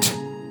fight,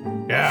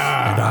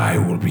 Yeah. and I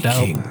will be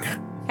king.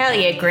 Hell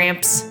yeah,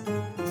 Gramps.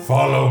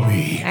 Follow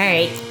me. All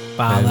right.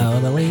 Follow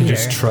the He leader.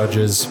 just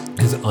trudges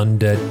his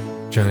undead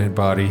giant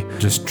body,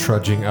 just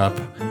trudging up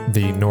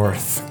the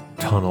north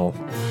tunnel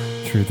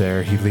through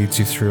there. He leads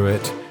you through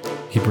it.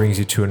 He brings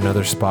you to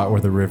another spot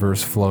where the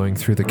river's flowing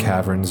through the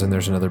caverns and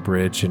there's another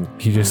bridge, and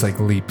he just like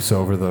leaps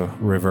over the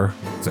river.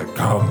 He's like,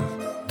 come,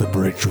 the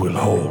bridge will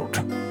hold.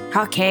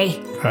 Okay.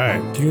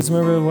 Hey. Do you guys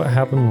remember what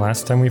happened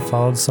last time we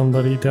followed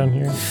somebody down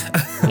here?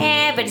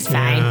 Yeah, but it's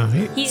fine.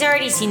 Yeah, He's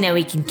already seen that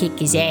we can kick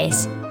his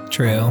ass.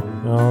 True.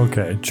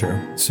 Okay, true.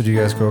 So do you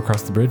guys go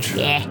across the bridge?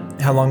 Yeah.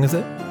 How long is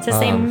it? It's the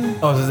same.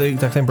 Oh, is it the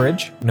exact same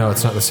bridge? No,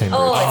 it's not the same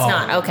bridge. Oh, it's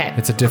not. Okay.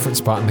 It's a different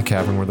spot in the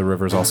cavern where the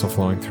river's also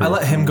flowing through. I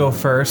let him go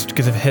first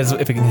because if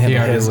it can he handle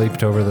already his.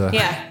 leaped over the.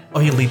 Yeah. Oh,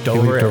 he leaped He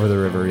over leaped it. over the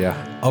river.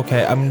 Yeah.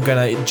 Okay, I'm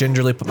gonna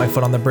gingerly put my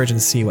foot on the bridge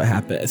and see what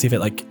happens. See if it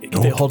like if it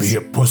Don't holds. be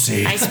a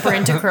pussy. I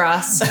sprint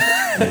across.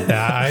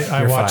 Yeah,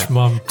 I You're watch fine.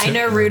 Mom. I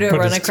know Ruda put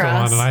run his toe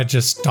across. on and I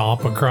just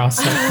stomp across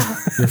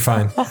it. You're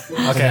fine.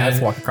 Okay, I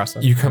just walk across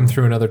it. You come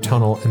through another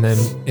tunnel, and then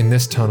in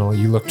this tunnel,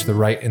 you look to the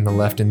right and the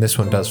left, and this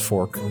one does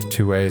fork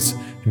two ways.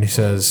 And he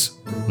says,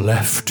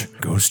 Left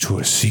goes to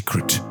a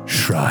secret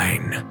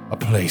shrine, a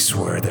place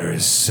where there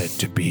is said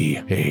to be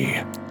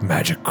a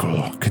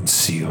magical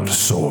concealed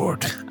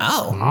sword.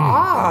 Oh,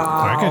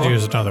 I could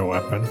use another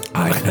weapon.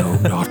 I know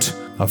not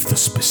of the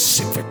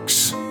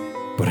specifics,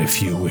 but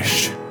if you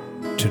wish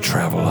to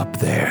travel up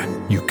there,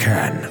 you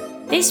can.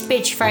 This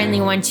bitch finally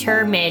wants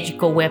her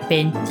magical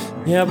weapon.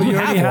 Yeah, but you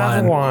already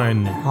have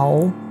one.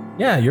 Oh.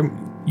 yeah,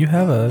 you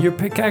have a. Your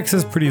pickaxe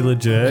is pretty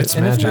legit. "It's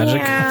magic."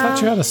 I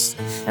thought you had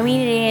a. I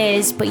mean, it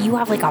is, but you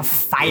have like a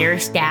fire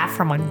staff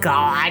from a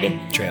god.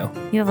 True.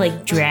 You have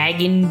like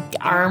dragon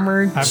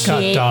armor. I've got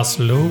shit. Das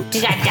Loot.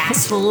 You got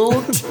Das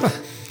Loot.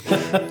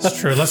 It's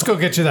true. Let's go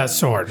get you that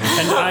sword.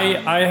 And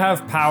I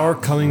have power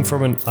coming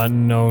from an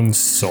unknown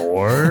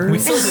sword. We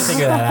still need to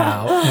figure that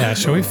out. Yeah,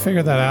 should we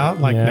figure that out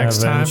like yeah,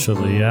 next time?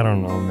 eventually. I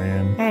don't know,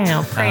 man. I don't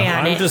know. Pray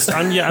on it.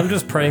 I'm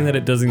just praying that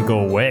it doesn't go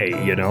away,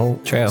 you know?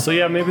 True. So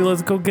yeah, maybe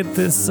let's go get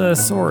this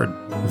sword.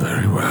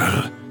 Very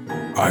well.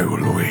 I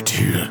will wait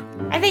here.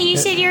 I thought you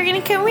said you were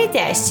gonna come with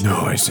us. No,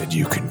 I said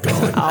you can go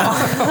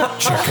and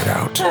check it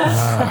out.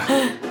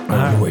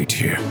 I will wait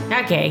here.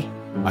 Okay.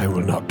 I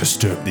will not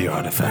disturb the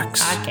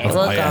artifacts Okay, of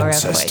we'll my go real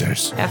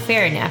ancestors. quick.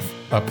 Fair enough.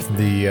 Up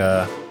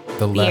the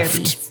left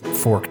BRB.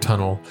 fork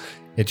tunnel,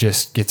 it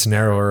just gets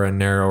narrower and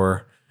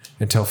narrower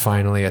until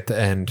finally at the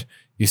end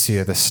you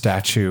see the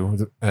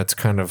statue that's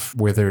kind of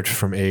withered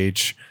from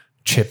age,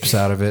 chips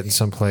out of it in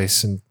some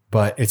place,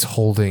 but it's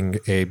holding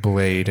a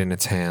blade in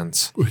its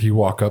hands. You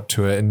walk up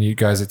to it, and you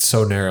guys, it's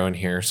so narrow in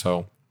here,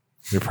 so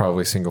you're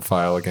probably single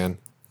file again.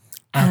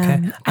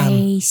 Okay.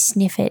 I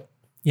sniff it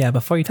Yeah,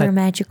 before you for touch.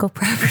 magical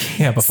property.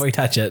 Yeah, before you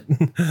touch it.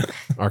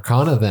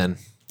 Arcana, then.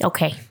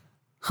 Okay.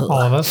 All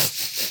of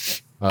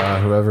us.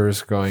 Whoever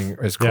is going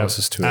is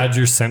closest to it. Add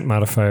your scent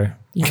modifier.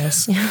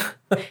 Yes.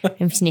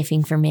 I'm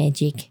sniffing for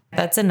magic.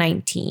 That's a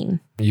 19.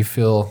 You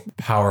feel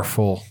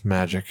powerful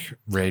magic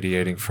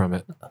radiating from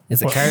it.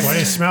 Is it What do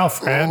you smell,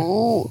 Fred?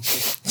 Ooh.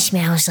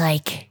 Smells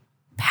like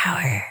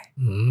power,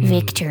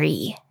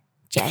 victory,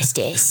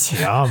 justice.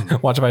 Yum.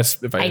 Watch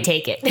if I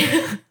take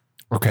it.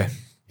 Okay.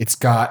 It's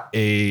got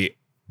a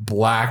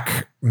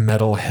black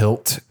metal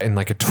hilt and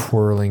like a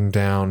twirling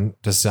down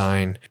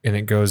design, and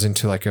it goes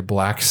into like a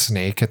black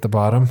snake at the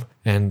bottom,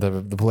 and the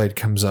blade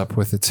comes up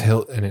with its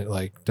hilt, and it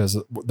like does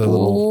the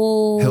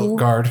little hilt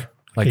guard,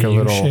 like A a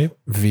little U-shape?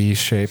 V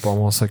shape,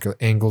 almost like an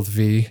angled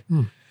V.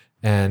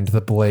 And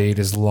the blade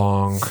is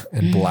long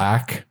and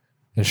black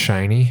and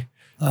shiny.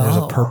 There's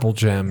a purple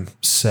gem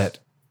set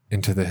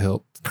into the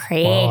hilt.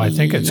 Pretty. Oh, I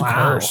think it's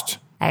cursed.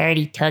 I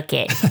already took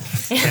it.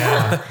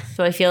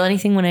 Do I feel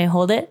anything when I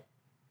hold it?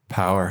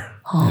 Power.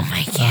 Oh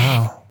my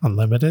god.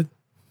 Unlimited.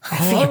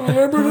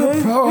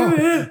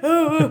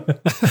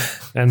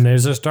 And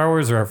there's a Star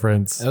Wars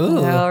reference. I'll You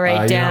write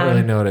don't down.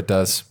 really know what it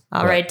does.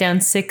 I'll write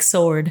down 6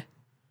 sword.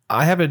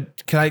 I have a.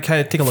 Can I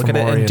take a look at it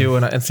and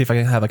Fomorian. and see if I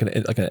can have like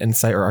an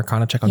insight or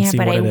Arcana check on Yeah, see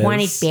but what I it is?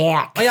 want it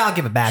back. Oh yeah, I'll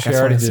give it back. She I just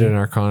already wanna did see. an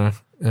Arcana,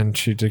 and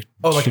she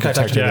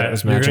detected Yeah, it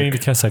was you're gonna need magic.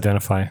 to cast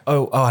Identify.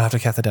 Oh, I'll have to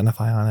cast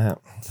Identify on it.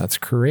 That's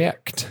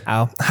correct.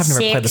 I've never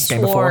played this 6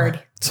 game before.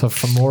 sword. It's a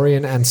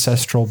Fomorian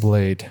ancestral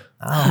blade.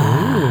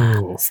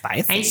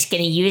 Spicy. I'm just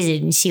gonna use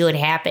it and see what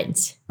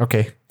happens.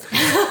 Okay.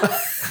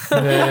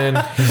 And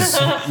then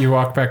you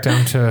walk back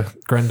down to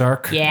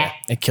Grendark. Yeah.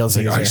 It kills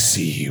it. I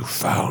see you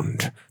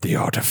found the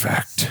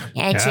artifact.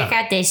 Yeah, check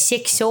out this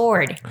 6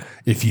 sword.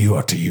 If you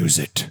are to use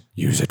it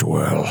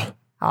well.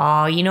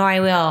 Oh, you know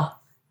I will,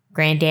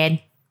 Granddad.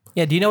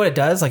 Yeah. Do you know what it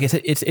does? Like, it's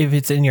if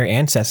it's in your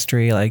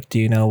ancestry. Like, do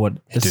you know what?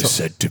 It is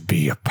said to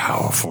be a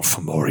powerful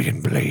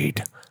Fomorian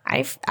blade.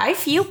 I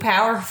feel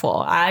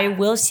powerful. I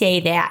will say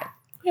that.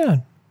 Yeah.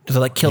 Does it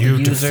like kill You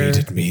the user?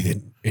 defeated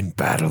me in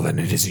battle, and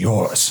it is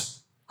yours.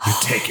 You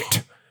take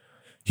it.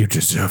 You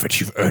deserve it.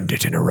 You've earned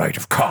it in a rite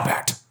of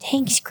combat.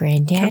 Thanks,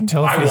 Granddad.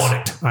 Tell if I he's- want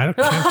it. I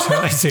can't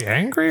tell. Is he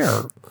angry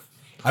or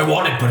I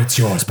want it, but it's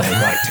yours by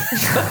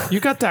right. you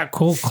got that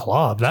cool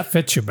club that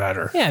fits you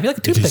better? Yeah, it'd be like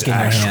a It is toothpick in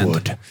your hand.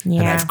 ashwood, and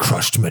Yeah. I've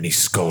crushed many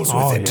skulls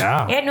Oh with it.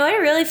 yeah. Yeah, no, it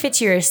really fits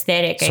your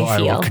aesthetic, So I I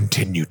will feel.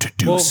 continue to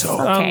do so.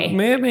 Okay.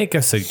 May I make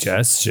a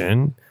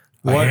suggestion?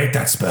 I hate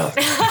that spell.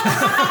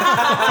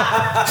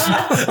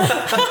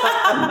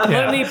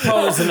 Let me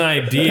pose an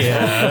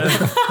idea.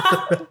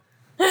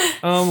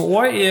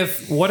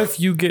 What if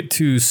you get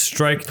to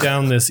strike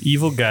down this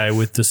evil guy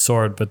with the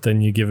sword, but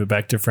then you give it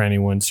back to Franny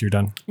once you're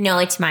done? No,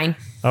 it's mine.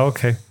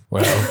 Okay.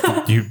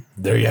 Well,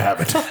 there you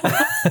have it.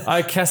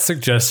 I cast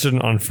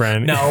suggestion on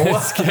Franny. No.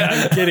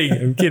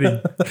 I'm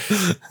kidding.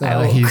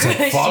 He's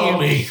like, follow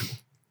me.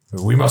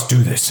 We must do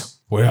this.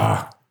 We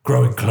are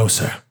growing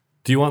closer.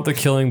 Do you want the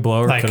killing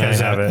blow or Like can I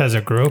have it? as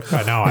a group?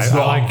 I know. I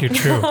long. like you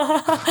too.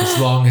 As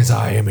long as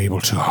I am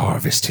able to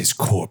harvest his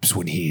corpse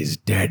when he is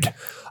dead,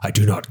 I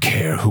do not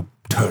care who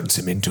turns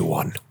him into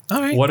one. All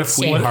right. What if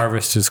we Same.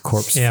 harvest his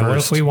corpse Yeah. first? What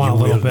if we want a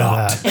You little will bit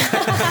not. of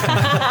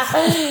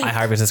that? I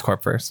harvest his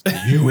corpse first.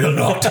 You will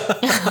not.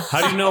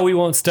 How do you know we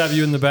won't stab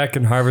you in the back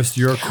and harvest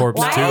your corpse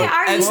Why too?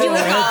 are you doing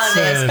all of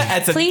this?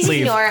 Edson, Please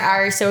leave. ignore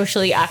our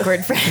socially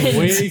awkward friends.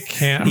 We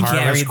can't He can't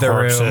harvest read the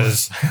room.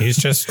 corpses. He's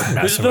just There's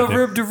messing no with you.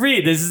 room to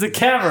read. This is a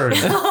cavern.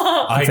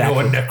 I know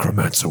a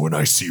necromancer when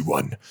I see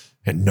one,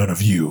 and none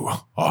of you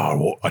are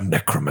a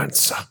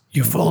necromancer.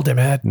 You fooled him,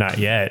 Ed. Not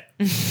yet.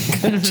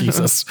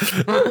 Jesus.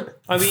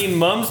 I mean,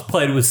 Mom's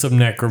played with some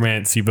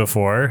necromancy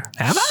before.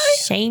 Have I?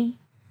 Shane.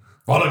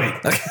 Follow me.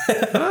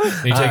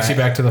 He takes you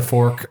back to the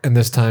fork, and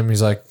this time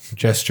he's like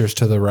gestures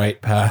to the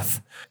right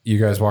path. You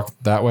guys walk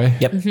that way?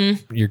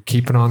 Yep. You're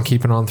keeping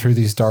on through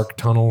these dark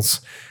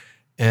tunnels.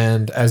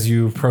 And as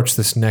you approach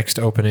this next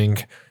opening,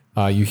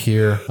 you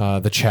hear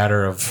the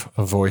chatter of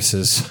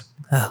voices.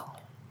 Oh.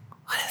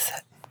 What is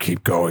it?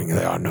 Keep going.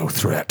 They are no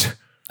threat.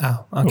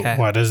 Oh, okay.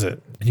 What is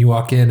it? And you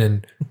walk in,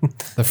 and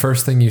the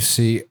first thing you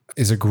see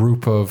is a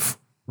group of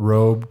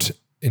robed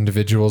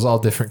individuals, all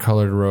different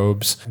colored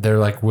robes. They're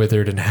like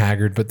withered and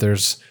haggard, but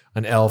there's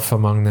an elf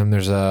among them.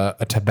 There's a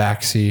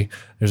tabaxi.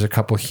 There's a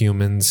couple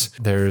humans.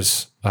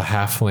 There's a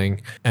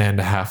halfling and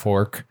a half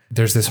orc.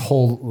 There's this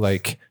whole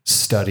like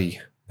study.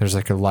 There's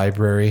like a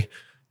library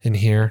in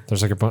here.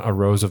 There's like a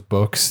rows of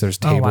books. There's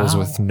tables wow.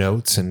 with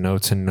notes and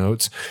notes and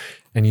notes.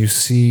 And you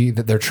see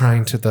that they're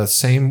trying to the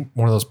same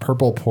one of those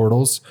purple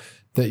portals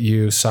that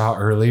you saw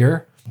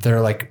earlier.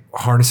 They're like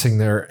harnessing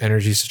their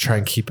energies to try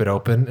and keep it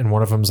open. And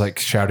one of them's like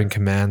shouting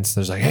commands.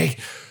 There's like, hey,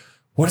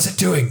 what is it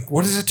doing?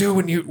 What does it do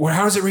when you,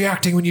 how is it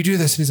reacting when you do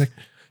this? And he's like,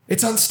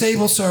 it's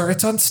unstable, sir.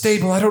 It's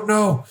unstable. I don't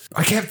know.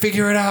 I can't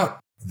figure it out.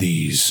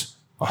 These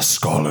are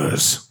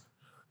scholars,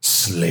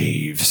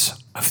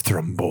 slaves of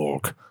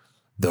Thrumborg.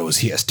 Those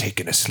he has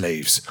taken as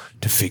slaves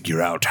to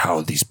figure out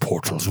how these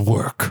portals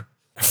work.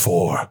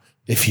 For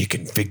if he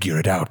can figure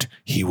it out,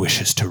 he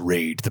wishes to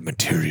raid the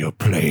material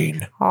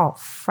plane. Oh,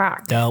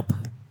 fuck. Dope.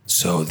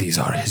 So these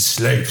are his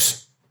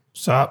slaves.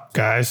 What's up,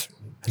 guys?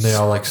 And they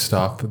all like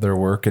stop their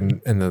work,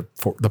 and the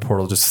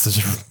portal just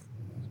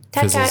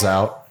fizzles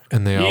out.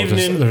 And they all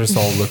Evening. they're just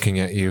all looking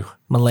at you.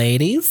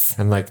 Miladies?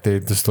 And like they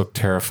just look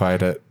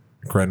terrified at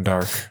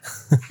Grendark.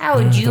 How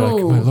would They're like,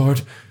 you?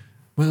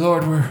 my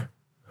lord,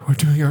 we're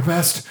doing our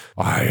best.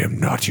 I am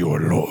not your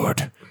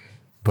lord,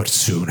 but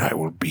soon I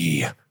will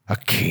be a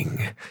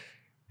king,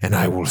 and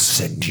I will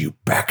send you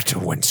back to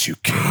whence you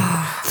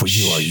came, for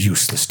you are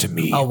useless to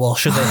me. Oh, well,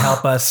 should they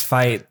help us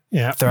fight?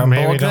 Yeah, Thrumborg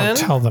maybe then? don't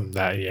tell them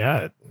that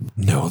yet.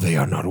 No, they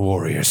are not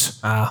warriors.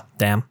 Ah,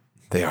 damn.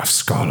 They are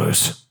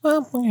scholars.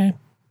 Well, okay.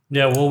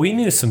 Yeah, well, we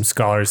knew some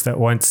scholars that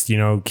once,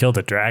 killed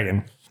a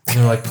dragon. And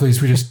they're like,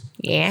 please, we just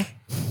Yeah.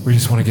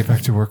 want to get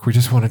back to work. We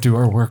just want to do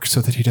our work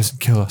so that he doesn't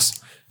kill us.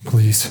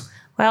 Please.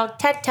 Well,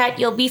 tut,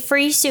 you'll be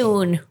free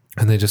soon.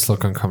 And they just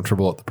look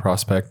uncomfortable at the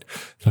prospect.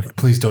 They're like,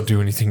 please don't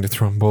do anything to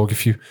Thrumborg.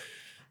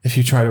 If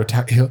you try to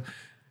attack, he'll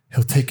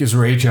take his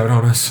rage out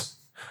on us.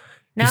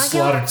 Now He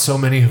slaughtered so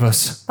many of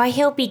us. But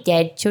he'll be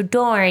dead, so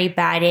don't worry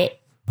about it.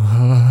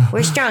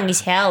 We're strong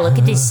as hell. Look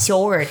at this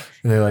sword.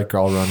 And they like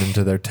all run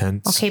into their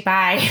tents. Okay,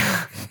 bye.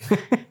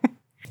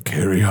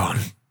 Carry on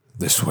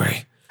this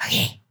way.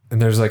 Okay.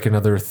 And there's like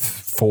another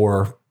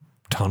 4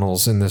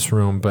 tunnels in this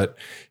room, but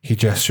he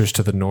gestures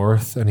to the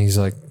north and he's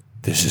like,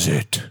 This is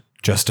it.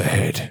 Just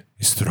ahead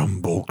is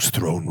Thrumborg's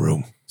throne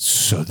room.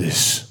 So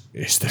this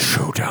is the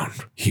showdown.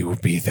 He will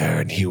be there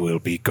and he will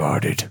be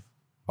guarded.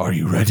 Are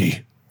you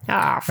ready?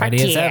 Oh, fuck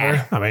Ready as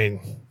yeah. ever. Any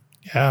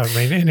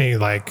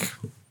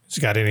has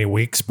got any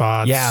weak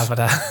spots? Yeah, but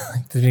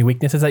there's any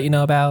weaknesses that you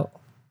know about?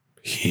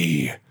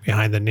 He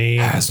behind the knee.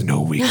 has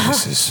no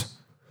weaknesses.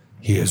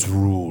 He has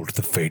ruled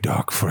the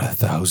Feydark for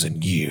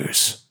 1,000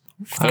 years.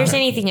 If there's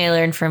anything I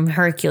learned from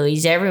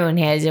Hercules, everyone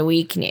has a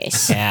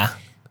weakness. Yeah.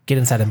 Get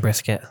inside and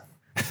brisket.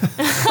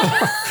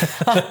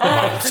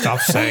 Stop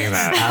saying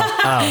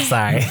that. Oh,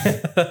 sorry.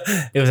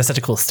 It was just such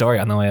a cool story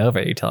on the way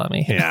over, you're telling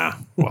me. Yeah.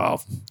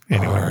 Well,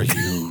 anyway. Are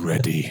you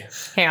ready?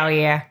 Hell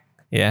yeah.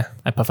 Yeah.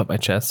 I puff up my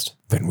chest.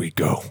 Then we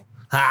go.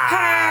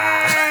 Ah!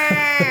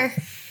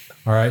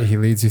 All right, he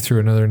leads you through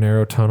another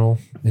narrow tunnel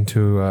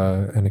into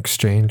an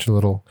exchange, a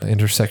little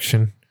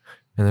intersection.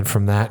 And then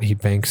from that, he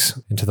banks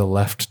into the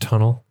left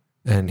tunnel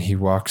and he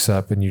walks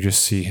up and you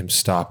just see him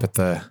stop at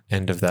the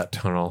end of that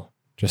tunnel,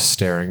 just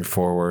staring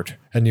forward.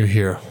 And you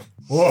hear,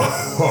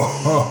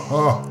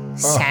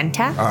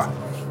 Santa?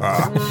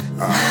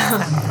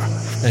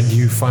 and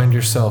you find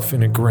yourself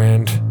in a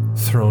grand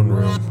throne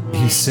room.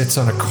 He sits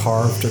on a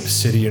carved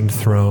obsidian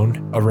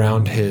throne.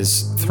 Around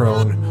his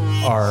throne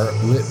are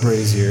lit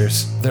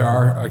braziers. There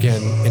are,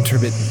 again,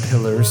 intermittent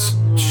pillars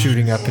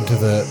shooting up into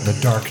the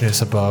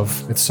darkness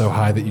above. It's so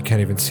high that you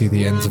can't even see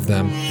the ends of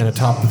them. And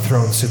atop the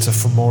throne sits a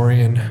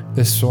Fomorian.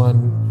 This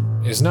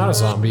one is not a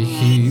zombie.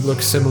 He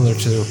looks similar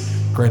to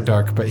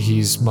Grendark, but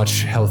he's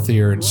much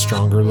healthier and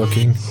stronger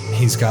looking.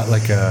 He's got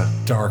like a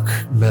dark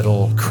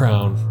metal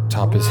crown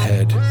atop his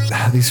head.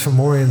 These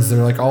Fomorians,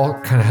 they're like all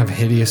kind of have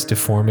hideous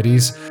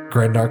deformities.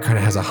 Grendark kind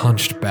of has a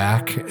hunched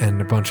back and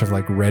a bunch of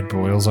like red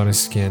boils on his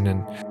skin,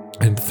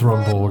 and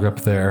Thrumbolg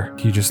up there,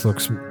 he just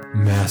looks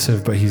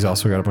massive, but he's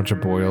also got a bunch of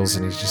boils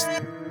and he's just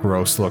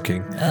gross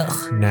looking.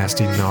 Ugh.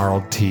 Nasty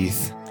gnarled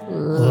teeth.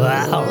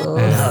 Wow.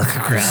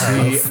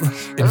 And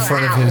in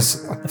front of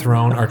his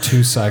throne are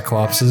two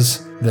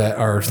Cyclopses that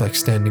are like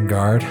standing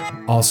guard.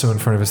 Also in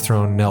front of his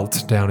throne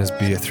knelt down is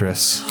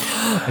Beatrice.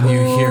 And you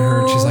hear her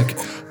and she's like,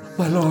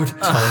 "My lord,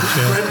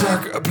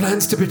 Grendark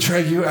plans to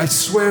betray you. I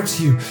swear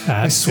to you.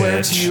 I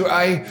swear to you.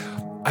 I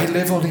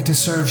live only to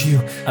serve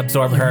you.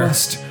 Absorb You her.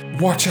 must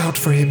watch out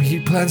for him. He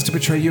plans to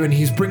betray you and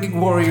he's bringing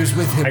warriors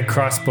with him." I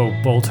crossbow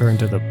bolt her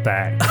into the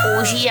back.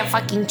 Oh, she's a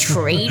fucking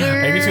traitor.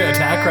 Are you just gonna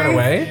attack right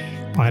away?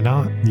 Why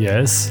not?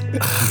 Yes. You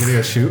gonna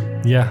go shoot?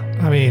 Yeah.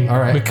 I mean, All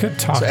right. we could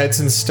talk. So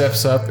Edson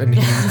steps up and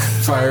he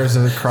fires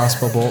a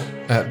crossbow bolt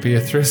at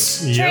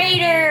Beatrice.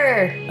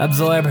 Traitor.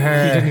 Absorb He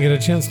her. didn't get a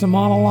chance to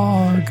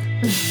monologue.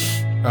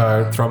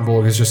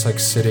 Thrumbolg is just like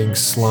sitting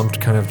slumped,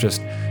 kind of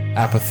just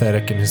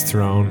apathetic in his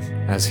throne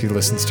as he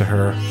listens to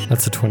her.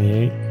 That's a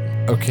 28.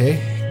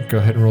 Okay, go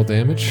ahead and roll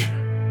damage.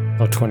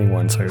 Oh,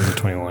 21. Sorry, it was a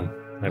 21.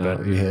 I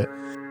bet. You hit.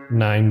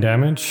 9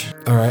 damage.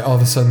 All right, all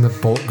of a sudden the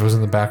bolt goes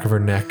in the back of her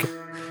neck.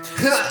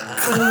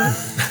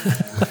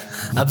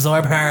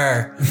 Absorb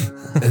her.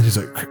 And he's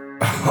like,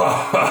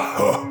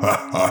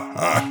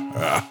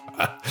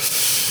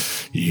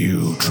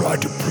 You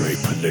tried to play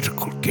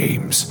political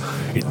games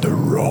in the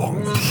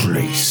wrong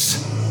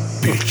place,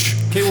 bitch.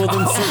 Okay, well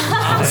then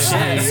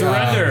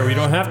surrender. We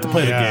don't have to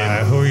play the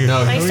game. Who are you?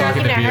 no, Nice he's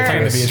talking to her.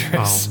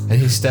 Beatrice. And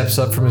he steps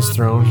up from his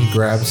throne, he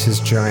grabs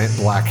his giant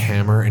black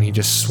hammer, and he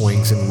just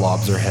swings and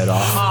lobs her head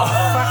off. Oh,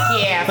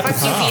 fuck yeah.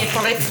 Fuck you,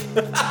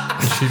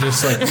 Beatrice. She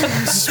just like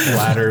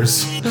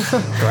splatters.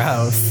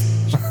 Gross.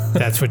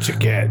 That's what you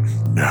get.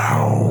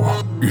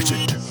 Now, is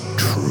it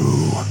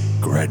true,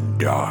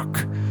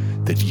 Grendark,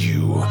 that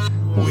you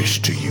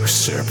wish to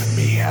usurp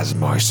me as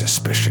my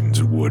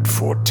suspicions would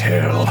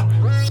foretell?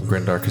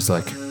 Grendark is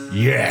like,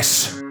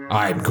 Yes,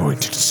 I'm going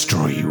to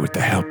destroy you with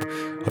the help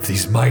of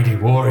these mighty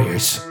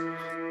warriors.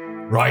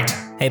 Right?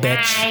 Hey, bitch.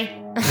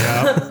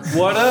 Hi.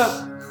 What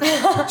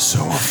up? So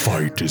a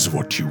fight is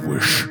what you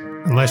wish.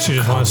 Unless you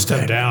just want to step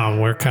then.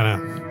 down, we're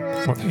kind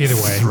of either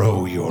way.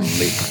 Throw your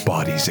limp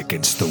bodies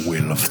against the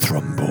will of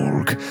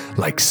Thrumbolg,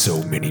 like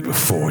so many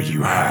before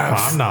you have.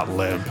 I'm not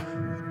limp.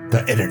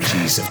 The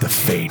energies of the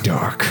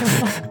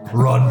Feydark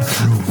run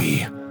through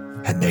me,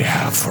 and they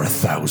have for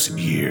 1,000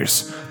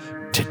 years.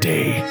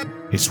 Today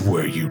is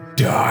where you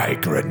die,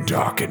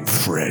 Grendark and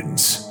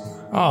friends.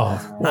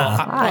 Oh,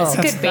 well, It's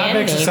a good that band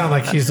makes it name. sound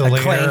like he's the leader.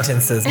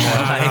 Acquaintances, more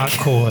I'm not like.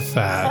 cool with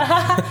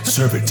that.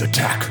 Servants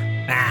attack.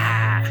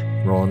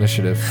 roll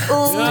initiative.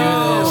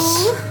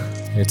 Ooh.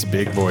 It's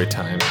big boy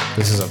time.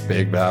 This is a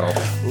big battle.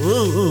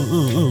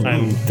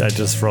 I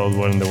just rolled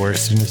one of the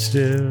worst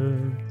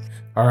initiative.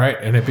 All right,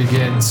 and it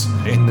begins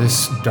in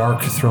this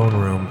dark throne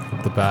room.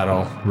 The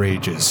battle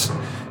rages.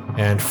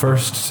 And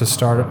first to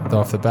start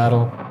off the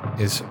battle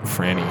is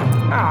Franny.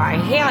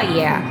 Oh, hell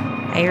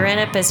yeah. I run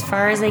up as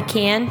far as I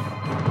can.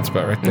 It's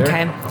about right there.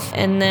 Okay.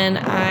 And then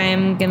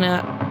I'm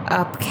gonna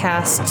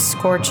upcast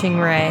Scorching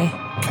Ray.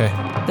 Okay.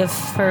 The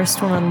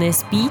first one on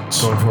this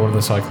beach. Going for one of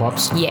the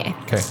Cyclops? Yeah.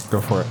 Okay,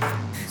 go for it.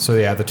 So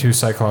yeah, the two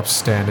Cyclops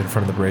stand in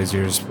front of the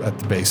braziers at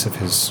the base of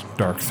his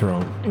dark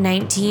throne.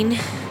 19.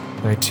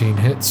 19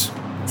 hits.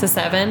 So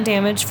 7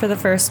 damage for the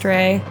first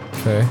ray.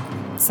 Okay.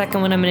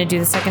 Second one, I'm gonna do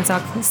the second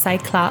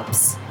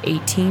Cyclops.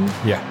 18.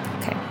 Yeah.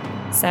 Okay.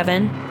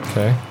 7.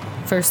 Okay.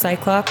 First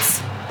Cyclops.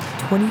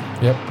 20.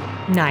 Yep.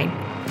 9.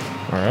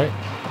 All right.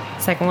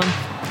 Second one.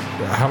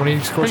 How many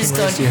scorching just rays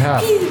going do you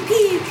have? pew,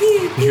 pew, pew,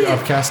 Did you pew.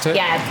 upcast it?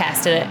 Yeah, I've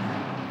casted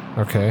it.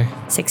 Okay.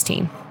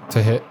 16.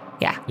 To hit?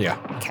 Yeah. Yeah.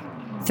 Okay.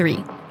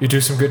 3. You do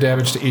some good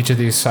damage to each of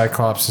these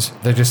Cyclops.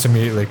 They just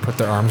immediately put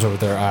their arms over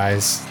their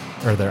eyes,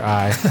 or their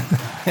eye.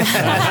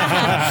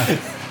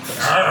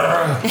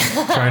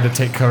 Trying to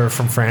take cover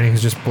from Franny,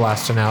 who's just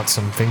blasting out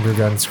some finger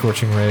gun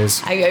scorching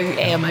rays. I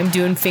am. I'm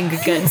doing finger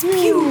guns.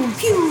 Pew,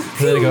 pew.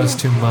 Then it goes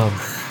to Mum.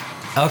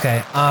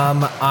 Okay.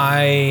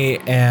 I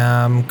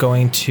am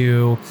going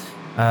to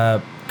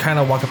kind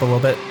of walk up a little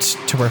bit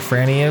to where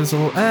Franny is.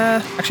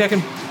 Actually, I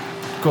can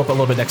go up a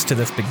little bit next to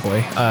this big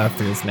boy.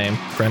 For his name,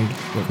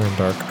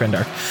 Grandark.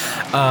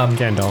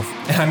 Gandalf.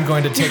 And I'm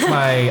going to take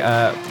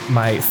my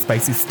my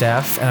spicy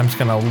staff, and I'm just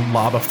gonna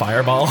lob a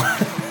fireball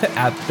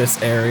at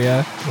this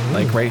area,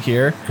 like right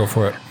here. Go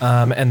for it.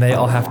 And they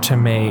all have to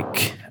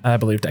make, I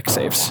believe, dex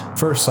saves.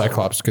 First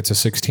Cyclops gets a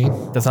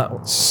 16. Does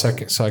not.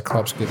 Second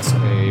Cyclops gets a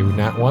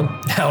nat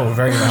 1. No,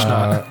 very much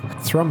not.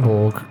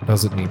 Thrumbolg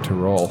doesn't need to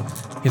roll.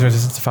 He's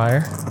resistant to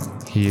fire.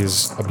 He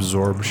is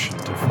absorption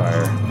to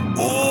fire.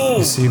 Oh,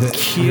 You see that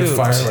your cute.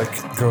 fire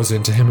like goes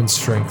into him and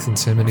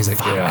strengthens him, and he's like,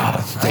 "Yeah,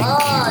 thank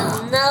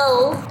Oh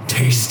no. you.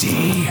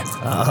 Tasty.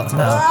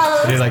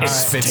 And he like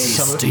spits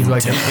some. He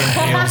like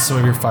inhales some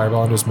of your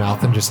fireball into his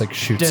mouth and just like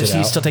shoots Does it he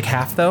out. still take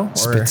half though? Or?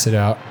 Spits it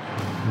out.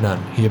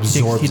 None. He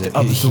absorbs he it. It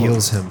absorbs.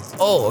 heals him.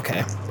 Oh,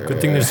 okay. Good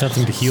thing there's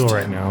nothing to heal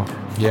right now.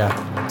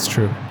 Yeah, it's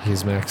true.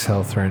 He's max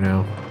health right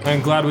now.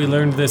 I'm glad we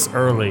learned this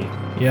early.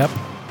 Yep.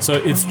 So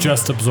it's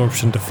just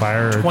absorption to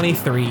fire,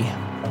 23.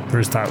 or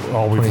is that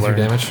all we've 23 learned?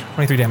 damage.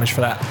 23 damage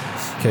for that.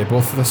 Okay,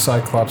 both of the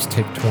Cyclops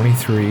take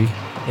 23,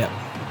 Yep.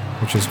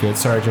 which is good.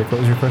 Sorry, Jake. What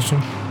was your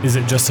question? Is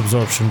it just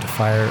absorption to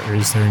fire, or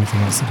is there anything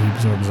else that he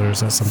absorbs, or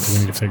is that something we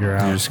need to figure You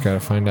out? just gotta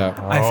find out.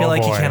 I feel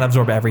like he boy. can't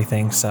absorb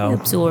everything, so.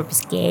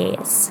 Absorbs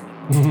gas.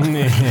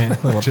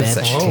 Little Just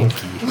bitch.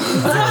 stinky.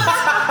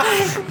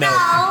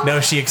 No,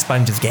 she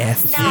expunges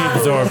gas.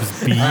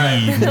 Absorbs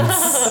beans.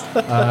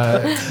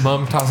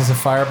 Mum tosses a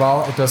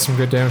fireball. It does some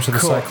good damage to the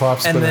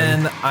Cyclops. And but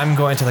then I'm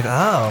going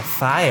to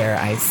fire,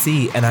 I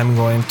see. And I'm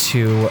going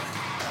to,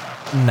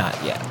 not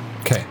yet.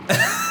 okay.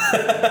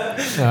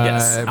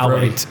 Yes, I'll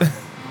Brody. wait.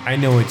 I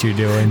know what you're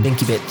doing.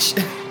 Thank you,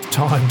 bitch.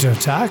 Time to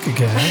attack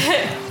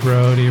again.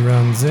 Brody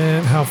runs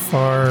in. How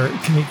far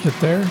can he get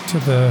there to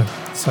the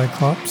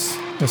Cyclops?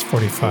 That's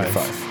 45.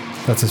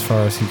 That's as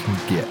far as he can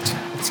get.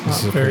 It's This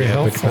is not a very pretty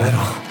epic helpful.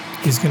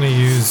 battle. He's going to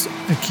use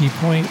a key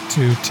point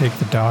to take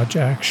the dodge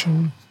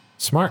action.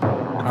 Smart.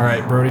 All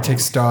right, Brody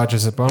takes dodge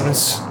as a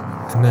bonus,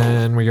 and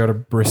then we go to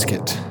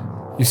Brisket.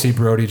 You see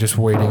Brody just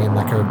waiting in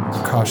like a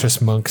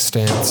cautious monk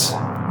stance,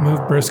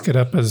 Move Brisket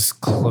up as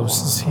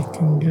close as he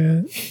can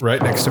get.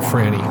 right next to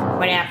Franny.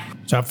 What up?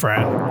 What's up,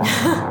 Fran?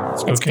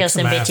 Let's Let's kill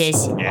some ass.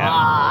 bitches. Yeah.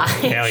 Aw.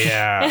 Hell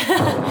yeah.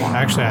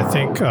 Actually, I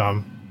think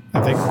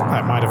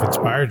I might have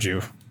inspired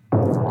you.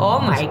 Oh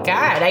my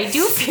god, I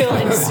do feel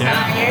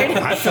inspired.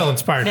 I feel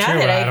inspired Now too.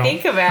 that I don't,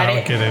 think about I don't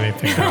it. get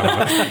anything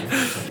out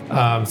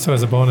of it. So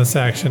as a bonus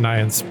action, I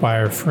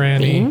inspire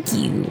Franny. Thank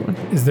you.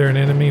 Is there an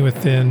enemy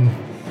within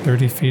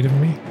 30 feet of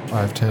me?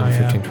 5, 10,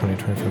 yeah. 15, 20,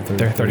 25, 30.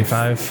 They're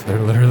 35. They're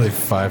literally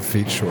 5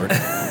 feet short,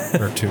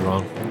 or too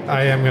long.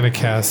 I am going to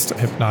cast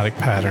Hypnotic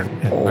Pattern.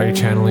 Are you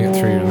channeling it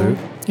through your loot?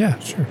 Yeah,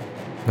 sure.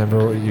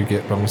 Remember, you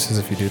get bonuses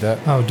if you do that.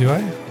 Oh, do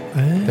I?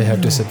 They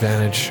have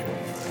disadvantage.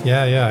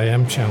 Yeah, I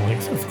am channeling.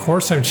 Of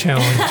course I'm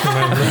channeling to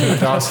my loot.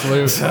 Das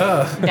loot.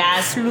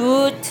 Das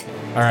Loot.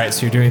 All right,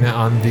 so you're doing that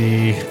on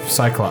the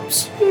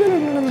Cyclops.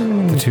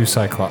 The 2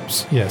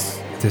 Cyclops.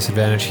 Yes.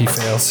 Disadvantage, he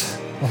fails.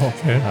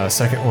 Okay.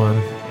 Second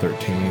one,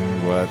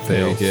 13. What? They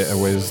Fails. get a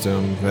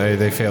wisdom.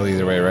 They fail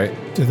either way, right?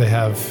 Do they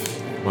have...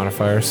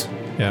 Modifiers?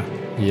 Yeah.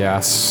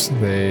 Yes,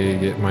 they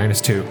get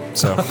 -2.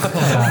 So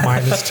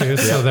 -2,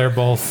 so they're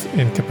both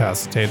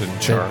incapacitated and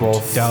they charmed.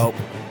 both Dope.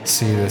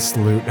 see this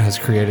loot has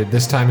created.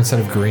 This time, instead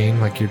of green,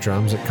 like your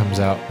drums, it comes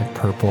out like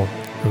purple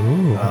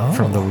Ooh.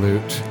 from the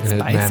loot. And it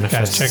Spicy.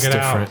 manifests Guys, check it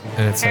out. different.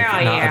 And it's like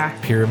Hell not yeah.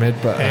 a pyramid,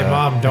 but Hey,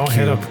 Mom, a don't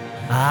hit him. cube.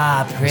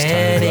 Ah,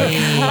 pretty.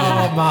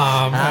 Oh,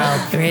 Mom.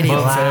 Oh, pretty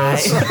Mom light.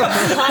 fails.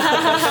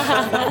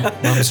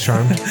 Mom's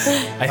charmed.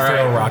 I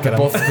throw a rock at him.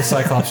 Both of the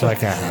Cyclops are like,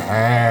 Just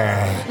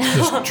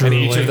and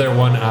each drooling. of their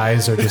one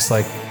eyes are just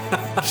like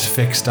just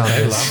fixed on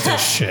They this. love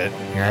this shit.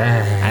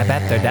 I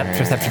bet their depth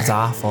perception's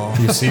awful.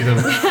 You see the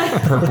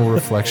purple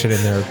reflection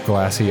in their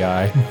glassy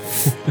eye.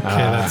 Okay,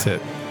 that's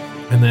it.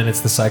 And then it's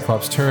the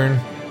Cyclops' turn.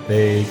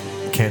 They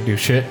can't do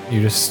shit.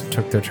 You just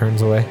took their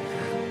turns away.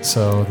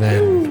 So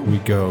then we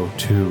go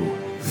to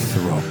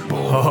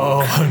Thrumble.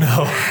 Oh,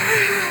 no.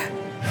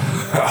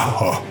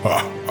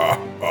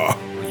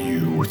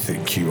 You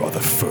think you are the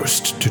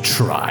first to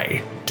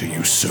try to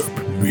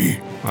usurp me?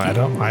 I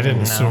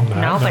didn't assume that.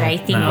 No, but I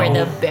think we're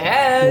the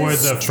best.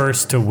 We're the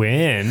first to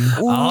win.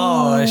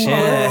 Oh, shit.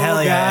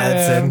 Hell yeah. got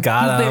Edson him.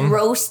 got Been him.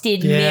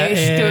 roasted, Yeah,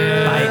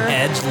 mister. By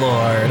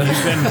Edgelord.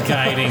 You've been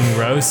guiding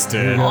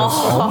roasted.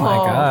 Oh, my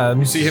God.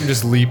 You see him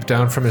just leap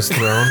down from his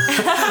throne.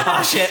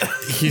 Oh, shit.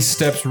 He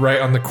steps right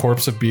on the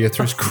corpse of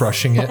Beatrice,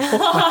 crushing it.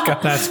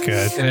 That's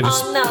good. And it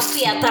just Oh no,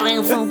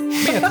 Beatriz.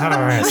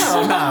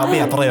 Oh, no.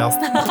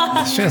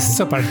 Beatriz. Just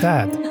super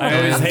that. I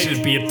always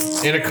hated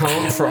Beatrice. in a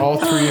cone for all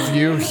 3 of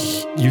you.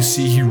 You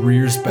see he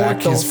rears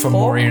back his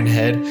Fomorian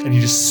head and he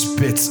just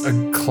spits a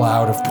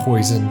cloud of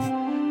poison.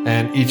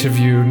 And each of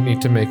you need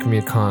to make me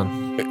a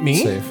con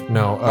Me? save.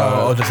 No,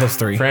 Oh, just those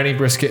 3. Franny,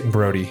 Brisket, and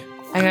Brody.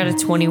 I got a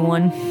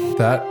 21.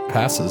 That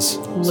passes.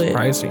 Lit.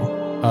 Surprising.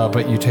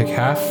 But you take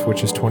half,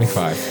 which is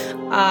 25.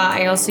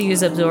 I also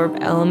use absorb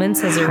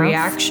elements as a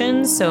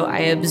reaction, so I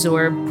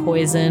absorb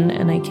poison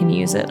and I can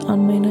use it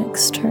on my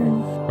next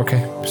turn.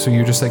 Okay, so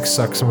you just like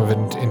suck some of it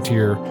into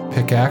your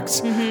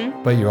pickaxe,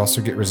 but you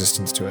also get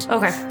resistance to it.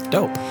 Okay.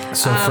 Dope.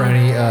 So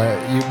Franny,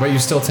 but you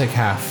still take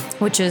half.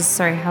 Which is,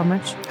 sorry, how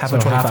much? Half So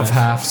of 25. half of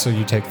half, so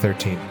you take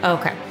 13.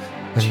 Okay.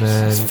 And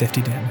That's then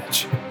 50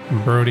 damage.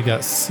 Brody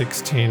got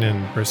 16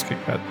 and Brisket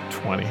got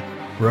 20.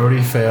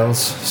 Brody fails,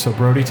 so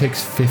Brody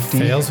takes 50.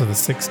 Fails with a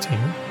 16.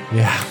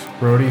 Yeah,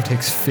 Brody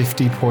takes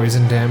 50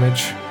 poison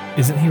damage.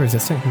 Isn't he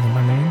resistant? He's a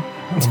mermaid.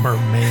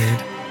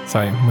 Mermaid.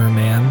 Sorry,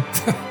 merman.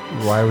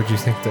 Why would you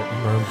think that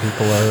merman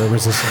people are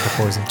resistant to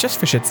poison? Just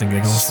for shits and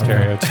giggles.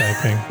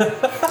 Stereotyping.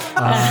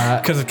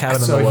 Because of cabin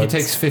in So the he woods.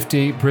 takes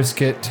 50,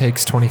 Brisket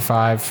takes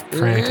 25,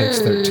 Franny takes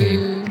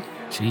 13.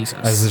 Jesus.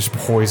 As this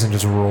poison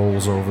just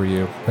rolls over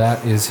you.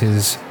 That is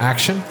his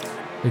action.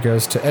 It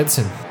goes to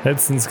Edson.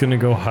 Edson's gonna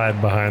go hide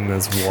behind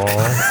this wall.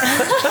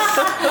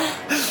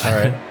 All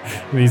right.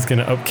 And he's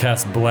gonna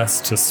upcast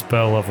Bless to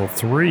spell level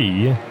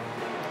 3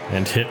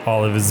 and hit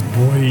all of his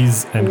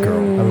boys and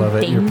girls. I love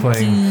it. You're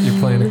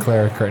playing a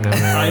cleric right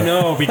now. I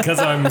know, because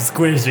I'm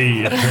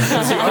squishy.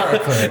 You are a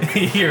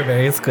cleric. You're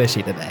very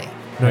squishy today.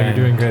 No, you're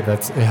doing good.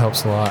 It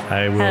helps a lot.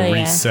 I will Hell yeah.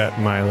 reset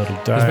my little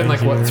die. There's been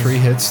like, what, here. 3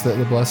 hits that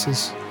the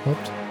blesses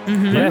helped?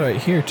 Yeah. Right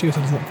here, too, so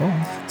it doesn't fall.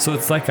 So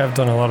it's like I've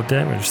done a lot of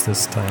damage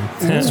this time.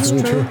 That's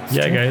really true.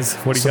 Yeah, guys,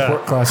 what do you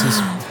Support got? classes.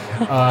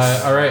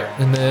 All right.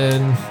 And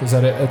then, is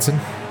that it, Edson?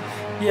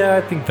 Yeah,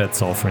 I think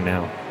that's all for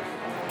now.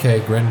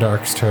 Okay,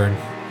 Grendark's turn.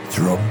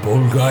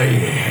 Thrumbulg, I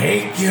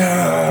hate you.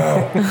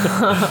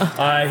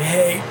 I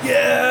hate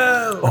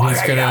you! And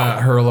he's going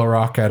to hurl a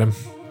rock at him.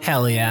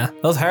 Hell yeah.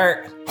 Those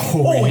hurt.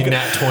 Oh, he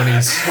nat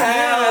 20s.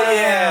 Hell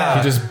yeah.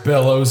 He just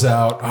bellows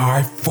out,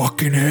 I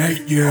fucking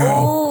hate you.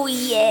 Oh,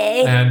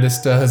 yeah. and this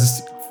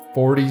does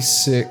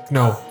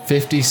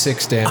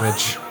 56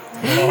 damage.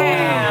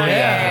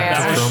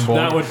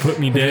 That would put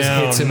me It just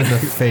down. hits him in the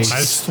face.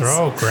 Nice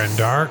throw,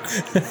 Grandark.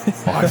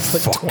 I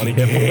fucking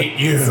hate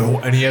you.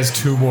 And he has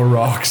 2 more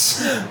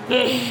rocks.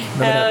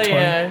 Hell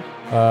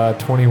yeah.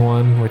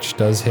 21, which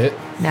does hit.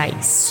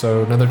 Nice.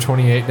 So another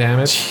 28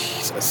 damage.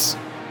 Jesus.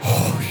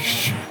 Holy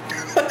shit.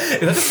 Is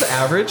that just the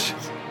average?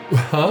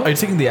 Huh? Are you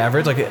taking the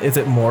average? Like, is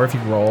it more if you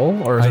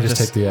roll? Or is I it just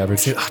take the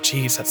average. Oh,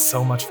 jeez, that's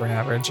so much for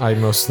average. I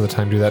most of the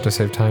time do that to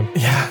save time.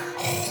 Yeah.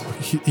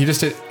 He just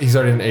did, he's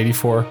already an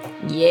 84.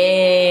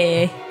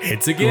 Yeah.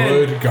 Hits again.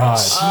 Good God.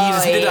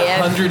 Jesus, he did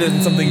yeah. 100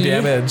 and something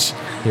damage.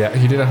 Yeah,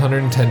 he did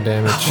 110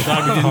 damage.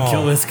 God, we didn't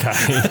kill this guy.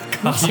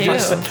 He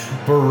just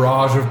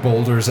barrage of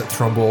boulders at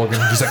Thrumbulg,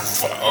 and he's like,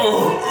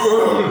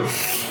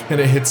 and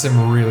it hits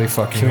him really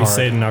fucking Can we hard.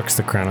 say it knocks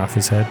the crown off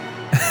his head?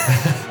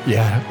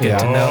 Yeah, yeah.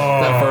 to know.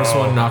 That first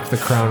one knocked the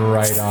crown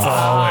right off.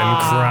 Fallen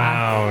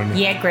crown.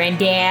 Yeah,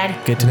 Granddad.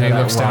 Good to And know he that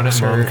looks down at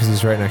rocks Mom hurt. because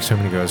he's right next to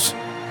him, and he goes,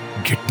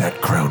 Get that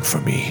crown for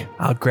me.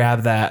 I'll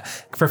grab that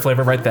for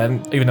flavor right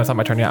then. Even though it's not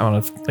my turn yet, I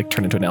want to like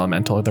turn into an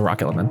elemental, the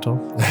rock elemental.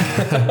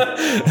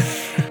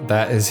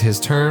 that is his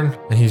turn,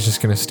 and he's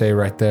just going to stay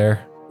right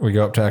there. We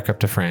go back up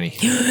to Franny.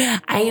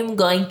 I am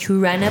going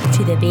to run up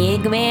to the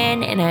big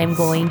man and I'm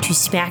going to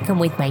smack him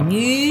with my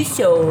new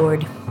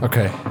sword.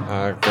 Okay, go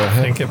I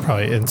ahead. think it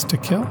probably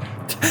insta-kill.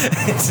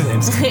 It's an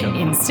instant kill.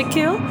 Insta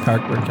kill?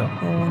 Hard word kill.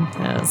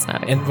 That's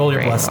not And roll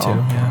your great bless at too. all.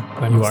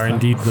 Yeah. You are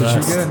indeed Did you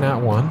blessed. get a nat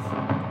 1?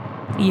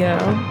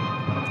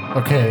 Yeah.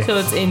 Okay. So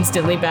it's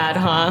instantly bad,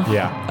 huh?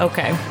 Yeah.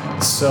 Okay.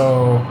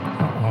 So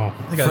I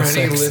got a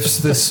Franny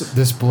 6. lifts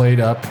this blade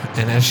up,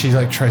 and as she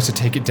like tries to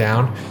take it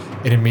down,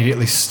 it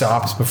immediately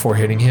stops before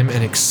hitting him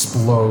and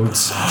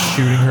explodes,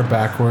 shooting her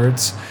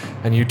backwards.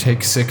 And you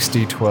take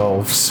 60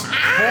 12s.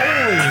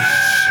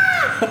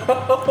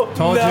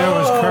 Told you it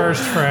was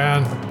cursed,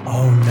 Fran.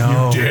 Oh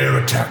no. Dare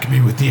attack me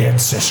with the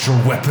ancestral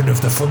weapon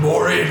of the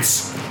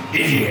Fomorians.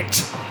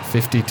 Idiot.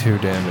 52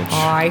 damage.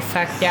 Oh, I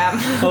fucked up.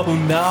 Oh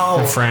no.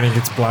 And Franny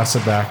gets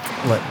blasted back,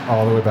 like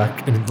all the way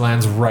back, and it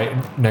lands right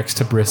next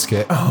to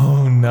Brisket.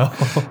 Oh no.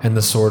 And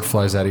the sword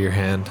flies out of your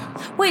hand.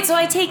 Wait, so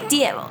I take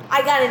damage.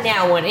 I got a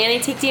now one, and I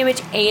take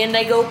damage, and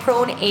I go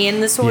prone,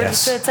 and the sword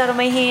Yes. slips out of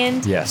my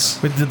hand. Yes.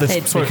 Did the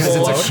It's sword Because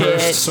it's a Bullshit.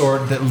 cursed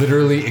sword that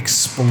literally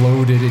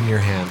exploded in your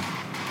hand.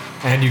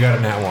 And you got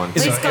a nat 1.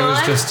 It's it was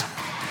gone? just,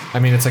 I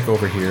mean, it's like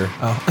over here.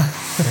 Oh.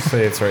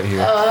 Say it's right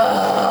here.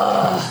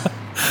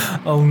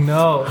 Oh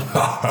no.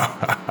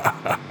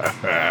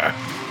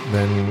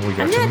 Then we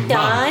go I'm to not Mom.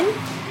 done.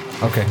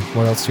 Okay,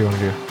 what else do you want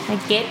to do? I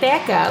get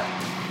back up.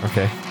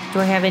 Okay. Do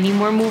I have any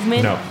more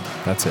movement? No,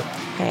 that's it.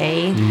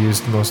 Okay. You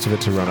used most of it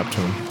to run up to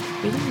him.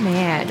 Really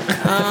mad.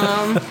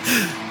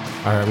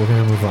 All right, we're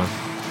going to move on.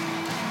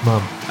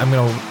 Mom. I'm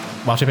gonna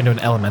wash up into an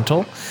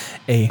elemental,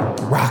 a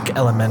rock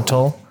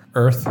elemental,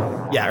 earth.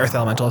 Yeah, earth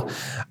elemental.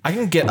 I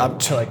can get up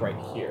to like right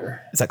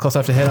here. Is that close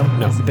enough to hit him?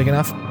 No. Is it big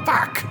enough?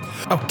 Fuck.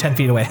 Oh, 10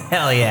 feet away.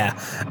 Hell yeah.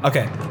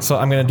 Okay, so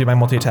I'm gonna do my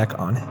multi-attack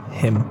on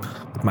him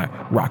with my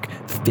rock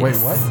fist. Wait,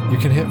 what? You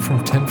can hit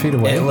from 10 feet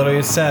away? It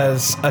literally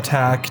says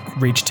attack,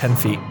 reach 10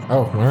 feet.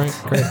 Oh, all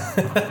right, great.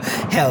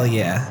 Hell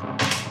yeah.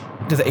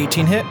 Does it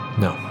 18 hit?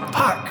 No.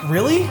 Fuck,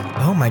 really?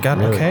 Oh my god,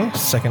 Really? okay.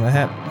 Second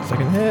hit.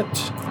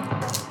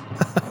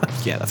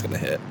 Yeah, that's gonna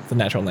hit. The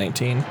natural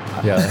 19.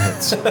 Yeah, that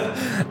hits.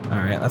 All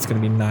right, that's gonna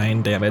be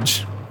 9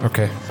 damage.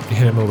 Okay. You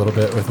hit him a little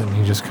bit with it, and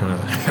he just kind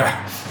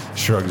of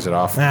shrugs it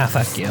off. Ah,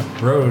 fuck you.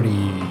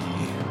 Brody.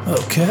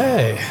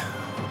 Okay.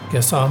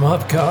 Guess I'm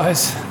up,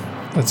 guys.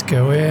 Let's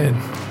go in.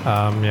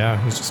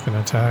 Yeah, he's just gonna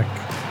attack.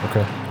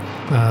 Okay.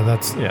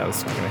 That's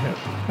not gonna hit.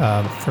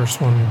 The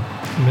first one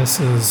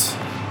misses.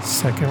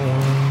 Second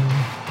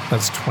one,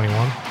 that's 21.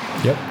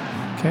 Yep.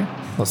 Okay,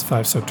 plus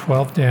 5, so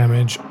 12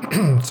 damage.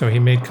 So he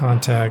made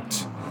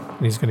contact,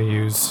 and he's going to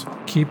use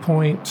key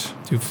point,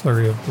 do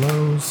flurry of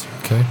blows.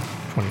 Okay.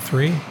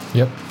 23.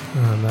 Yep.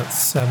 That's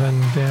 7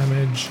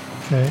 damage.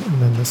 Okay,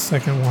 and then the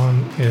second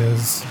one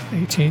is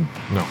 18.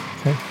 No.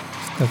 Okay,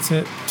 so that's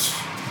it.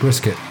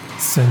 Brisket.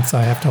 Since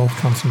I have to hold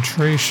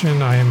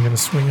concentration, I am going to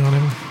swing on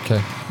him.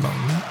 Okay.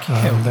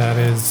 That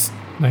is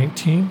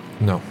 19.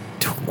 No.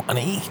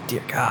 20?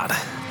 Dear God.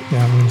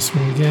 Yeah, I'm going to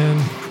swing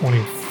again.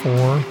 24.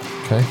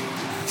 Okay.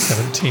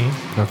 17.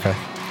 Okay.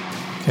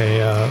 Okay,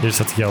 You just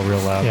have to yell real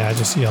loud. yeah, I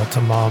just yelled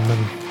to Mom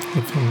and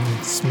give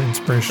him some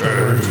inspirational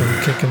words.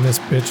 I'm kicking this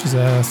bitch's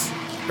ass.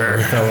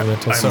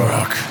 Elemental.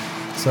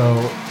 So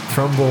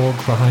Thrumbulg,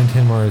 behind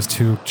him are his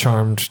two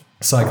charmed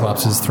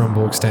Cyclopses.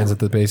 Thrumbulg stands at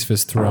the base of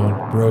his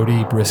throne.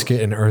 Brody,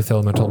 Brisket, and Earth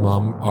Elemental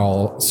Mom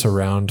all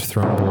surround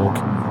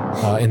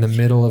Thrumbulg. In the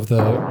middle of the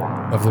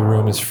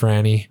room is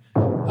Franny.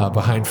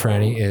 Behind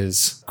Franny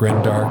is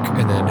Grendark,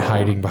 and then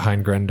hiding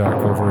behind Grendark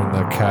over in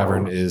the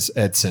cavern is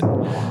Edson.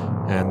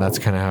 And that's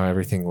kind of how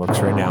everything looks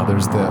right now.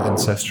 There's the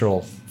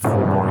ancestral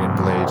Fomorian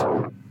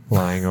blade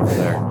lying over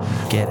there.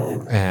 Get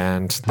it.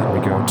 And then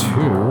we go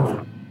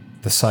to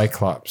the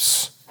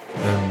Cyclops.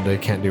 And they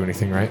can't do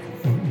anything, right?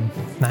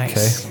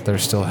 Nice. Okay, they're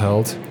still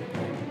held.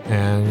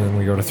 And then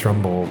we go to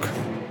Thrumbulg.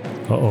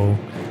 Uh-oh.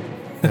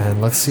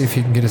 And let's see if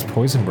he can get his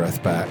poison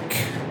breath back.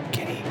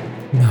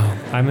 No.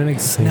 I'm going to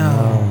say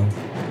No.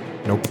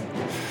 Nope.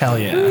 Hell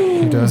yeah.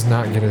 He does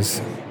not get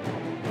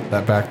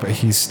that back, but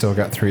he's still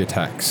got 3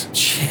 attacks.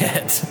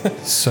 Shit.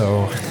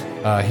 So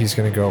he's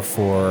going to go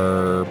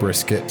for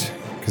Brisket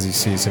because he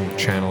sees him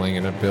channeling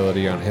an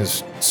ability on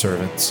his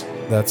servants.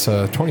 That's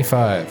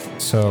 25.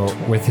 So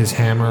with his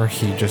hammer,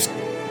 he just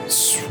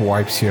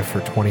swipes you for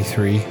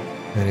 23.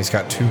 And he's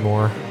got 2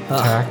 more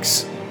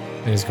attacks.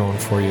 And he's going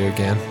for you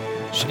again.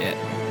 Shit.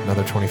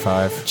 Another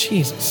 25.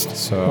 Jesus.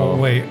 So Oh,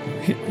 wait,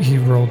 he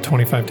rolled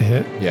 25 to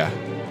hit? yeah.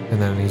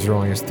 And then he's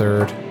rolling his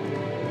third.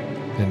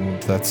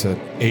 And that's a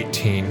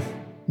 18.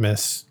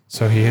 Miss.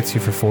 So he hits you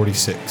for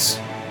 46.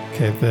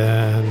 Okay,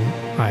 then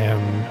I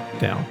am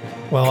down.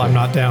 Well, I'm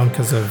not down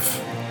because of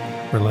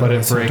But it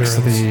relentless breaks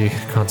endurance. the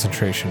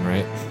concentration,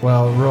 right?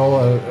 Well, roll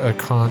a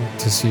con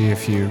to see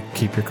if you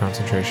keep your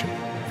concentration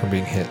from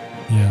being hit.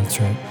 Yeah, that's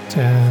right.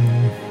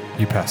 10.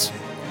 You pass.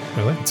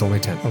 Really? It's only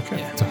 10.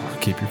 Okay. So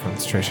keep your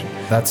concentration.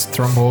 That's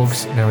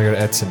Thrumbulg's. Now we go to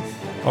Edson.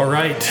 All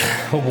right.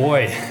 Oh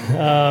boy.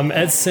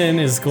 Edson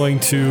is going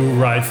to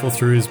rifle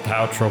through his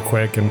pouch real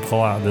quick and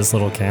pull out this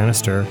little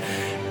canister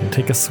and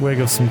take a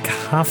swig of some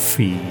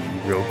coffee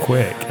real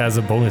quick as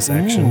a bonus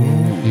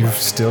action. You've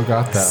still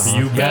got that, huh?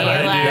 You bet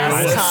Your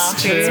I do. last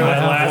coffee. It's my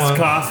have last one.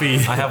 coffee.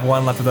 I have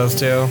one left of those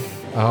two.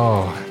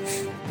 Oh,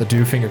 the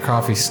Dewfinger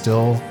coffee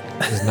still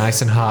is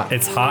nice and hot.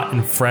 It's hot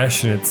and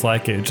fresh, and it's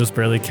like it just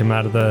barely came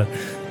out of the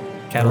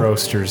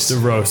Roasters. the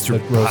roaster.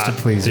 The roasted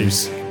pot.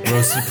 pleasers.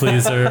 Roasted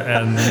pleaser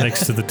and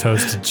next to the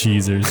toasted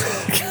cheesers.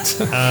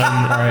 All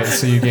right,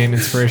 so you gain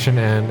inspiration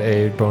and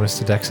a bonus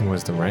to Dex and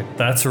Wisdom, right?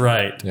 That's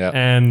right. Yep.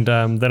 And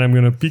then I'm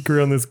going to peek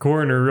around this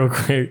corner real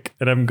quick,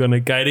 and I'm going to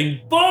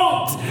guiding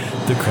bolt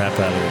the crap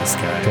out of this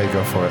guy. Okay,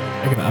 go for it.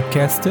 I can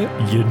upcast it.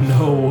 You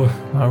know,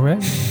 All right.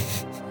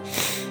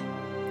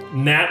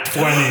 nat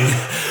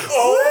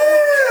 20.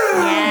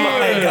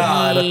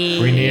 God.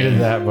 We needed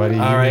that, buddy.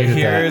 All right,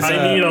 here's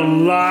I need a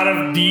lot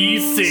of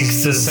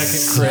D6s. the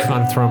second crit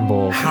on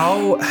Thrumbulg.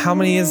 how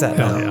many is that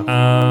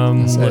now?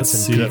 Let's Edson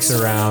see. peeks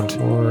That's around,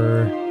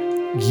 four.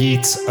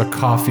 yeets a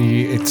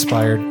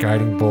coffee-inspired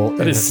guiding bolt.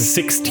 That and is it's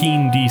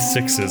 16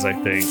 D6s, I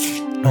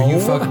think. Are you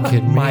fucking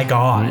kidding me? My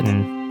God.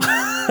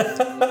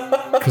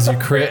 Because you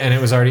crit and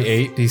it was already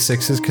 8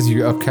 d6s because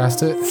you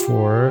upcast it.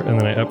 4, and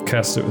then I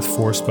upcast it with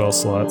 4 spell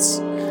slots.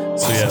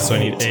 So yeah, so I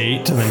need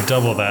 8, and then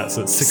double that,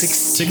 so it's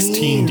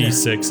 16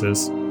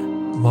 D6s.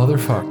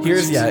 Motherfucker.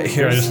 Here's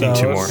Here, I just need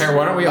 2 more. Here,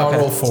 why don't we all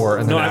roll 4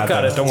 and then No, add I've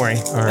got them? it. Don't worry.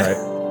 All right.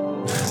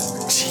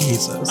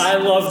 Jesus. I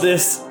love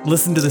this.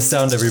 Listen to the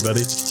sound,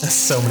 everybody.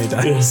 So many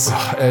dice.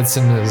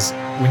 Edson is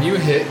when you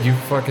hit, you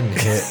fucking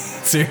hit.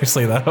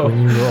 Seriously though.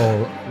 When you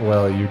roll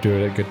well, you do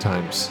it at good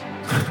times.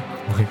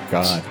 Oh my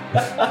God.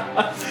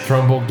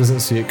 Thrumbulg doesn't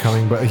see it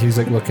coming, but he's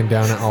like looking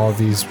down at all of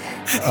these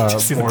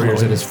see the warriors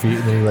glowing- at his feet,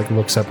 and then he like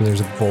looks up and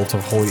there's a bolt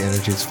of holy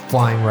energy. It's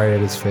flying right at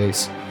his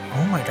face.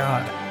 Oh my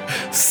God.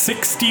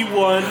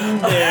 61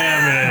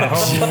 damage.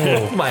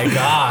 Oh my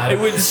God. It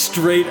went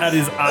straight at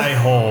his eye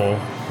hole.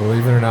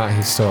 Believe it or not,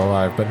 he's still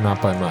alive, but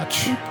not by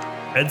much.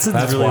 Edson's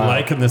That's really wild.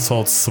 liking this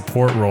whole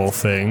support role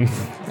thing.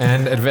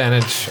 And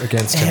advantage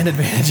against him. And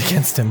advantage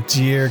against him.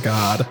 Dear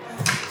God.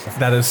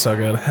 That is so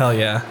good. Hell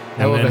yeah.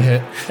 That would have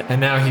hit. And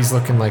now he's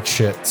looking like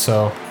shit.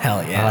 So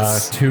Hell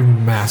yes. 2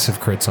 massive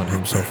crits on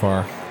him so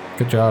far.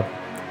 Good job.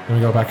 Then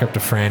we go back up to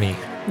Franny.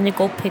 I'm gonna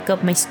go pick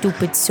up my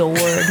stupid sword.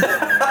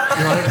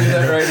 You want to do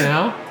that right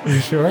now? Are you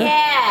sure?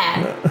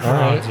 Yeah. All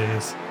right.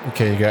 jeez.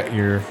 Okay, you got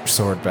your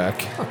sword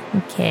back.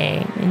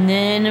 Okay, and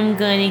then I'm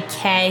gonna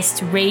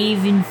cast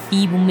Raven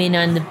Feeblement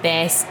on the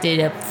bastard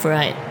up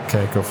front.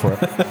 Okay, go for it.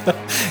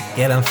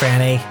 Get him,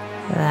 Franny.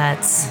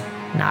 That's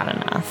not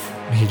enough.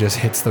 He just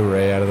hits the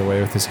ray out of the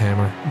way with his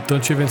hammer.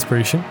 Don't you have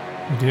inspiration?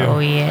 You do. Oh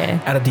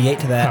yeah, Add a D8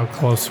 to How that.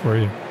 close were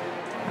you?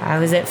 I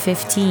was at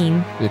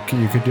 15.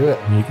 You could do it.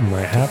 It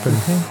might happen.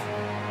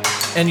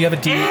 And you have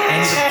a D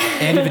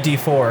and you have a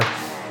D4.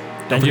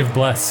 And you have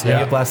bless. Yeah. You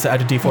have blast to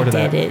add a D4 to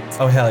that. Did it.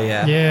 Oh hell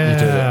yeah.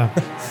 Yeah.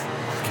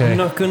 Okay. I'm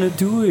not gonna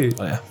do it.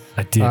 Oh, yeah.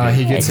 I did it.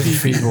 He gets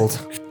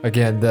enfeebled.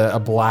 Again,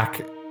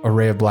 a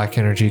ray of black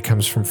energy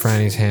comes from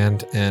Franny's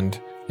hand and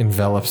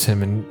envelops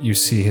him, and you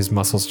see his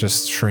muscles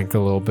just shrink a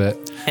little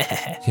bit.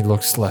 He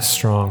looks less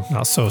strong.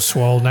 Not so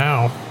swole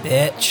now.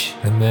 Bitch.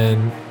 And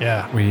then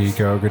Yeah. we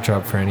go, good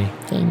job, Franny.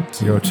 Thank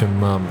We you. go to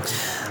Mum.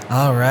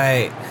 All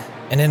right.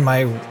 And in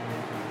my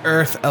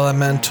Earth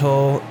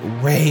Elemental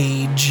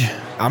Rage,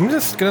 I'm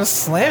just gonna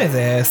slam his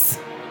ass.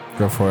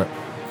 Go for it.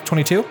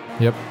 22?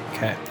 Yep.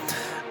 Okay.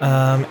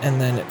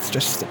 And then it's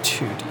just the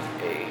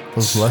 2D8.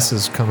 Those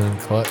blesses come in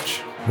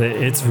clutch.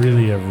 It's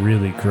really a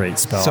really great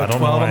spell. So I don't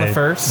 12 know on why, the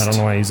first? I don't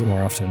know why I use it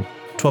more often.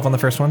 12 on the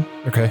first one.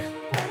 Okay.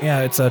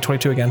 Yeah, it's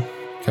 22 again.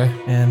 Okay.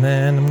 And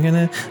then I'm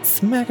gonna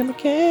smack him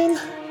again.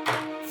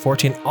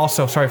 14.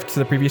 Also, sorry to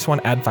the previous one,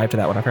 add 5 to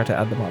that one. I forgot to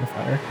add the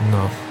modifier.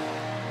 No.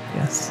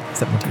 Yes,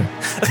 17.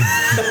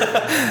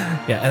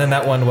 Yeah, and then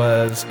that one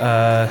was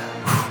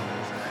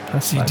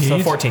that's five, so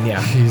 14,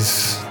 yeah.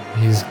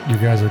 You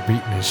guys are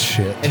beating his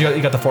shit. And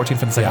you got the 14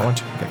 for the second Yeah. one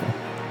too? Okay, cool.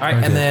 All right,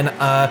 Okay. and then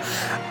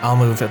I'll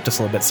move it just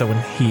a little bit so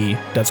when he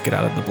does get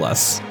out of the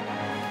bless,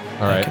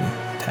 All I right. can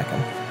attack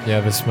him. Yeah,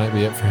 this might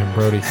be it for him,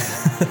 Brody.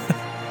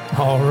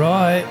 All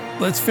right.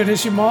 Let's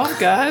finish him off,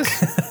 guys.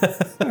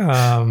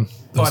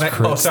 Those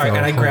crits, sorry, though,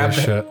 and I holy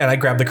shit.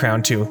 grabbed the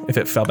crown too if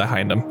it fell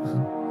behind him.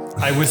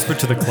 I whispered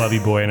to the clubby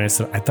boy and I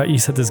said, I thought you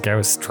said this guy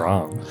was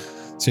strong.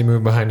 So you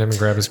move behind him and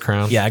grab his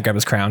crown. Yeah, I grabbed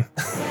his crown.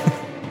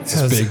 It's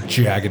this big,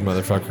 jagged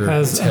motherfucker.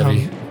 Has, It's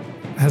heavy.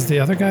 has the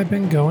other guy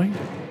been going?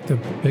 The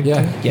big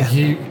Yeah, dude? Yeah.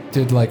 He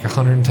did like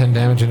 110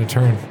 damage in a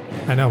turn.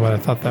 I know, but I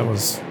thought that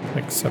was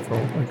like several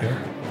ago.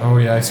 Oh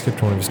yeah, I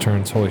skipped one of his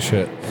turns. Holy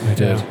shit, I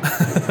did.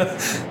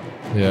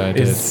 Yeah, I did.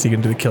 Is he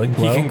gonna do the killing He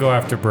blow? can go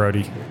after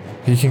Brody.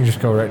 He can just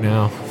go right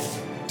now.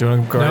 Do you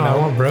want to go No, right I now?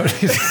 want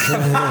Brody's.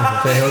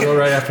 Okay, he'll go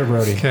right after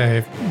Brody.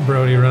 Okay,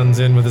 Brody runs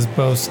in with his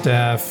bow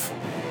staff.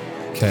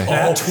 Okay.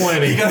 At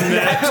 20.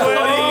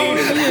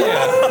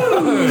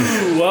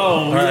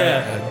 Whoa,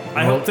 yeah.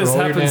 I hope this roll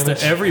your happens damage.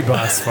 to every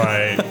boss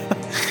fight.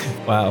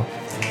 Wow.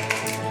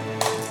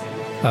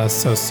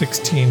 So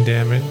 16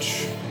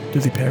 damage.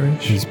 Does he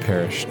perish? He's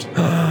perished.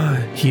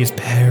 He's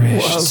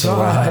perished. So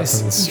what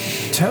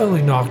happens?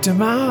 Totally knocked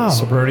him out.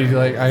 So Brody,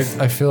 like,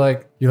 I feel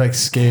like you like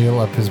scale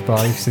up his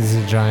body because he's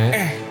a giant,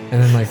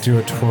 and then like do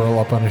a twirl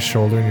up on his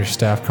shoulder, and your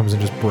staff comes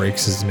and just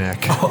breaks his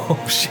neck.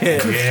 Oh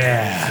shit.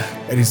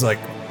 And he's like,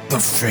 the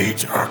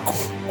fate arc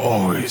will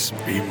always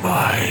be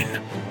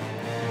mine.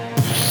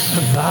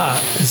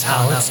 That is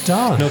how it's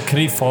done. No, can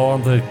he fall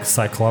on the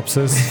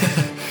Cyclopses?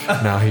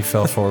 Now he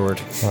fell forward.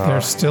 They're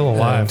still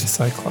alive, And the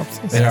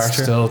Cyclopses. They are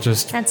true. still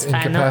just That's fine.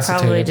 They'll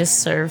incapacitated. probably just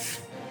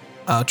serve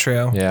Oh,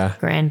 true. Yeah.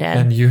 Granddad.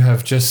 And you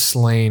have just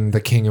slain the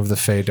king of the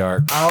Fey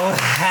Dark. Oh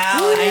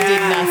hell. I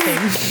did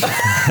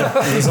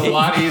nothing. It was a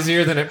lot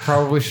easier than it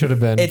probably should have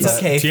been. It's but-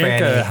 okay,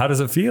 Bianca, Franny. how does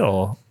it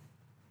feel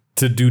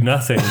to do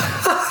nothing?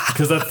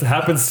 Because that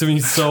happens to me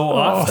so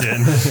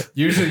often.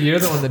 Usually you're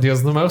the one that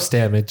deals the most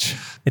damage.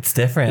 It's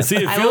different. See,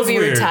 it I will feels be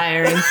weird.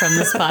 retiring from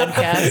this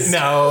podcast.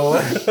 No.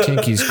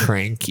 Kinky's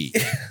cranky.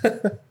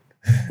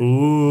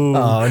 Ooh.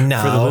 Oh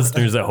no. For the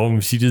listeners at home,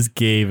 she just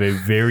gave a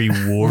very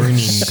warning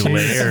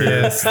glare.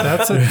 Yes,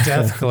 that's a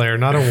death glare,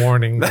 not a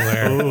warning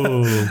glare.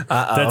 Ooh.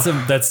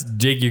 That's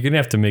Jake. You're gonna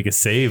have to make a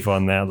save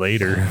on that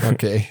later.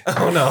 Okay.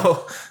 Oh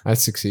no. I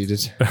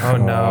succeeded. Oh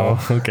no.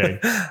 Okay.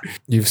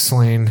 You've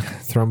slain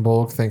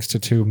Thrumbulk thanks to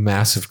 2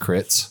 massive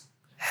crits.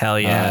 Hell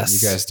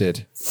yes. You guys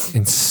did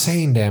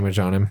insane damage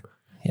on him.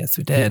 Yes,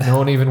 we did. No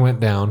one even went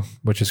down,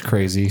 which is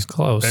crazy.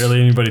 Close. Barely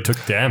anybody took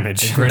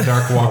damage.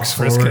 Grindark walks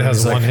forward Brisket and has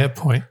is one like, hit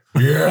point.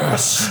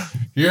 Yes,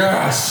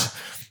 yes,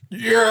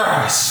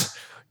 yes.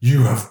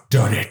 You have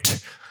done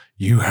it.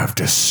 You have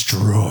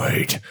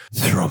destroyed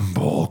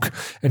Thrumbulk.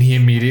 and he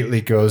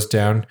immediately goes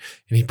down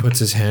and he puts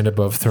his hand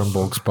above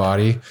Thrumbulk's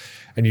body,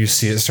 and you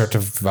see it start to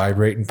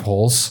vibrate and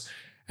pulse,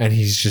 and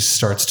he just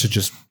starts to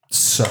just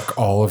suck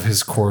all of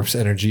his corpse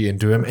energy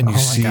into him, and you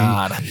see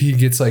God. he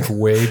gets like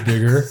way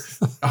bigger,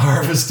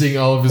 harvesting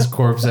all of his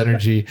corpse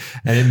energy,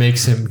 and it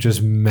makes him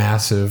just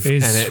massive.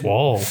 He's and it,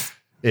 swole.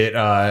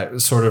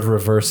 it sort of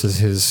reverses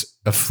his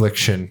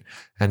affliction,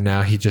 and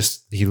now he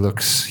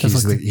looks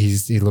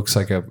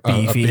like a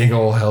big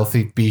old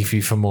healthy beefy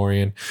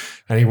Fomorian,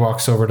 and he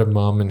walks over to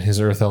Mum in his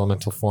earth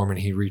elemental form, and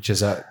he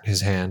reaches out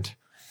his hand.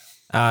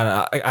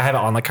 I have it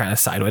on like kind of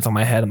sideways on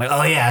my head. I'm like,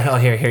 oh yeah,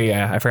 here,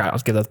 yeah. I forgot. I'll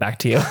give those back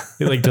to you.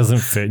 It like doesn't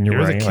fit in your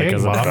You're the ring. Like, king,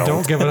 as a Mom. belt.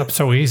 Don't give it up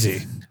so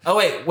easy. Oh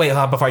wait.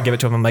 Before I give it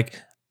to him, I'm like,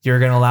 you're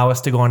gonna allow us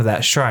to go into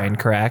that shrine,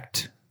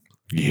 correct?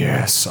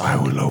 Yes, I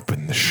will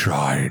open the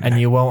shrine. And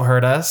you won't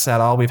hurt us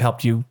at all. We've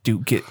helped you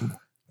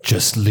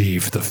Just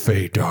leave the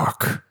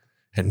Feydark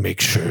and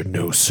make sure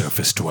no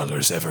surface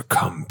dwellers ever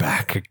come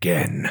back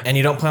again. And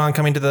you don't plan on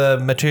coming to the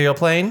material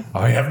plane?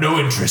 I have no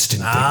interest in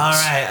things. All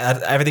right.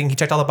 Everything. He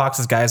checked all the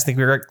boxes, guys. Think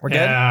we're good?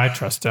 Yeah, I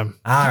trust him.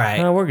 All right.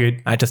 Oh, we're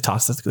good. I just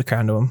tossed the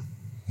crown to him.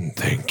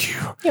 Thank you.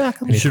 You're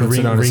welcome. And he Should puts it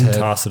ring on his head.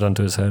 toss it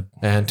onto his head.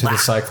 And to the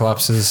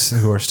Cyclopses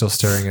who are still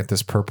staring at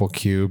this purple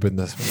cube, and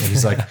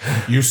he's like,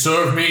 You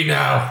serve me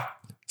now.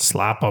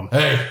 Slap him.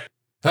 Hey.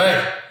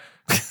 and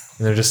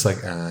they're just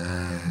like,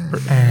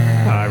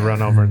 I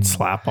run over and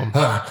slap him.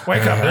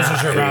 Wake up. This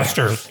is your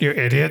master, you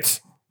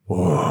idiots.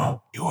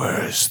 Whoa,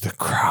 where's the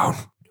crown?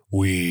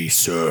 We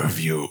serve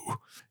you.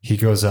 He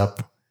goes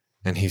up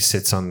and he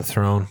sits on the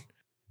throne.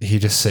 He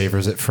just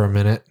savors it for a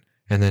minute,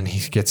 and then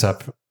he gets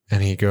up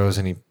and he goes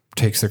and he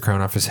takes the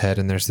crown off his head,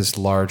 and there's this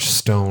large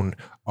stone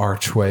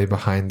archway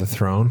behind the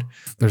throne.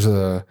 There's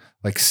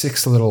like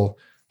 6 little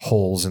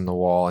holes in the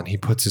wall, and he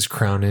puts his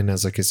crown in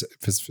as like if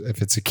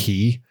it's a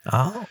key.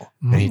 Oh.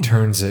 And he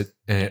turns it,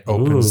 and it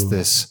opens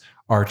this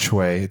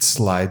archway. It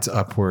slides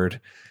upward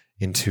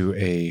into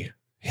a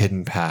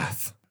hidden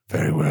path.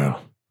 Very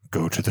well.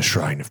 Go to the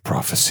Shrine of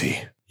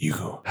Prophecy.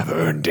 You have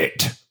earned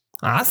it.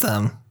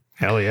 Awesome.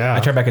 Hell yeah. I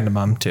turn back into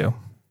Mum too.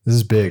 This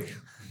is big.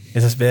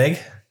 Is this big?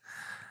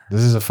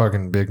 This is a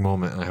fucking big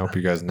moment, and I hope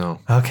you guys know.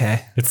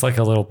 Okay. It's like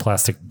a little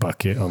plastic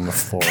bucket on the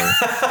floor.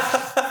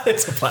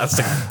 It's a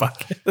plastic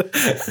bucket.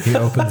 He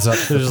opens up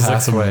the There's just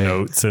like some pathway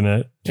notes in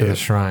it. to the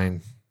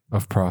Shrine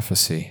of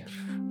Prophecy.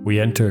 We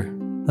enter.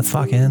 Let's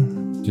walk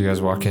in. Do you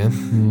guys walk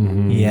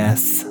in?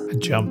 Yes. I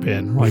jump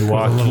in. Like with a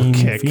Joaquin little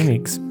kick.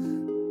 Phoenix.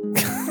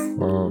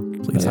 Or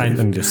Please I leave.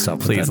 didn't just stop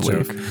with Please that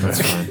leave. joke.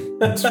 that's fine.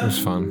 It was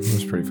fun. It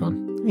was pretty fun.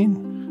 I mean,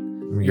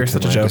 Let me You're get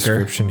to such a my joker.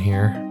 Description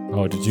here.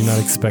 Oh, did you not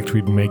expect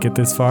we'd make it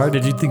this far?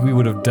 Did you think we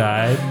would have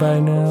died by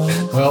now?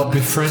 Well,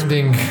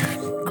 befriending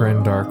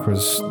Grendark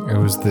was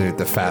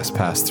the fast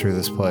pass through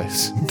this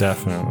place.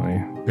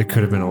 Definitely. It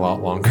could have been a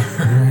lot longer.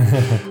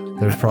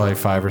 There's probably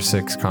 5 or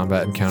 6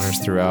 combat encounters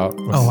throughout.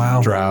 With Oh,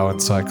 wow. Drow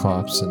and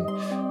Cyclops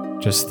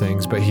and just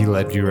things, but he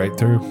led you right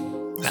through.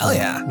 hell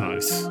yeah.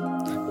 Nice.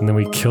 And then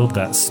we killed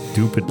that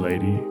stupid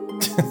lady.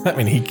 I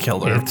mean, he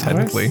killed her,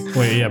 technically.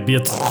 Wait, yeah,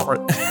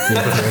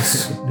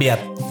 Beatrice.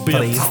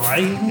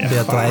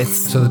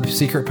 Beatrice. So the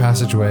secret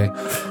passageway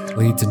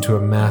leads into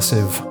a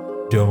massive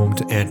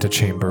domed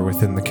antechamber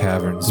within the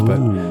caverns, but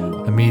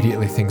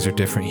immediately things are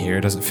different here.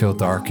 It doesn't feel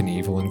dark and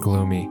evil and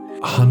gloomy.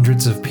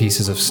 Hundreds of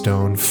pieces of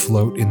stone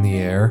float in the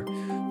air,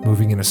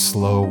 moving in a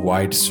slow,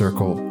 wide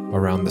circle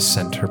around the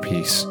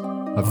centerpiece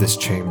of this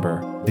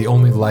chamber. The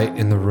only light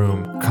in the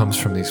room comes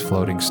from these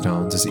floating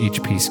stones, as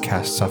each piece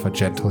casts off a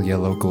gentle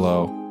yellow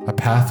glow. A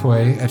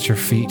pathway at your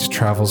feet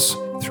travels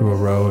through a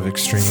row of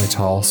extremely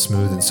tall,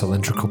 smooth, and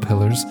cylindrical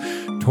pillars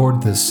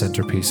toward this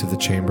centerpiece of the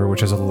chamber,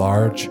 which is a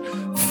large,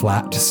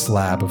 flat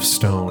slab of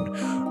stone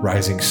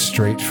rising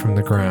straight from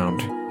the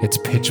ground. It's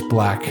pitch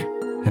black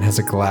and has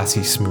a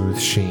glassy, smooth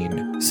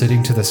sheen.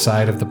 Sitting to the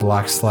side of the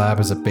black slab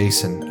is a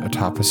basin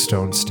atop a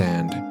stone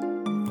stand.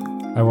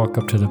 I walk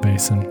up to the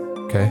basin.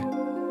 Okay?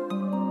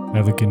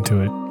 I look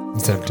into it.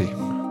 It's empty.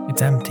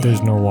 It's empty.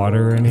 There's no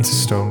water or It's a anything.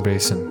 stone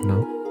basin.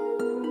 No.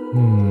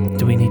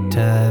 Do we need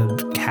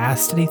to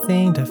cast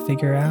anything to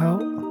figure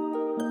out?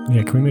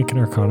 Yeah, can we make an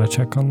Arcana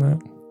check on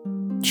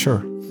that? Sure.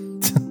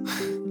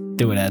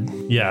 Do it, Ed.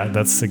 Yeah,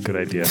 that's a good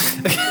idea.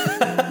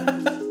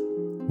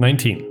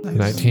 19.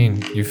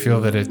 19. You feel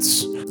that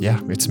it's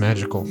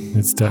magical.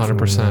 It's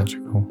definitely 100%.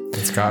 magical.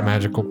 It's got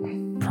magical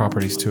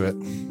properties to it.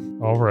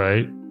 All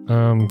right.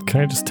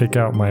 Can I just take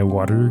out my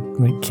water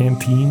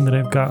canteen that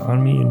I've got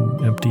on me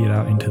and empty it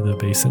out into the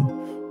basin?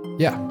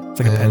 Yeah. It's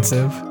like a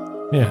pensive.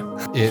 Yeah.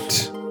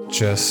 It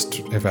just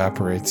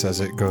evaporates as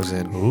it goes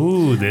in.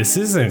 Ooh, this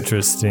is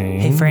interesting.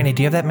 Hey, Franny,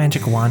 do you have that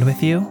magic wand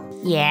with you?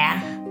 Yeah,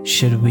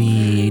 Should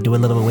we do a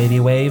little wavy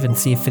wave and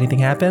see if anything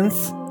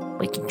happens?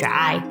 we can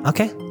try.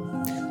 Okay.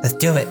 Let's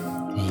do it.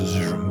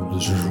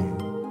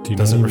 Do you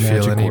Does it know any reveal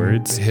magic any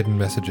words? hidden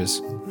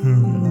messages?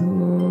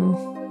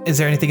 Is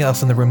there anything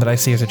else in the room that I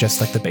see, or is it just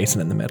like the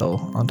basin in the middle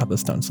on top of the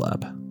stone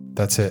slab?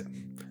 That's it.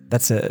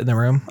 That's it in the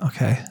room?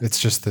 Okay. It's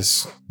just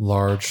this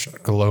large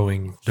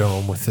glowing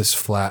dome with this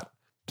flat,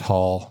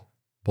 tall,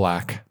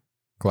 black,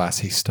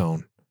 glassy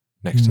stone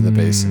next to the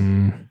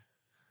basin.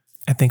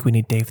 I think we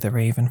need Dave the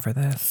Raven for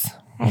this.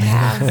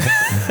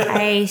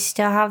 I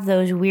still have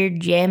those weird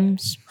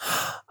gems.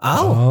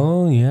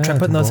 Oh. Oh, yeah. Try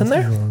putting those in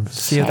there? Those.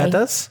 See what that Okay.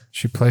 does?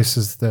 She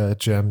places the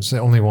gems.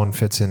 Only one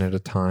fits in at a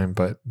time,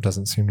 but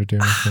doesn't seem to do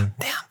anything.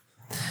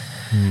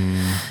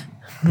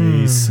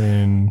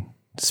 Basin,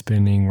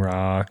 spinning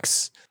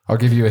rocks. I'll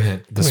give you a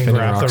hint. The Can we spinning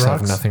grab the rocks have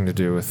rocks? nothing to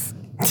do with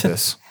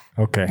this.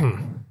 Okay.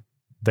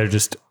 They're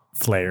just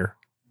flair.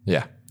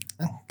 Yeah.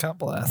 God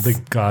bless. The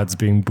gods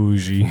being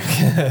bougie.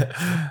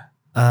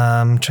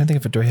 Trying to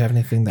think do I have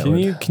anything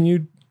that Can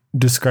you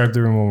describe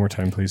the room one more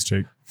time, please,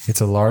 Jake? It's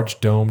a large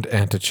domed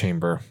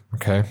antechamber.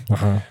 Okay.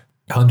 Uh-huh.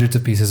 Hundreds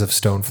of pieces of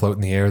stone float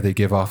in the air. They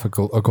give off a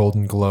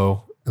golden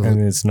glow.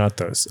 And it's not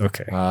those.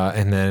 Okay.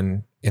 And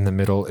then in the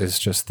middle is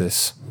just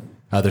this.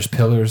 There's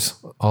pillars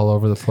all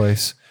over the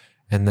place.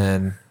 And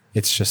then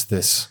it's just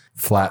this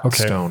flat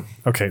stone.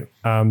 Okay.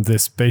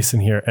 This basin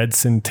here,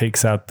 Edson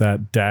takes out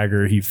that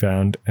dagger he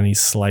found and he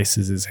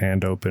slices his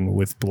hand open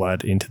with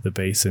blood into the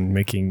basin,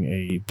 making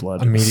a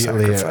blood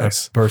Immediately a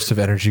sacrifice. burst of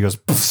energy goes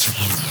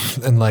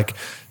and like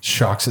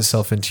shocks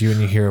itself into you, and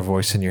you hear a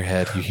voice in your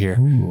head. You hear,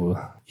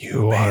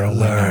 You may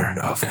learn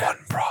of one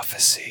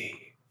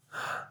prophecy.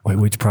 Wait,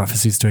 which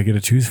prophecies do I get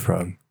to choose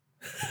from?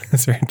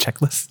 Is there a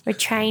checklist? We're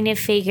trying to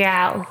figure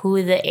out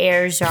who the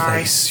heirs are.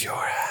 Place your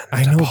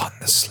hand upon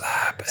the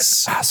slab and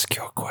ask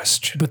your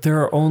question. But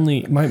there are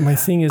only my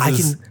thing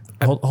is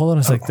hold on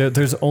a sec.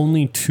 There's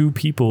only 2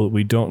 people that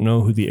we don't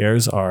know who the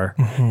heirs are,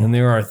 and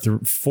there are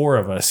 4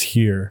 of us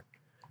here.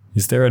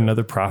 Is there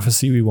another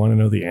prophecy we want to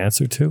know the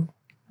answer to?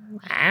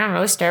 I don't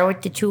know. Start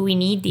with the 2 we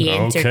need the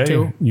answer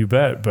to. You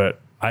bet.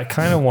 But I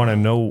kind of want to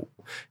know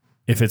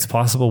if it's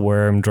possible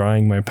where I'm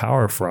drawing my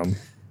power from.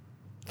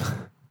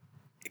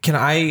 Can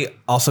I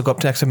also go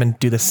up next to him and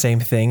do the same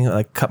thing,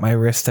 like cut my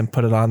wrist and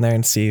put it on there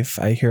and see if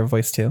I hear a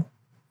voice too?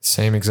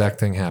 same exact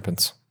thing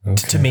happens.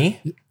 To me?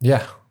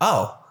 Yeah.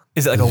 Oh,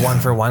 is it like a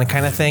 1-for-1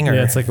 kind of thing? Or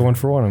Yeah, it's like a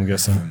 1-for-1, I'm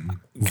guessing.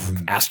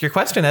 ask your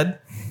question, Ed.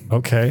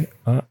 Okay.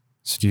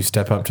 So do you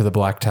step up to the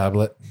black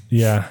tablet,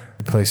 Yeah.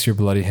 place your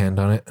bloody hand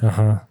on it?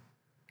 Uh-huh.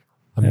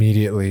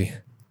 Immediately,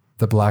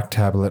 the black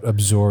tablet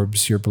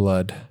absorbs your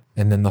blood,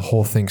 and then the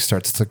whole thing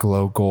starts to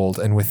glow gold.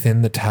 And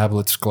within the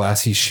tablet's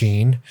glassy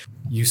sheen,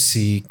 you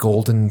see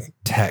golden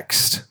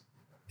text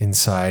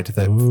inside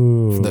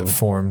that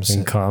forms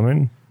In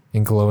common?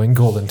 in glowing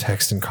golden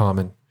text in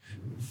common.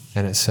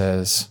 And it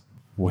says,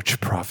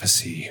 Which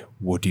prophecy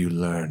would you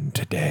learn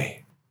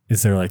today?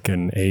 Is there like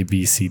an A,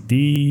 B, C,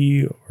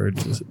 D? Or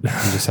just... you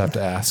just have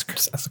to ask.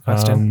 Just ask the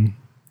question.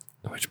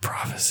 Which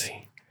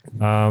prophecy?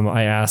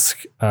 I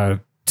ask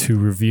to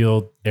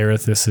reveal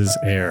Erithus's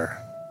heir.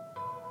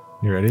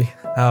 You ready?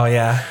 Oh,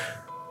 yeah.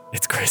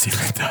 It's crazy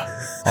like that.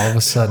 All of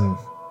a sudden,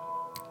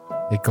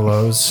 it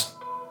glows,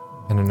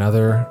 and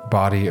another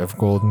body of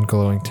golden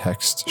glowing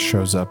text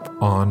shows up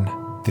on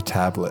the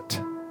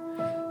tablet.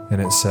 And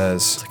it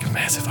says, Like a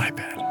massive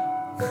iPad.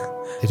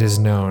 It is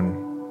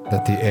known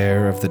that the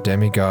heir of the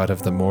demigod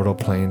of the mortal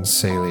plains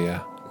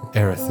Salia,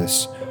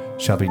 Erithus,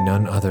 shall be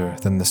none other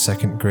than the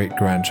second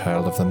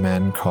great-grandchild of the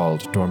man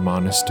called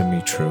Dormanus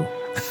Dimitru.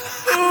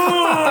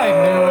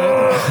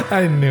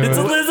 I knew it.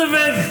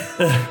 Elizabeth!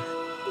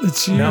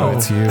 It's you. No,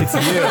 it's you.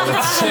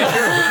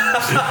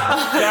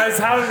 Guys,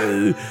 how...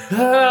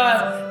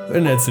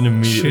 and that's an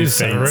immediate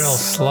She's a faint. real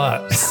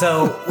slut.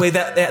 So, wait,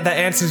 that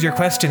answers your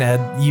question,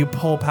 Ed. You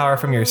pull power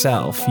from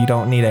yourself. You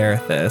don't need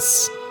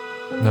Erithus.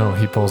 No,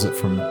 he pulls it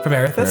from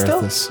Erithus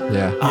still?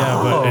 Yeah.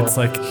 Yeah, but it's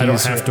like I don't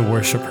is have to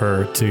worship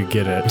her to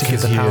get it.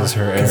 Because he is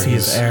her heir. Because he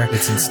is heir.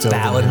 It's instilled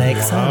That in would him. make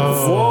sense.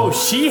 Whoa,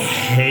 she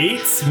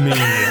hates me.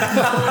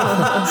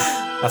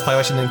 That's probably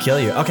why she didn't kill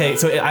you. Okay,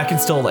 so I can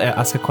still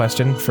ask a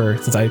question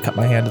since I cut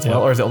my hand as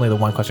well, or is it only the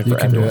one question for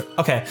can do everyone? it.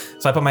 Okay,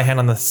 so I put my hand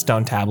on the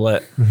stone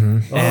tablet,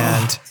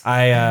 and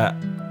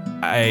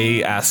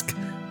I ask,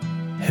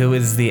 who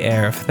is the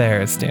heir of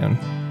Therisdune?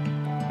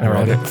 And I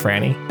rolled it,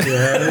 Franny.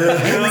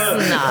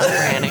 It's not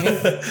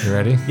Franny. You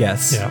ready?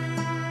 Yes.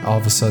 Yeah. All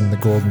of a sudden, the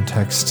golden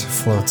text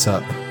floats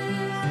up.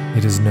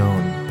 It is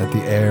known that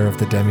the heir of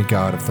the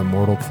demigod of the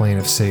mortal plane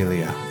of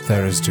Salia,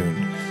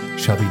 Therisdune,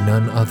 shall be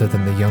none other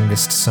than the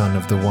youngest son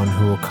of the one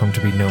who will come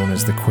to be known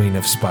as the Queen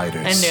of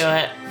Spiders. I knew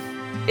it.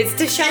 It's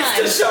Deshaun.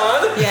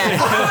 Deshaun? Yeah.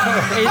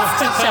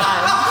 It's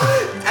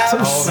Deshaun.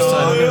 All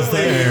of a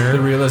sudden,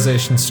 the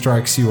realization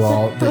strikes you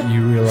all that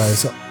you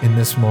realize in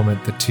this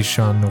moment that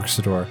Tishan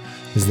Noxador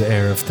is the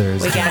heir of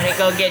Therisdune. We gotta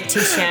go get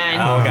Deshaun.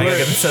 Oh, gotta get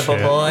the simple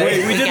boy.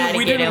 Wait, we gotta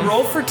didn't get him.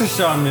 roll for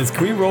Tashawn this.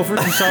 Can we roll for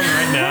Tashawn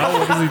right now?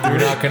 What is he doing?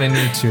 You're not going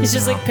to need to. He's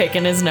just no. like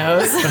picking his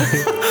nose.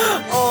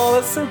 Oh,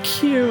 that's so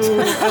cute.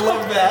 I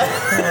love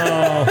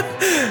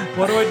that.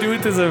 What do I do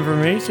with this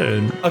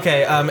information?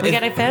 Okay, We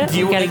gotta fit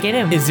it. We gotta get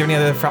him. Is there any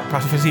other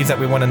prophecies that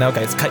we want to know,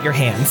 guys? Cut your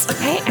hands.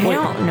 I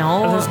don't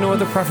know. There's no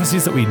other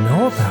prophecies that we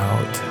know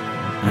about.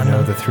 You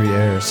know the 3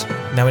 heirs.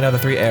 Now we know the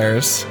 3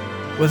 heirs.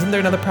 Wasn't there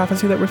another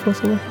prophecy that we're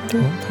supposed to look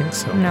through? I don't think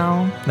so.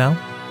 No. No?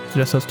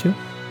 Just those 2?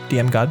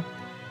 DM God?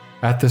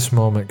 At this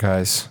moment,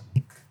 guys,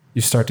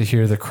 you start to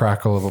hear the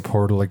crackle of a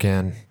portal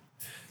again.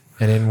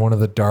 And in one of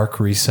the dark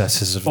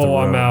recesses of the room,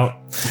 I'm out.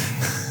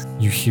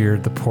 you hear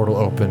the portal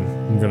open,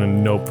 I'm gonna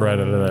nope right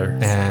out of there.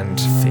 and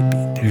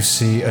you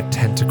see a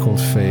tentacled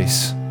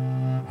face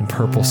and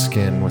purple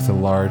skin with a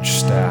large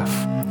staff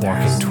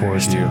walking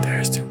towards you.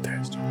 There's two.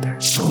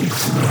 So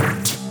you've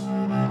learned.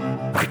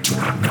 I do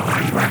not know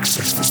how you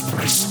access this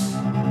place,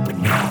 but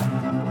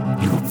now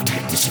you will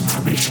take this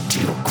information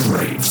to your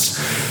graves.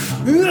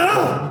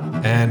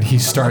 And he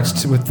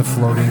starts with the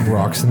floating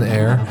rocks in the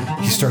air.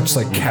 He starts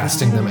like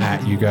casting them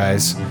at you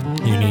guys.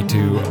 You need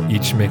to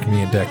each make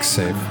me a dex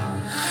save.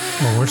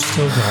 Well, we're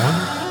still going.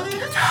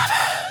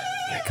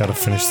 I gotta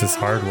finish this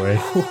hard way.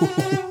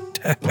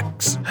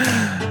 Dex.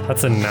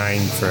 That's a 9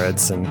 for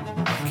Edson.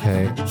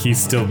 Okay. He's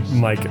still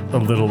like a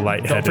little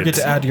lightheaded. Don't forget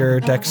to add your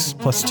dex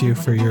 +2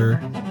 for your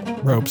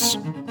ropes.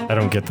 I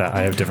don't get that.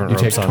 I have different You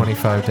ropes take on.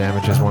 25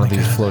 damage as one of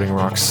these floating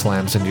rocks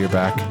slams into your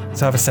back.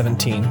 So I have a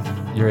 17.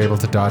 You're able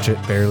to dodge it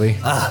barely.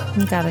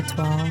 Got a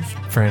 12.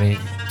 Franny,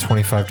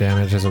 25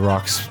 damage as a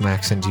rock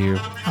smacks into you.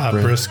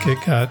 Brisket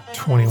got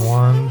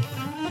 21.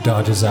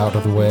 Dodges out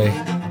of the way.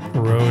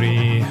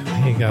 Brody,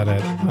 he got a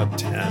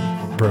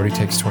 10. Brody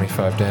takes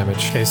 25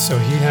 damage. Okay, so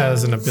he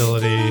has an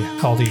ability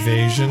called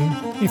evasion.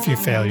 If you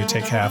fail, you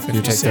take half. If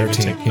You take save,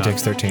 13. You take He none.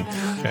 takes 13.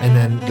 And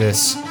then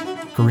this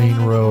green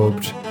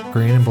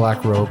and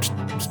black robed,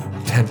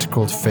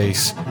 tentacled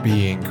face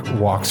being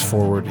walks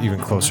forward even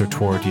closer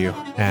toward you.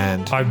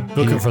 And I'm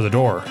looking for the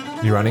door.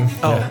 you running?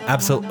 Oh,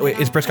 absolutely. Wait,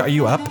 is Briscoe, are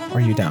you up or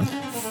are you down?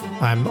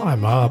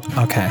 I'm up,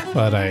 Okay.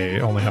 but I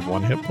only have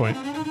 1 hit point.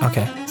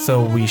 Okay.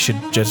 So we should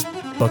just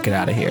book it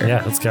out of here.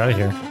 Yeah, let's get out of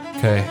here.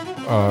 Okay.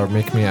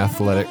 Make me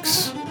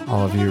athletics,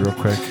 all of you, real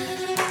quick.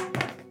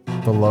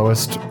 The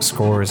lowest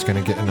score is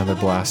going to get another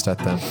blast at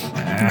them.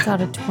 I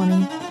got a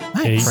 20. 8.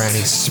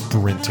 Franny's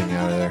sprinting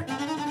out of there.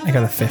 I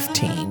got a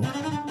 15.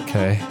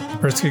 Okay.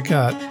 Brisket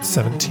got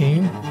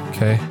 17.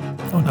 Okay.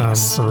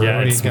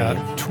 Brody it's got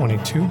me.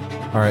 22. All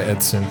right,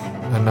 Edson.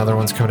 Another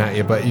one's coming at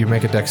you, but you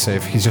make a dex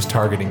save. He's just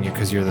targeting you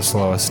because you're the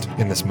slowest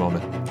in this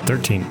moment.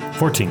 13.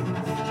 14.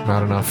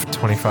 Not enough.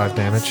 25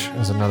 damage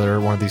as another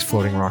one of these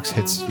floating rocks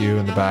hits you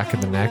in the back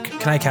of the neck.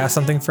 Can I cast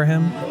something for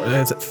him? Or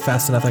is it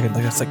fast enough I could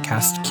like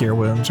cast Cure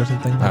Wounds or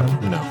something?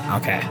 No,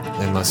 Okay.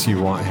 unless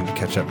you want him to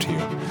catch up to you.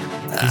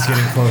 He's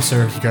getting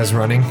closer. You guys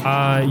running?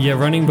 Yeah,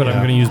 running, but I'm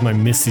going to use my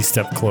Misty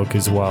Step cloak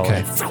as well.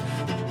 Okay.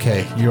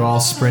 Okay, you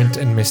all sprint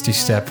and misty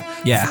step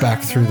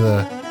back through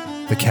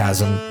the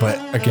chasm, but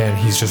again,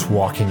 he's just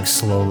walking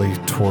slowly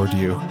toward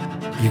you.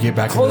 You get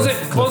back Close into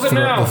it! Close it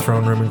now! the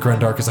throne room, and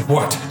Grendark is like,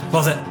 "What?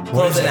 Close it.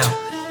 Close it is now.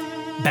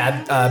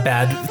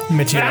 Bad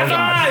material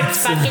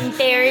gods. Fucking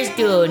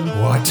Tharizdun.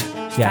 What?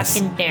 Yes.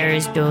 Fucking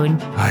Tharizdun.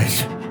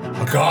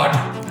 A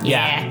god?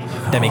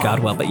 Yeah. Demigod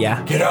will, but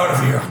yeah. Get out of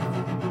here.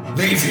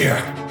 Leave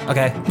here.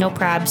 Okay. No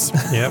probs.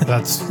 Yep,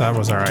 that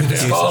was all right. To the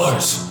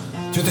scholars.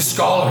 To the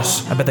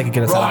scholars. I bet they could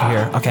get us out of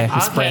here. Okay.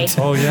 We sprint.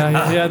 Oh,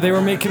 yeah, they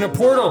were making a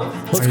portal.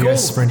 Let's Are you go.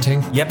 guys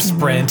sprinting? Yep,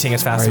 sprinting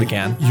as fast as we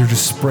can. You're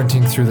just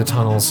sprinting through the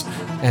tunnels,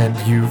 and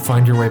you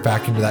find your way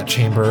back into that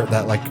chamber,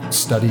 that like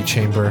study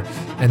chamber,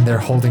 and they're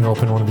holding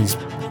open one of these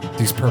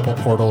purple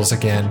portals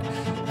again,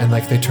 and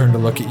like they turn to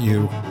look at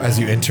you as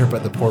you enter,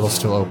 but the portal's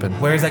still open.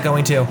 Where is that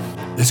going to?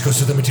 This goes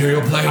to the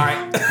material plane. All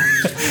right.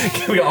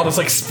 Can we all just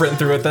like sprint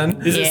through it then?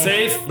 Is it Yeah.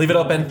 safe? Leave it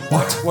open.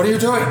 What? What are you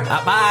doing?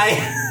 Bye.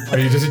 Are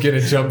you just gonna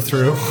jump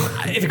through?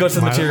 If it goes to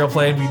the material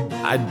plane,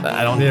 I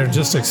don't. They're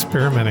just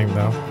experimenting,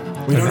 though.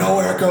 We don't know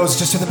where it goes,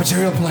 just to the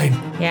material plane.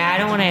 Yeah, I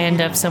don't want to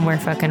end up somewhere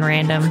fucking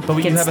random. But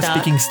we do Get have a stuck.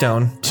 speaking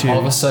stone too. All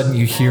of a sudden,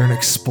 you hear an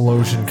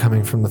explosion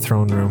coming from the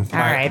throne room. All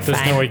right, There's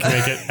fine. no way you can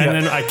make it. And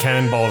then I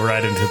cannonball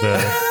right into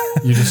the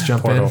You just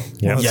jump portal. in.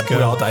 Yeah. Yep, we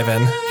all dive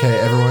in. Okay,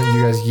 everyone,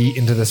 you guys yeet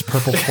into this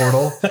purple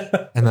portal,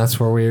 and that's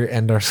where we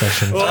end our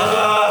session.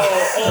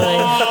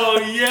 Oh,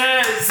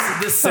 yes!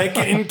 The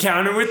second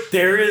encounter with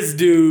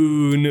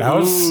Tharizdun. That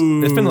was.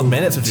 It's been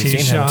minutes since we've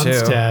seen him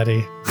T-Sean's too.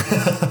 daddy.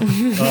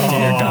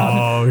 Dear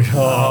God.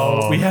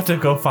 Oh, we have to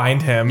go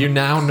find him. You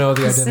now know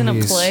the He's in a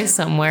identities play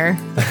somewhere.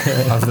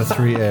 of the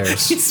three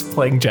heirs. He's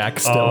playing Jack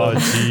still Oh,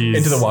 jeez.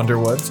 into the Wonder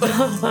Woods.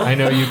 I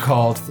know you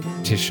called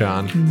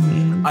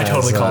Tishan. I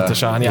totally As, called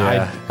Tashawn.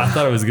 Yeah. I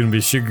thought it was going to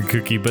be Sugar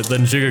Cookie, but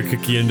then Sugar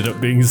Cookie ended up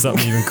being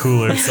something even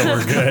cooler, so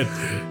we're good.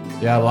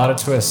 Yeah, a lot of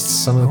twists.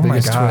 Some of the my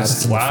biggest God.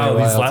 twists. In the Wow,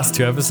 these Feywild. last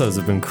 2 episodes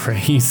have been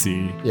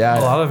crazy. A Yeah,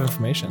 lot of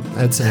information.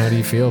 Edson, how do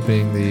you feel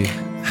being the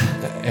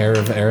heir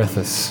of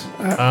Erithus?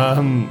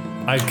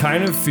 I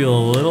kind of feel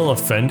a little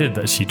offended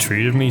that she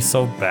treated me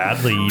so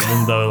badly,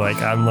 even though like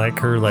I'm like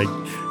her like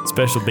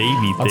special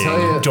baby I'll thing. tell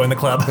you, Join the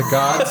club. the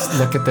gods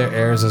look at their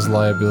heirs as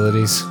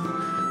liabilities.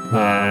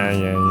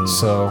 Yeah.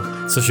 So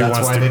she that's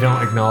wants why to- they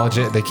don't acknowledge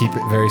it. They keep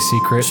it very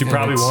secret. She and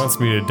probably it's- wants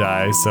me to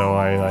die, so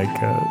I like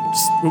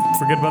just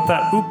forget about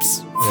that.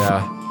 Oops.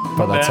 Yeah,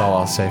 but that's bad. all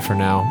I'll say for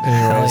now.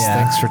 Anyways, yeah.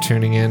 thanks for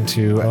tuning in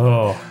to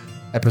Oh,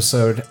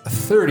 episode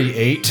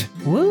 38.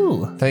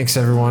 Woo. Thanks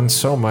everyone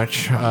so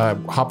much.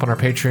 Hop on our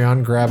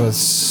Patreon, grab a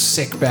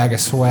sick bag of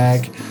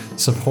swag,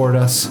 support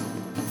us,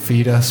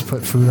 feed us,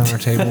 put food on our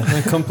table.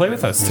 and come play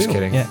with us Just too.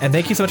 kidding. Yeah, and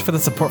thank you so much for the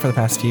support for the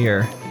past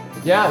year.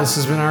 Yeah, this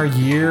has been our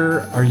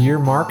year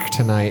mark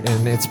tonight,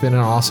 and it's been an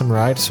awesome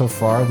ride so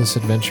far. This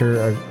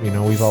adventure,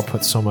 we've all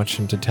put so much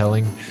into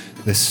telling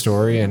this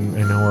story, and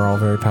I know we're all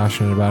very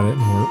passionate about it,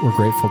 and we're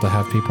grateful to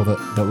have people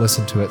that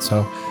listen to it.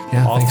 So,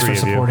 yeah, All thanks three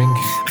for of you. supporting.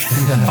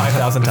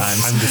 5,000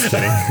 times. I'm just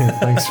kidding.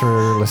 Thanks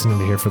for listening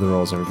to Here for the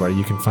Rolls, everybody.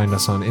 You can find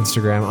us on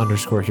Instagram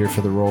 _Here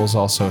for the Rolls.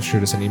 Also,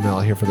 shoot us an email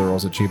at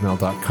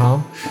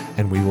herefortherolls@gmail.com,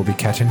 and we will be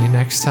catching you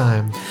next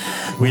time.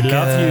 We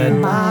love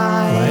you.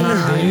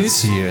 Bye.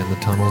 See you in the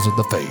tunnels of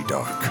the Fey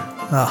Dark.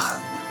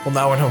 Well,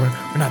 now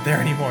we're not there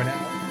anymore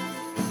now.